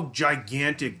about how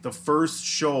gigantic the first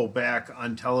show back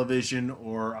on television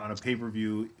or on a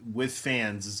pay-per-view with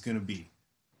fans is going to be.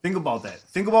 Think about that.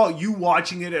 Think about you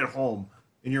watching it at home,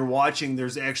 and you're watching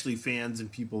there's actually fans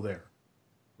and people there,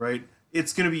 right?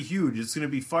 It's going to be huge. It's going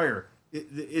to be fire.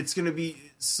 It's going to be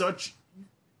such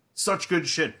good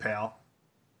shit, pal.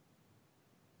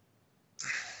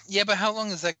 Yeah, but how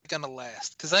long is that going to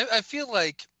last? Because I feel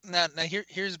like, now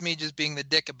here's me just being the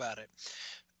dick about it,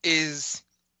 is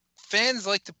fans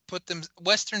like to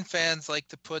Western fans like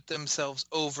to put themselves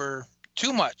over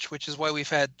too much, which is why we've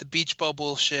had the beach ball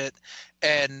bullshit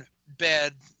and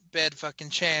bad fucking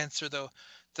chants, or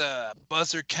the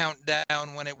buzzer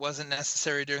countdown when it wasn't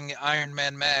necessary during the Iron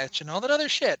Man match and all that other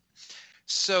shit.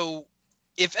 So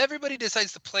if everybody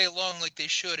decides to play along like they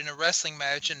should in a wrestling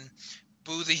match and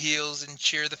boo the heels and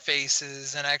cheer the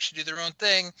faces and actually do their own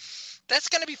thing, that's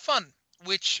going to be fun.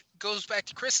 Which goes back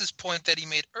to Chris's point that he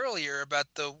made earlier about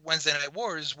the Wednesday Night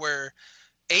Wars, where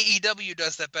AEW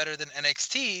does that better than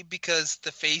NXT because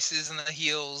the faces and the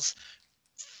heels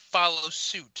follow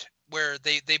suit, where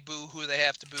they boo who they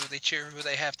have to boo, they cheer who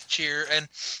they have to cheer, and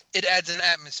it adds an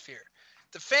atmosphere.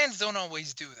 The fans don't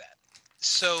always do that.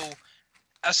 So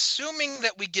assuming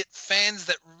that we get fans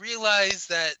that realize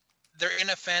that they're in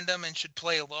a fandom and should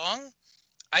play along,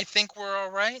 I think we're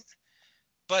all right.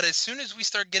 But as soon as we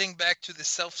start getting back to the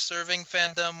self-serving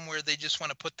fandom where they just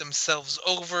want to put themselves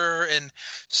over and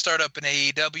start up an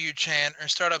AEW chant or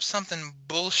start up something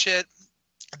bullshit,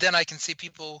 then I can see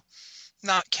people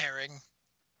not caring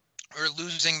or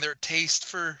losing their taste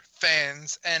for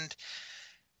fans. And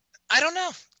I don't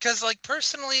know, because like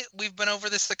personally, we've been over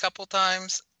this a couple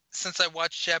times since I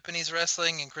watched Japanese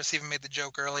wrestling, and Chris even made the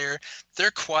joke earlier.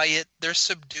 They're quiet, they're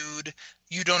subdued.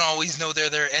 You don't always know they're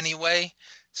there anyway.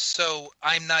 So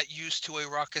I'm not used to a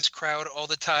raucous crowd all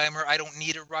the time, or I don't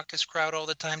need a raucous crowd all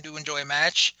the time to enjoy a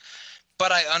match.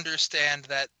 But I understand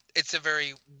that it's a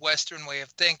very Western way of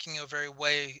thinking,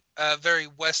 a very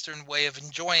Western way of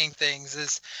enjoying things,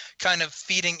 is kind of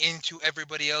feeding into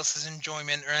everybody else's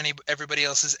enjoyment or everybody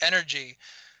else's energy.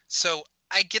 So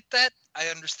I get that. I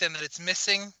understand that it's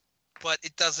missing, but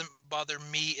it doesn't bother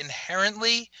me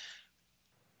inherently.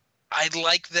 I'd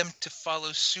like them to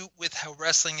follow suit with how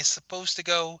wrestling is supposed to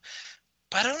go,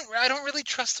 but I don't really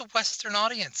trust the Western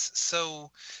audience. So,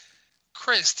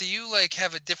 Chris, do you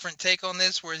have a different take on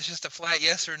this, where it's just a flat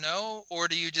yes or no, or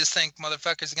do you just think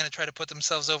motherfuckers are going to try to put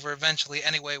themselves over eventually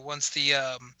anyway once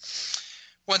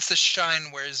once the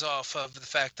shine wears off of the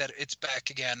fact that it's back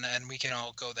again and we can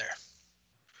all go there.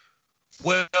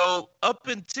 Well, up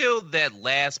until that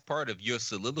last part of your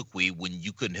soliloquy, when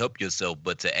you couldn't help yourself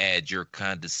but to add your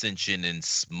condescension and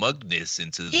smugness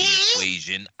into the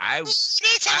equation, I was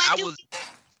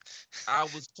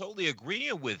totally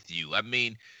agreeing with you. I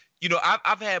mean, you know,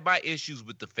 I've had my issues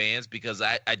with the fans because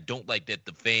I don't like that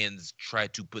the fans try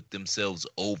to put themselves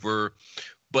over,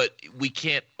 but we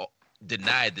can't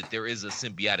deny that there is a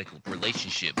symbiotic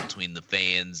relationship between the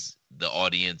fans, the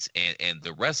audience, and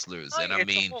the wrestlers. And I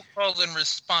mean, it's a whole call and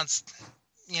response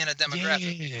in a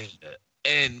demographic. Yeah.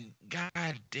 And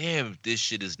god damn, this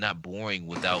shit is not boring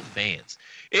without fans.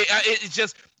 It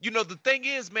just, you know, the thing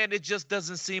is, man, it just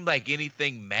doesn't seem like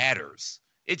anything matters.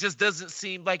 It just doesn't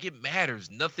seem like it matters.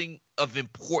 Nothing of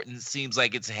importance seems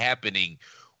like it's happening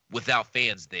without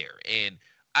fans there. And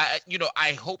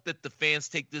I hope that the fans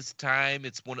take this time.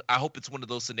 I hope it's one of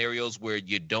those scenarios where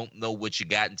you don't know what you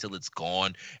got until it's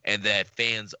gone, and that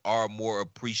fans are more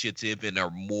appreciative and are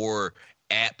more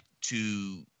apt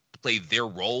to play their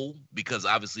role, because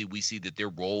obviously we see that their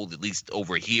role, at least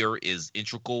over here, is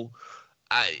integral.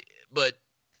 But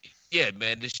yeah,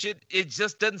 man, it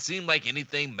just doesn't seem like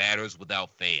anything matters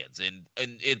without fans, and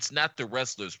it's not the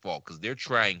wrestlers' fault because they're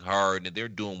trying hard and they're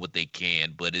doing what they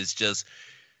can, but it's just,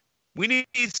 we need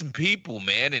some people,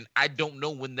 man, and I don't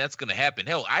know when that's going to happen.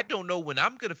 Hell, I don't know when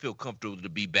I'm going to feel comfortable to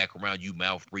be back around you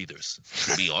mouth breathers,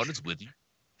 to be honest with you.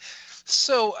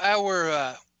 So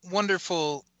our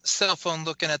wonderful cell phone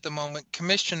looking at the moment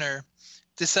commissioner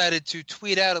decided to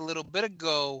tweet out a little bit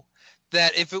ago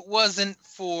that if it wasn't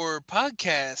for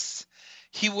podcasts,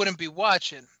 he wouldn't be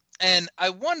watching. And I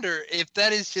wonder if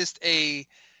that is just a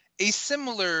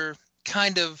similar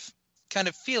kind of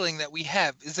feeling that we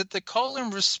have. Is it the call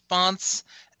and response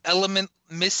element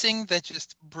missing that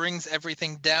just brings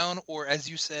everything down, or as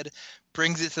you said,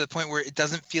 brings it to the point where it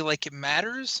doesn't feel like it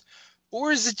matters?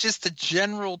 Or is it just the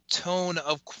general tone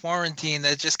of quarantine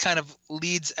that just kind of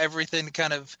leads everything to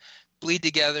kind of bleed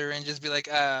together and just be like,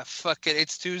 fuck it,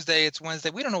 it's Tuesday, it's Wednesday,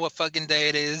 we don't know what fucking day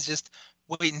it is, just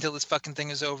wait until this fucking thing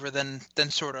is over, then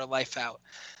sort our life out.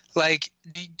 Like,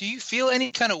 do you feel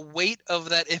any kind of weight of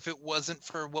that? If it wasn't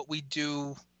for what we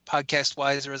do podcast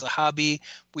wise or as a hobby,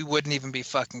 we wouldn't even be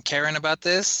fucking caring about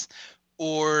this?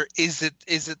 Or is it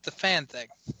the fan thing?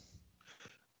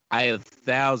 I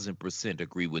 1,000%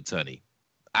 agree with Tunney.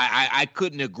 I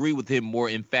couldn't agree with him more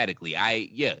emphatically. I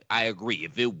agree.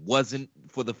 If it wasn't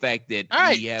for the fact that all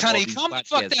right, we have Tunney, all these calm the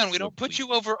fuck podcasts down. We don't put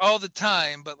you over all the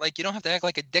time, but like, you don't have to act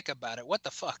like a dick about it. What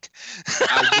the fuck?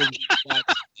 I really want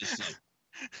this.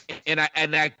 And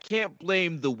I can't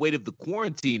blame the weight of the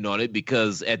quarantine on it,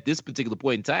 because at this particular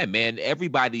point in time, man,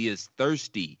 everybody is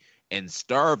thirsty and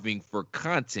starving for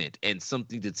content and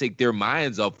something to take their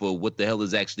minds off of what the hell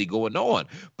is actually going on.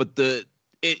 But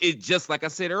it just, like I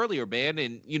said earlier, man,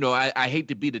 and you know, I hate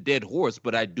to beat a dead horse,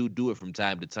 but I do it from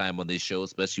time to time on this show,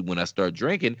 especially when I start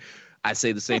drinking. I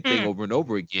say the same thing over and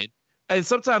over again. And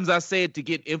sometimes I say it to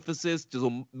get emphasis,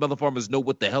 so motherfuckers know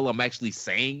what the hell I'm actually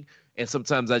saying. And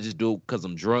sometimes I just do it because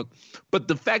I'm drunk. But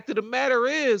the fact of the matter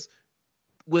is,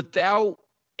 without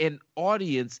an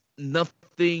audience,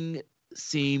 nothing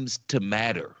seems to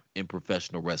matter in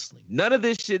professional wrestling. None of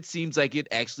this shit seems like it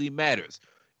actually matters.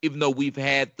 Even though we've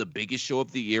had the biggest show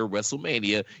of the year,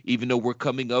 WrestleMania, even though we're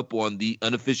coming up on the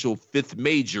unofficial 5th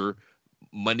major,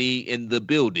 Money in the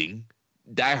Building,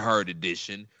 Die Hard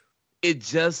edition, it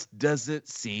just doesn't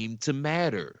seem to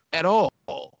matter at all.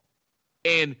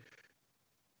 And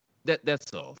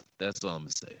that's all. That's all I'm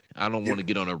gonna say. I don't want to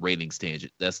get on a ratings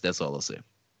tangent. That's all I'll say.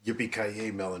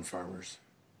 Yippee-ki-yay, melon farmers.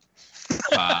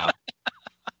 That's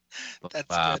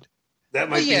good. That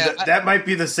might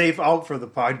be the safe out for the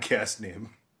podcast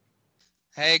name.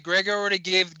 Hey, Greg already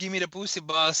gave me the Pussy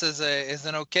Boss as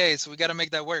an okay, so we got to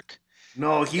make that work.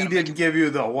 No, he didn't give you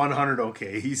the 100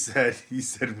 okay. He said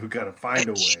we got to find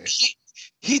a way.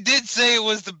 He did say it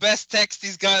was the best text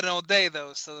he's gotten all day,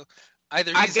 though. So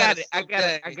either I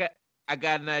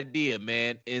got an idea,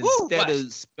 man. Instead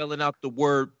of spelling out the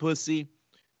word pussy,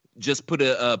 just put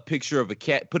a picture of a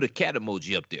cat. Put a cat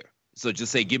emoji up there. So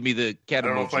just say, "Give me the cat emoji."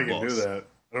 I don't know if I can boss. do that.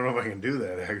 I don't know if I can do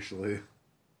that actually.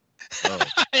 Oh.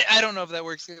 I don't know if that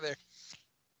works either.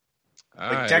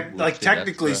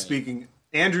 Technically speaking,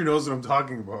 Andrew knows what I'm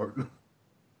talking about.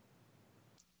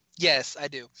 Yes, I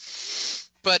do.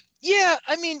 But yeah,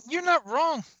 I mean, you're not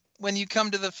wrong when you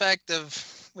come to the fact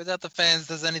of without the fans,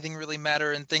 does anything really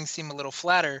matter? And things seem a little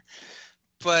flatter.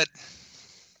 But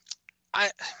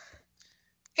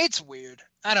it's weird.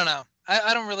 I don't know.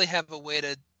 I don't really have a way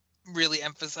to really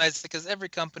emphasize it because every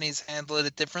company's handled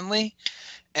it differently,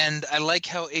 and I like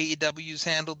how AEW's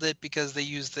handled it because they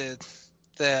use the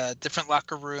different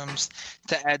locker rooms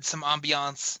to add some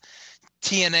ambiance.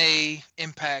 TNA,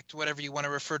 Impact, whatever you want to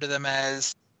refer to them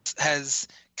as, has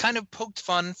kind of poked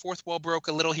fun. Fourth wall broke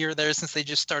a little here or there since they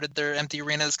just started their empty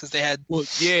arenas because they had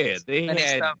they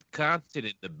had stuff. content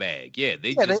in the bag. Yeah,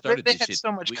 they Yeah, just started they this had shit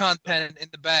so much weeks content in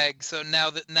the bag. So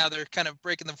now they're kind of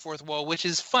breaking the fourth wall, which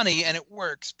is funny and it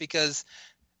works because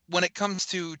when it comes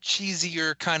to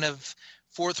cheesier kind of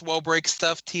fourth wall break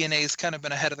stuff, TNA's kind of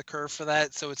been ahead of the curve for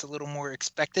that, so it's a little more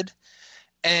expected.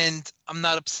 And I'm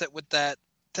not upset with that.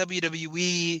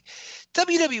 WWE,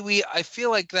 I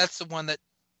feel like that's the one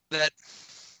that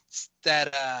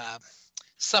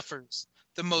suffers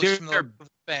the most from the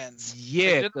fans.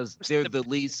 Yeah, because they're the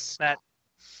least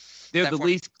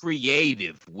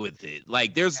creative with it.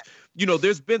 Like there's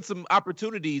been some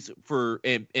opportunities for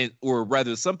or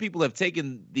rather some people have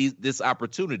taken this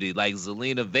opportunity. Like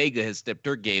Zelina Vega has stepped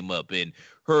her game up, and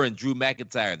her and Drew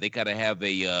McIntyre, they kind of have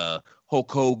a Hulk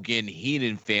Hogan,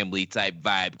 Heenan family type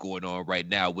vibe going on right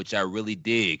now, which I really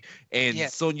dig. And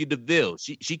Sonya Deville,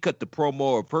 she cut the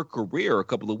promo of her career a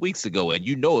couple of weeks ago. And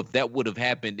if that would have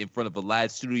happened in front of a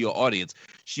live studio audience,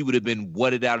 she would have been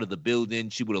wutted out of the building.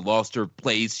 She would have lost her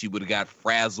place. She would have got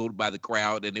frazzled by the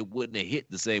crowd, and it wouldn't have hit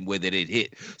the same way that it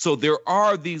hit. So there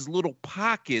are these little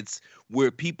pockets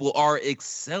where people are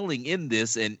excelling in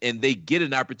this, and they get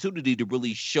an opportunity to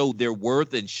really show their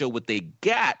worth and show what they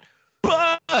got.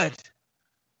 But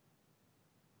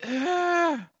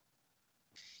I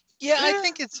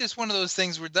think it's just one of those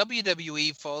things where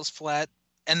WWE falls flat,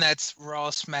 and that's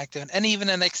Raw, SmackDown, and even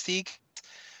NXT.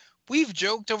 We've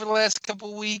joked over the last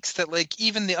couple of weeks that like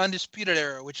even the Undisputed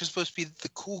Era, which is supposed to be the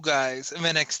cool guys of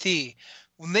NXT,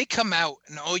 when they come out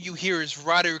and all you hear is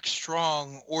Roderick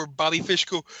Strong or Bobby Fish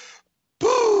go,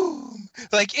 boom!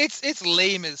 Like it's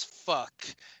lame as fuck.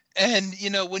 And,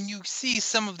 when you see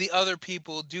some of the other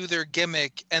people do their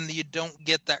gimmick and you don't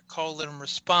get that call and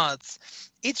response,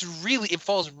 it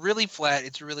falls really flat.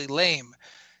 It's really lame.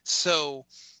 So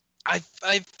I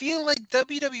feel like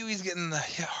WWE is getting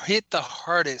hit the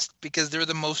hardest because they're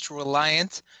the most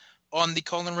reliant on the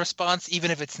call and response, even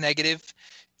if it's negative,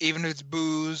 even if it's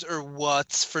boos or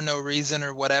what's for no reason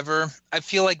or whatever. I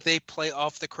feel like they play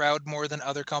off the crowd more than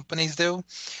other companies do.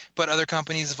 But other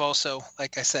companies have also,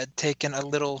 like I said, taken a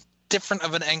little different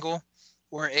of an angle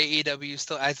where AEW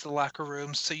still adds the locker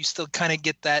rooms. So you still kind of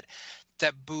get that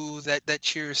boo, that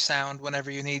cheer sound whenever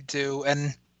you need to.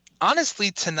 And honestly,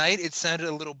 tonight it sounded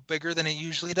a little bigger than it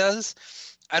usually does.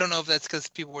 I don't know if that's because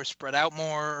people were spread out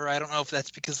more, or I don't know if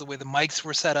that's because of the way the mics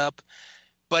were set up.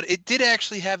 But it did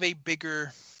actually have a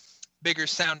bigger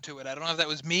sound to it. I don't know if that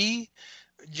was me,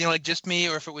 like just me,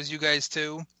 or if it was you guys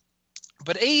too.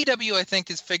 But AEW, I think,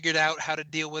 has figured out how to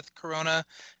deal with Corona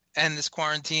and this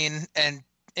quarantine. And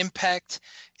Impact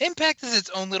is its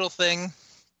own little thing,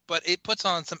 but it puts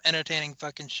on some entertaining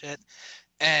fucking shit.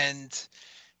 And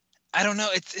I don't know,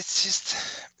 it's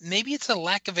just, maybe it's a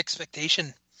lack of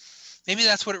expectation. Maybe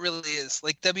that's what it really is.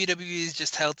 Like WWE is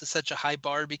just held to such a high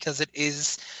bar because it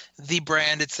is the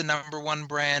brand. It's the number one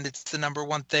brand. It's the number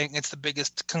one thing. It's the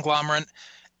biggest conglomerate,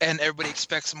 and everybody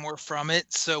expects more from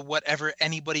it. So whatever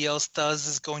anybody else does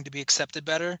is going to be accepted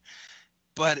better.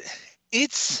 But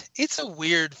it's a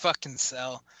weird fucking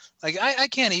sell. Like I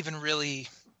can't even really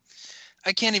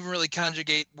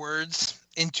conjugate words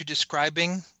into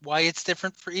describing why it's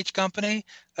different for each company,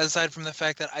 aside from the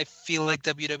fact that I feel like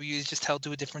WWE is just held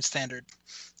to a different standard,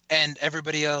 and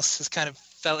everybody else has kind of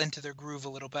fell into their groove a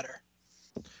little better.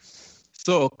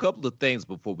 So a couple of things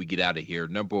before we get out of here.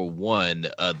 Number one,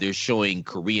 they're showing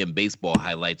Korean baseball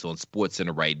highlights on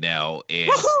SportsCenter right now, and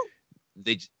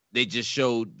they just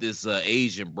showed this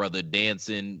Asian brother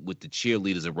dancing with the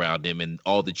cheerleaders around him, and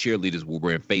all the cheerleaders were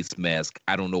wearing face masks.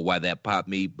 I don't know why that popped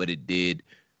me, but it did.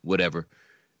 Whatever.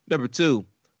 Number two,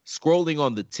 scrolling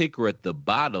on the ticker at the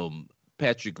bottom,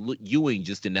 Patrick Ewing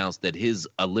just announced that his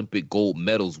Olympic gold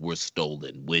medals were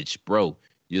stolen, which, bro,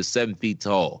 you're 7 feet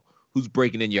tall. Who's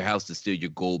breaking in your house to steal your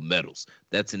gold medals?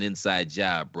 That's an inside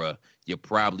job, bro. You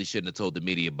probably shouldn't have told the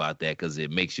media about that because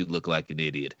it makes you look like an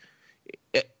idiot.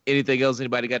 Anything else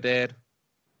anybody got to add?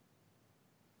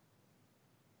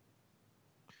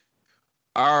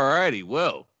 All righty.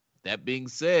 Well, that being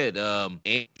said,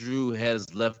 Andrew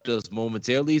has left us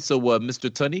momentarily. So, Mr.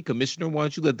 Tunney, Commissioner, why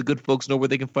don't you let the good folks know where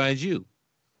they can find you?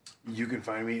 You can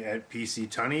find me at PC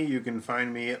Tunney. You can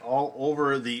find me all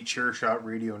over the Chairshot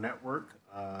Radio Network.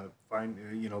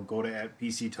 Go to at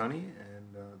PC Tunney,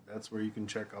 and that's where you can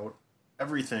check out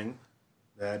everything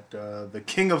that the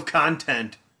king of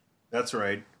content, that's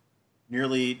right,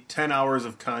 nearly 10 hours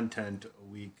of content a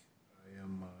week I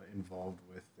am involved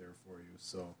with there for you.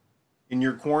 So in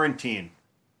your quarantine,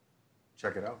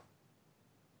 check it out.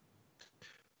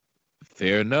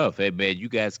 Fair enough. Hey, man, you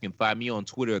guys can find me on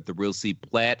Twitter at The Real C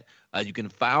Platt. You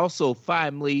can also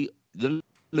find me,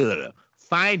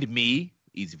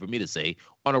 easy for me to say,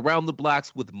 on Around the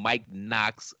Blocks with Mike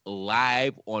Knox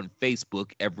live on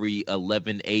Facebook every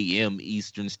 11 a.m.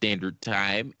 Eastern Standard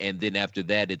Time. And then after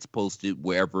that, it's posted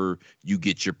wherever you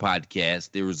get your podcast.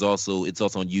 It's also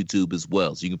on YouTube as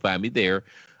well. So you can find me there.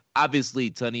 Obviously,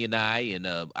 Tunney and I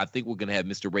think we're going to have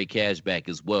Mr. Ray Cash back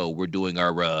as well. We're doing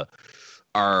our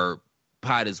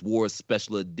Pod is War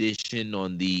special edition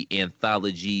on the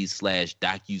anthology /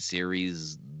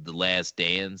 docuseries The Last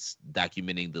Dance,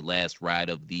 documenting the last ride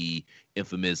of the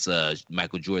infamous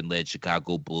Michael Jordan-led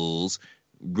Chicago Bulls.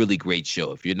 Really great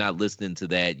show. If you're not listening to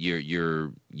that,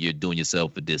 you're doing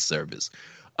yourself a disservice.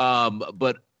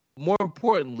 But more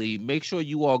importantly, make sure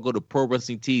you all go to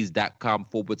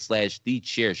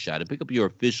ProWrestlingTees.com/TheChairShot and pick up your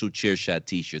official Chairshot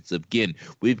t-shirts. Again,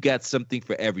 we've got something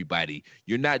for everybody.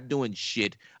 You're not doing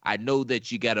shit. I know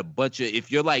that you got a bunch of, if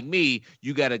you're like me,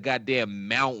 you got a goddamn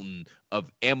mountain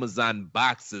of Amazon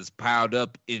boxes piled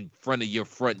up in front of your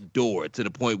front door to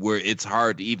the point where it's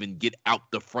hard to even get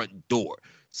out the front door.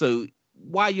 So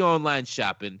while you're online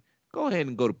shopping, go ahead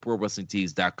and go to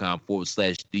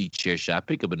ProWrestlingTees.com/TheChairShot.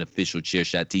 Pick up an official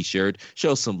Chairshot t-shirt.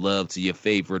 Show some love to your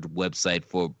favorite website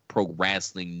for pro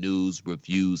wrestling news,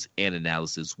 reviews, and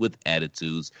analysis with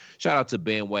attitudes. Shout out to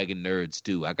Bandwagon Nerds,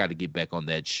 too. I got to get back on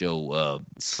that show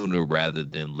sooner rather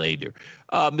than later.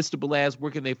 Mr. Belaz,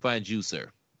 where can they find you, sir?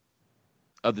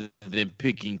 Other than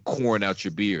picking corn out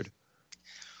your beard.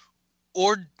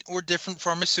 Or different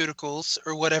pharmaceuticals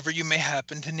or whatever you may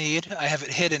happen to need. I have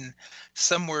it hidden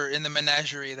somewhere in the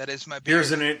menagerie that is my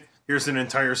beard. Here's an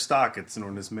entire stock. It's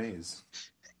known as maize.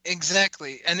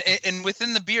 Exactly. And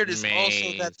within the beard is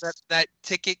also that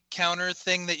ticket counter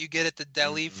thing that you get at the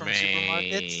deli from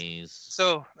supermarkets.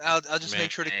 So I'll just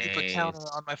make sure to keep a counter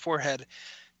on my forehead.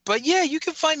 But yeah, you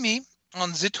can find me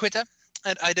on the Twitter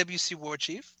at IWC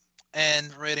Warchief,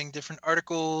 and writing different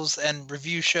articles and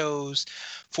review shows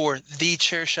for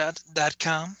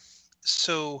thechairshot.com.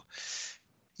 So,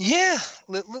 yeah,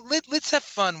 let's have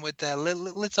fun with that.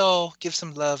 Let's all give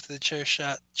some love to the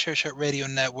Chairshot Radio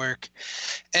Network.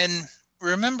 And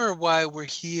remember why we're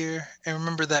here, and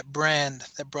remember that brand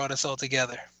that brought us all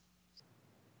together.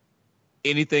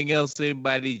 Anything else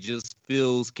anybody just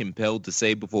feels compelled to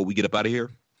say before we get up out of here?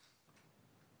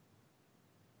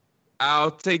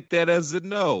 I'll take that as a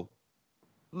no.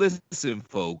 Listen,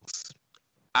 folks,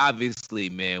 obviously,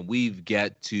 man, we've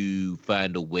got to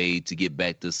find a way to get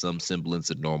back to some semblance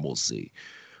of normalcy.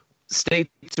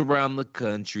 States around the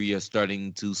country are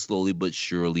starting to slowly but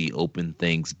surely open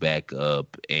things back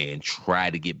up and try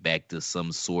to get back to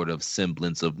some sort of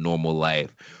semblance of normal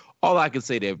life. All I can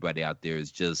say to everybody out there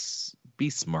is just be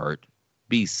smart,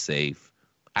 be safe.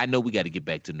 I know we got to get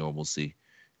back to normalcy.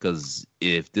 Because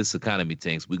if this economy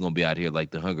tanks, we're going to be out here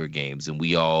like the Hunger Games. And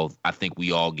I think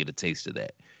we all get a taste of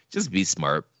that. Just be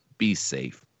smart, be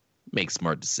safe, make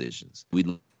smart decisions. We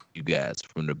love you guys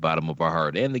from the bottom of our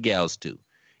heart, and the gals too.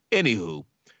 Anywho,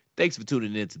 thanks for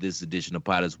tuning in to this edition of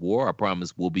Pod is War. I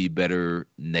promise we'll be better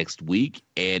next week.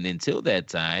 And until that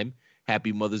time,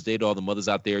 happy Mother's Day to all the mothers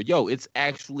out there. Yo, it's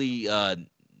actually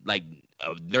like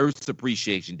a Nurse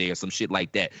Appreciation Day or some shit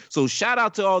like that. So shout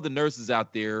out to all the nurses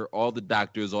out there, all the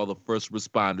doctors, all the first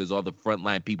responders, all the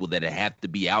frontline people that have to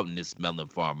be out in this melon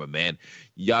farmer, man.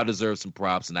 Y'all deserve some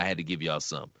props, and I had to give y'all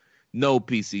some. No,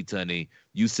 PC Tunney,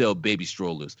 you sell baby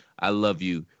strollers. I love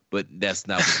you, but that's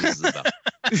not what this is about.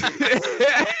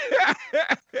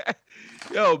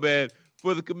 Yo, man.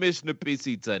 For the Commissioner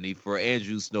PC Tunney, for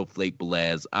Andrew Snowflake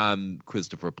Belaz, I'm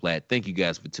Christopher Platt. Thank you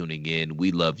guys for tuning in.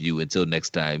 We love you. Until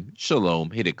next time, shalom.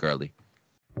 Hit it, Curly.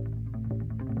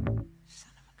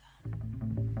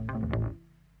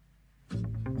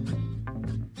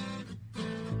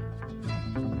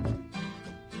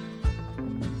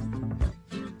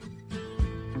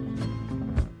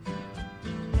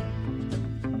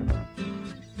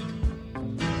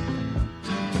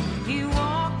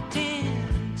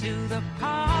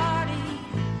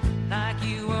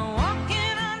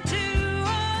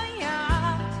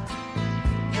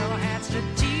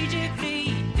 Strategically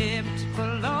dipped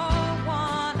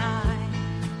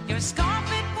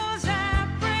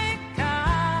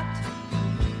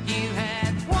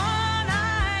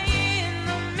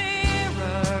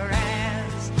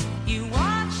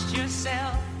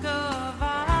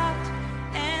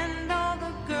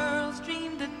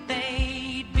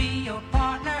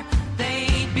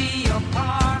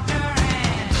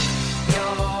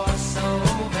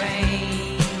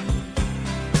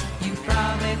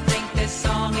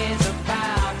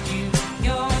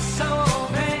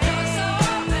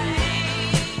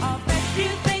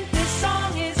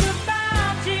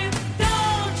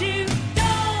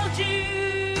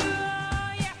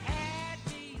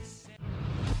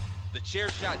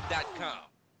thechairshot.com.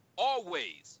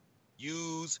 Always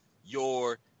use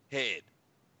your head.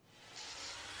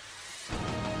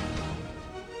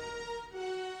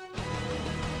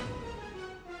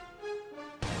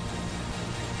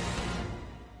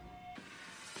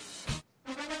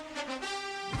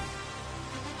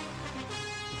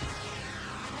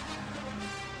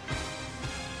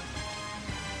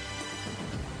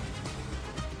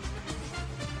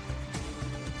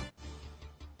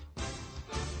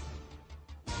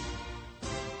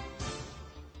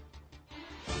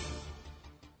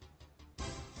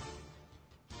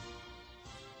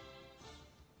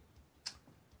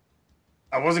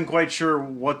 I wasn't quite sure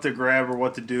what to grab or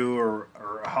what to do or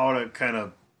how to kind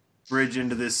of bridge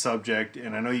into this subject,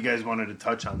 and I know you guys wanted to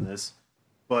touch on this,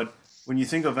 but when you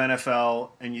think of NFL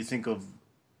and you think of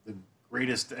the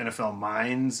greatest NFL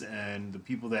minds and the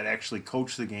people that actually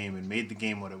coached the game and made the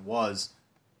game what it was,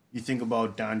 you think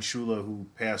about Don Shula, who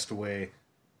passed away.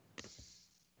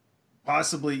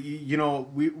 Possibly,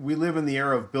 we live in the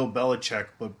era of Bill Belichick,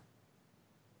 but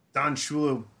Don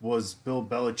Shula was Bill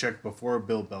Belichick before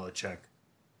Bill Belichick.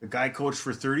 The guy coached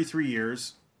for 33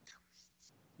 years.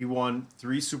 He won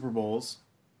 3 Super Bowls.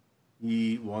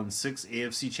 He won 6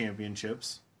 AFC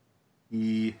championships.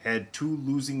 He had 2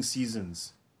 losing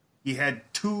seasons. He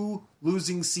had 2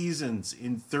 losing seasons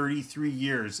in 33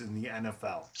 years in the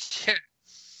NFL.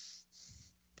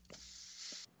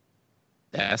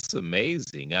 That's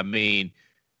amazing. I mean,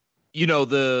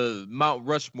 the Mount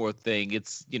Rushmore thing,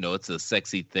 it's a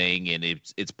sexy thing and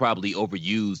it's probably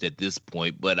overused at this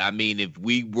point. But I mean, if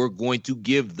we were going to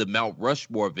give the Mount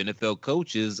Rushmore of NFL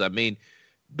coaches, I mean,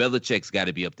 Belichick's got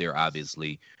to be up there,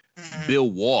 obviously. Mm-hmm.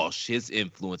 Bill Walsh, his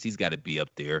influence, he's got to be up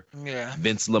there. Yeah.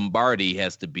 Vince Lombardi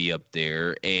has to be up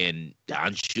there. And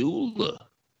Don Shula,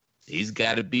 he's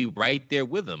got to be right there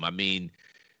with him. I mean,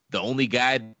 the only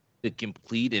guy to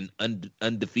complete an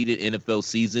undefeated NFL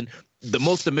season. The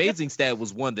most amazing stat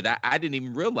was one that I didn't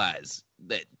even realize,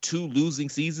 that 2 losing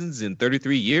seasons in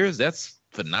 33 years. That's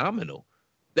phenomenal.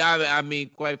 I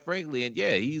mean, quite frankly, and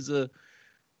yeah, he's an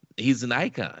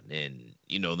icon. And,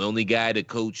 the only guy to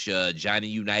coach Johnny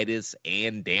Unitas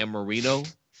and Dan Marino.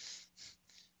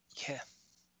 Yeah.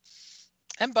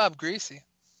 And Bob Greasy.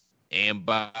 And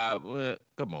Bob,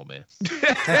 come on, man.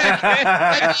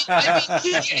 I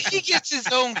mean, he gets his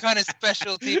own kind of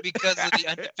specialty because of the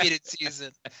undefeated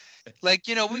season. Like,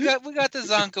 we got the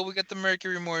Zonka, we got the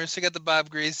Mercury Morris, we got the Bob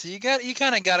Greasy. You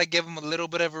kind of got to give him a little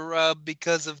bit of a rub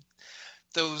because of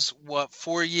those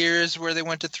 4 years where they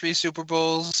went to 3 Super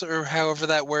Bowls or however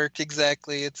that worked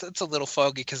exactly. It's a little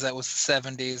foggy because that was the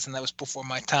 70s and that was before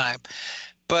my time.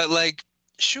 But like,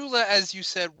 Shula, as you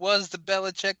said, was the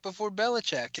Belichick before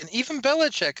Belichick. And even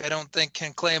Belichick, I don't think,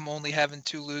 can claim only having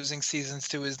 2 losing seasons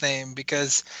to his name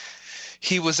because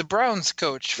he was a Browns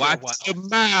coach for a while. Watch your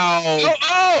mouth.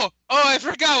 Oh, I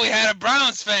forgot we had a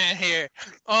Browns fan here.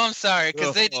 Oh, I'm sorry,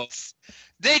 because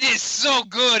they did so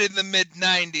good in the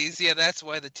mid-'90s. Yeah, that's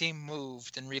why the team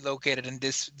moved and relocated and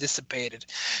dissipated.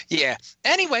 Yeah.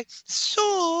 Anyway,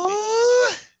 so...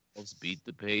 Let's beat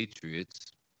the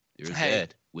Patriots. There's Hey.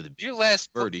 that. With a Your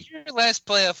last birdie.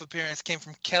 playoff appearance came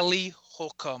from Kelly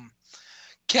Holcomb.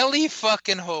 Kelly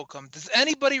fucking Holcomb. Does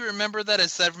anybody remember that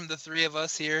aside from the 3 of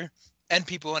us here and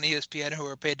people on ESPN who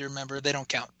are paid to remember? They don't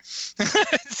count.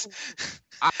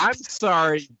 I'm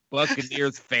sorry,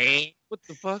 Buccaneers fan. What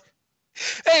the fuck?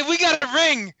 Hey, we got a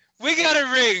ring.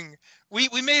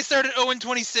 We may start at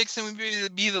 0-26 and we may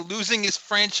be the losingest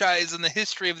franchise in the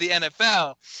history of the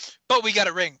NFL, but we got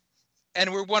a ring.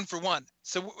 And we're 1 for 1.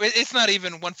 So it's not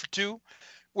even 1 for 2.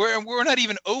 We're not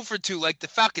even 0 for 2 like the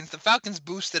Falcons. The Falcons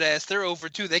boosted ass. They're 0 for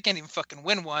 2. They can't even fucking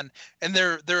win one. And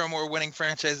they're a more winning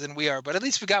franchise than we are. But at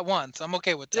least we got one. So I'm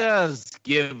okay with that. Just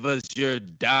give us your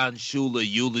Don Shula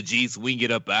eulogy so we can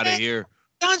get up out of here.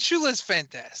 Don Shula is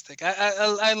fantastic.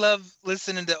 I love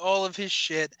listening to all of his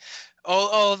shit.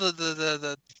 All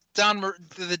the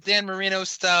Dan Marino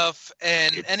stuff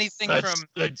and anything from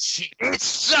good shit. It's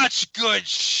such good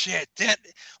shit.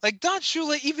 Don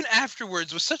Shula, even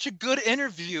afterwards, was such a good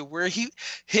interview where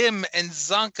him and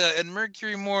Zonka and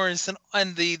Mercury Morris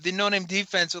and the no-name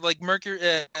defense with like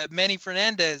Manny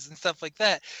Fernandez and stuff like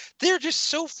that. They're just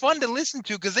so fun to listen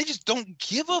to because they just don't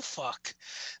give a fuck.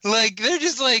 Like they're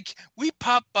just like, we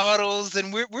pop bottles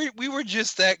and we were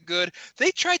just that good.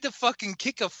 They tried to fucking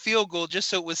kick a field goal just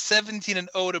so it was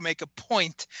 17-0 to make a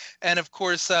point. And of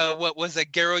course, what was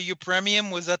that? Garo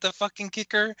Upremium, was that the fucking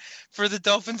kicker for the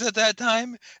Dolphins at that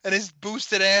time? And his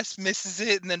boosted ass misses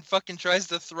it and then fucking tries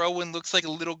to throw and looks like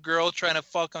a little girl trying to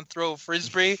fucking throw a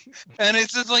frisbee. And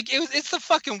it's just like, it's the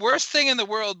fucking worst thing in the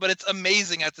world, but it's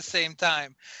amazing at the same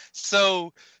time.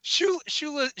 So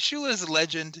Shula is a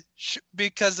legend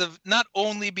because of not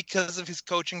only because of his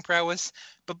coaching prowess,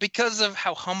 but because of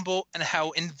how humble and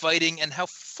how inviting and how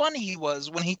funny he was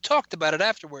when he talked about it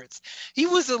afterwards. He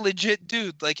was a legit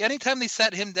dude. Like anytime they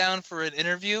sat him down for an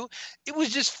interview, it was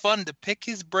just fun to pick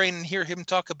his brain and hear him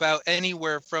talk about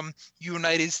anywhere from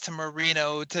Unitas to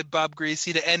Marino to Bob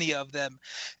Greasy to any of them.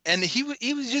 And he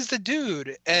was just a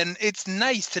dude. And it's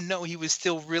nice to know he was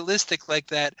still realistic like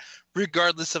that,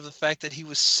 regardless of the fact that he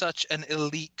was such an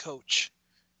elite coach.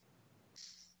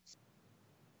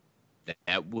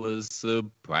 That was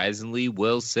surprisingly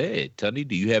well said. Tunney,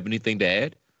 do you have anything to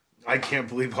add? I can't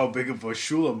believe how big of a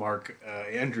Shula mark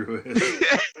Andrew is.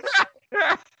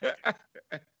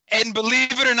 And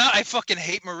believe it or not, I fucking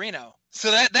hate Marino. So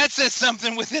that says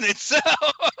something within itself.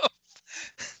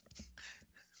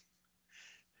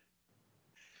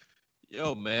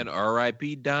 Yo, man,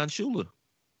 R.I.P. Don Shula.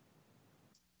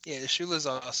 Yeah, Shula's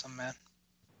awesome, man.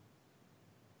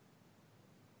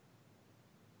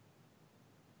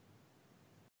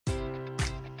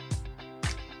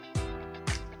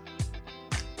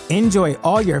 Enjoy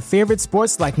all your favorite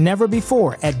sports like never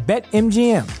before at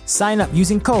BetMGM. Sign up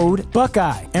using code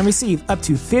Buckeye and receive up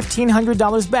to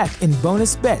 $1,500 back in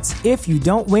bonus bets if you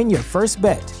don't win your first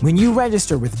bet. When you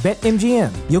register with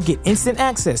BetMGM, you'll get instant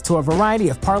access to a variety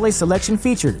of parlay selection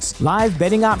features, live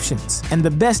betting options, and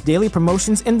the best daily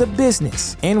promotions in the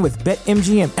business. And with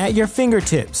BetMGM at your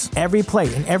fingertips, every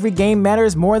play and every game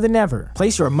matters more than ever.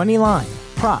 Place your money line,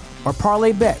 prop, or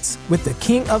parlay bets with the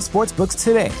king of sportsbooks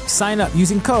today. Sign up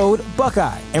using code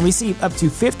Buckeye and receive up to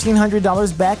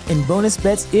 $1,500 back in bonus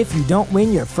bets if you don't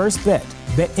win your first bet.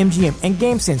 BetMGM and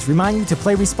GameSense remind you to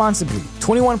play responsibly.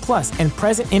 21 plus and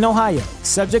present in Ohio,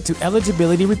 subject to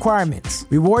eligibility requirements.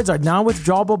 Rewards are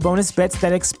non-withdrawable bonus bets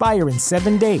that expire in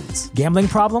 7 days. Gambling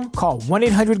problem? Call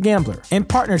 1-800-GAMBLER. In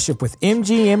partnership with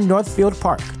MGM Northfield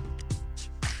Park.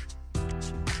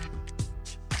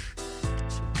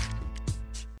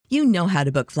 You know how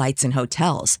to book flights and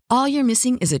hotels. All you're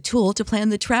missing is a tool to plan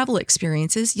the travel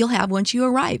experiences you'll have once you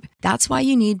arrive. That's why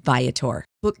you need Viator.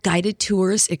 Book guided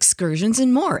tours, excursions,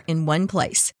 and more in one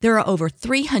place. There are over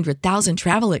 300,000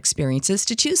 travel experiences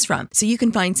to choose from, so you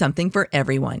can find something for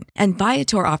everyone. And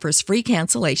Viator offers free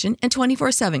cancellation and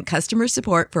 24/7 customer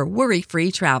support for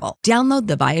worry-free travel. Download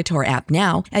the Viator app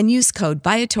now and use code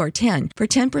Viator10 for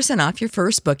 10% off your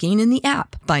first booking in the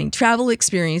app. Find travel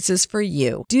experiences for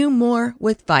you. Do more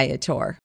with Viator.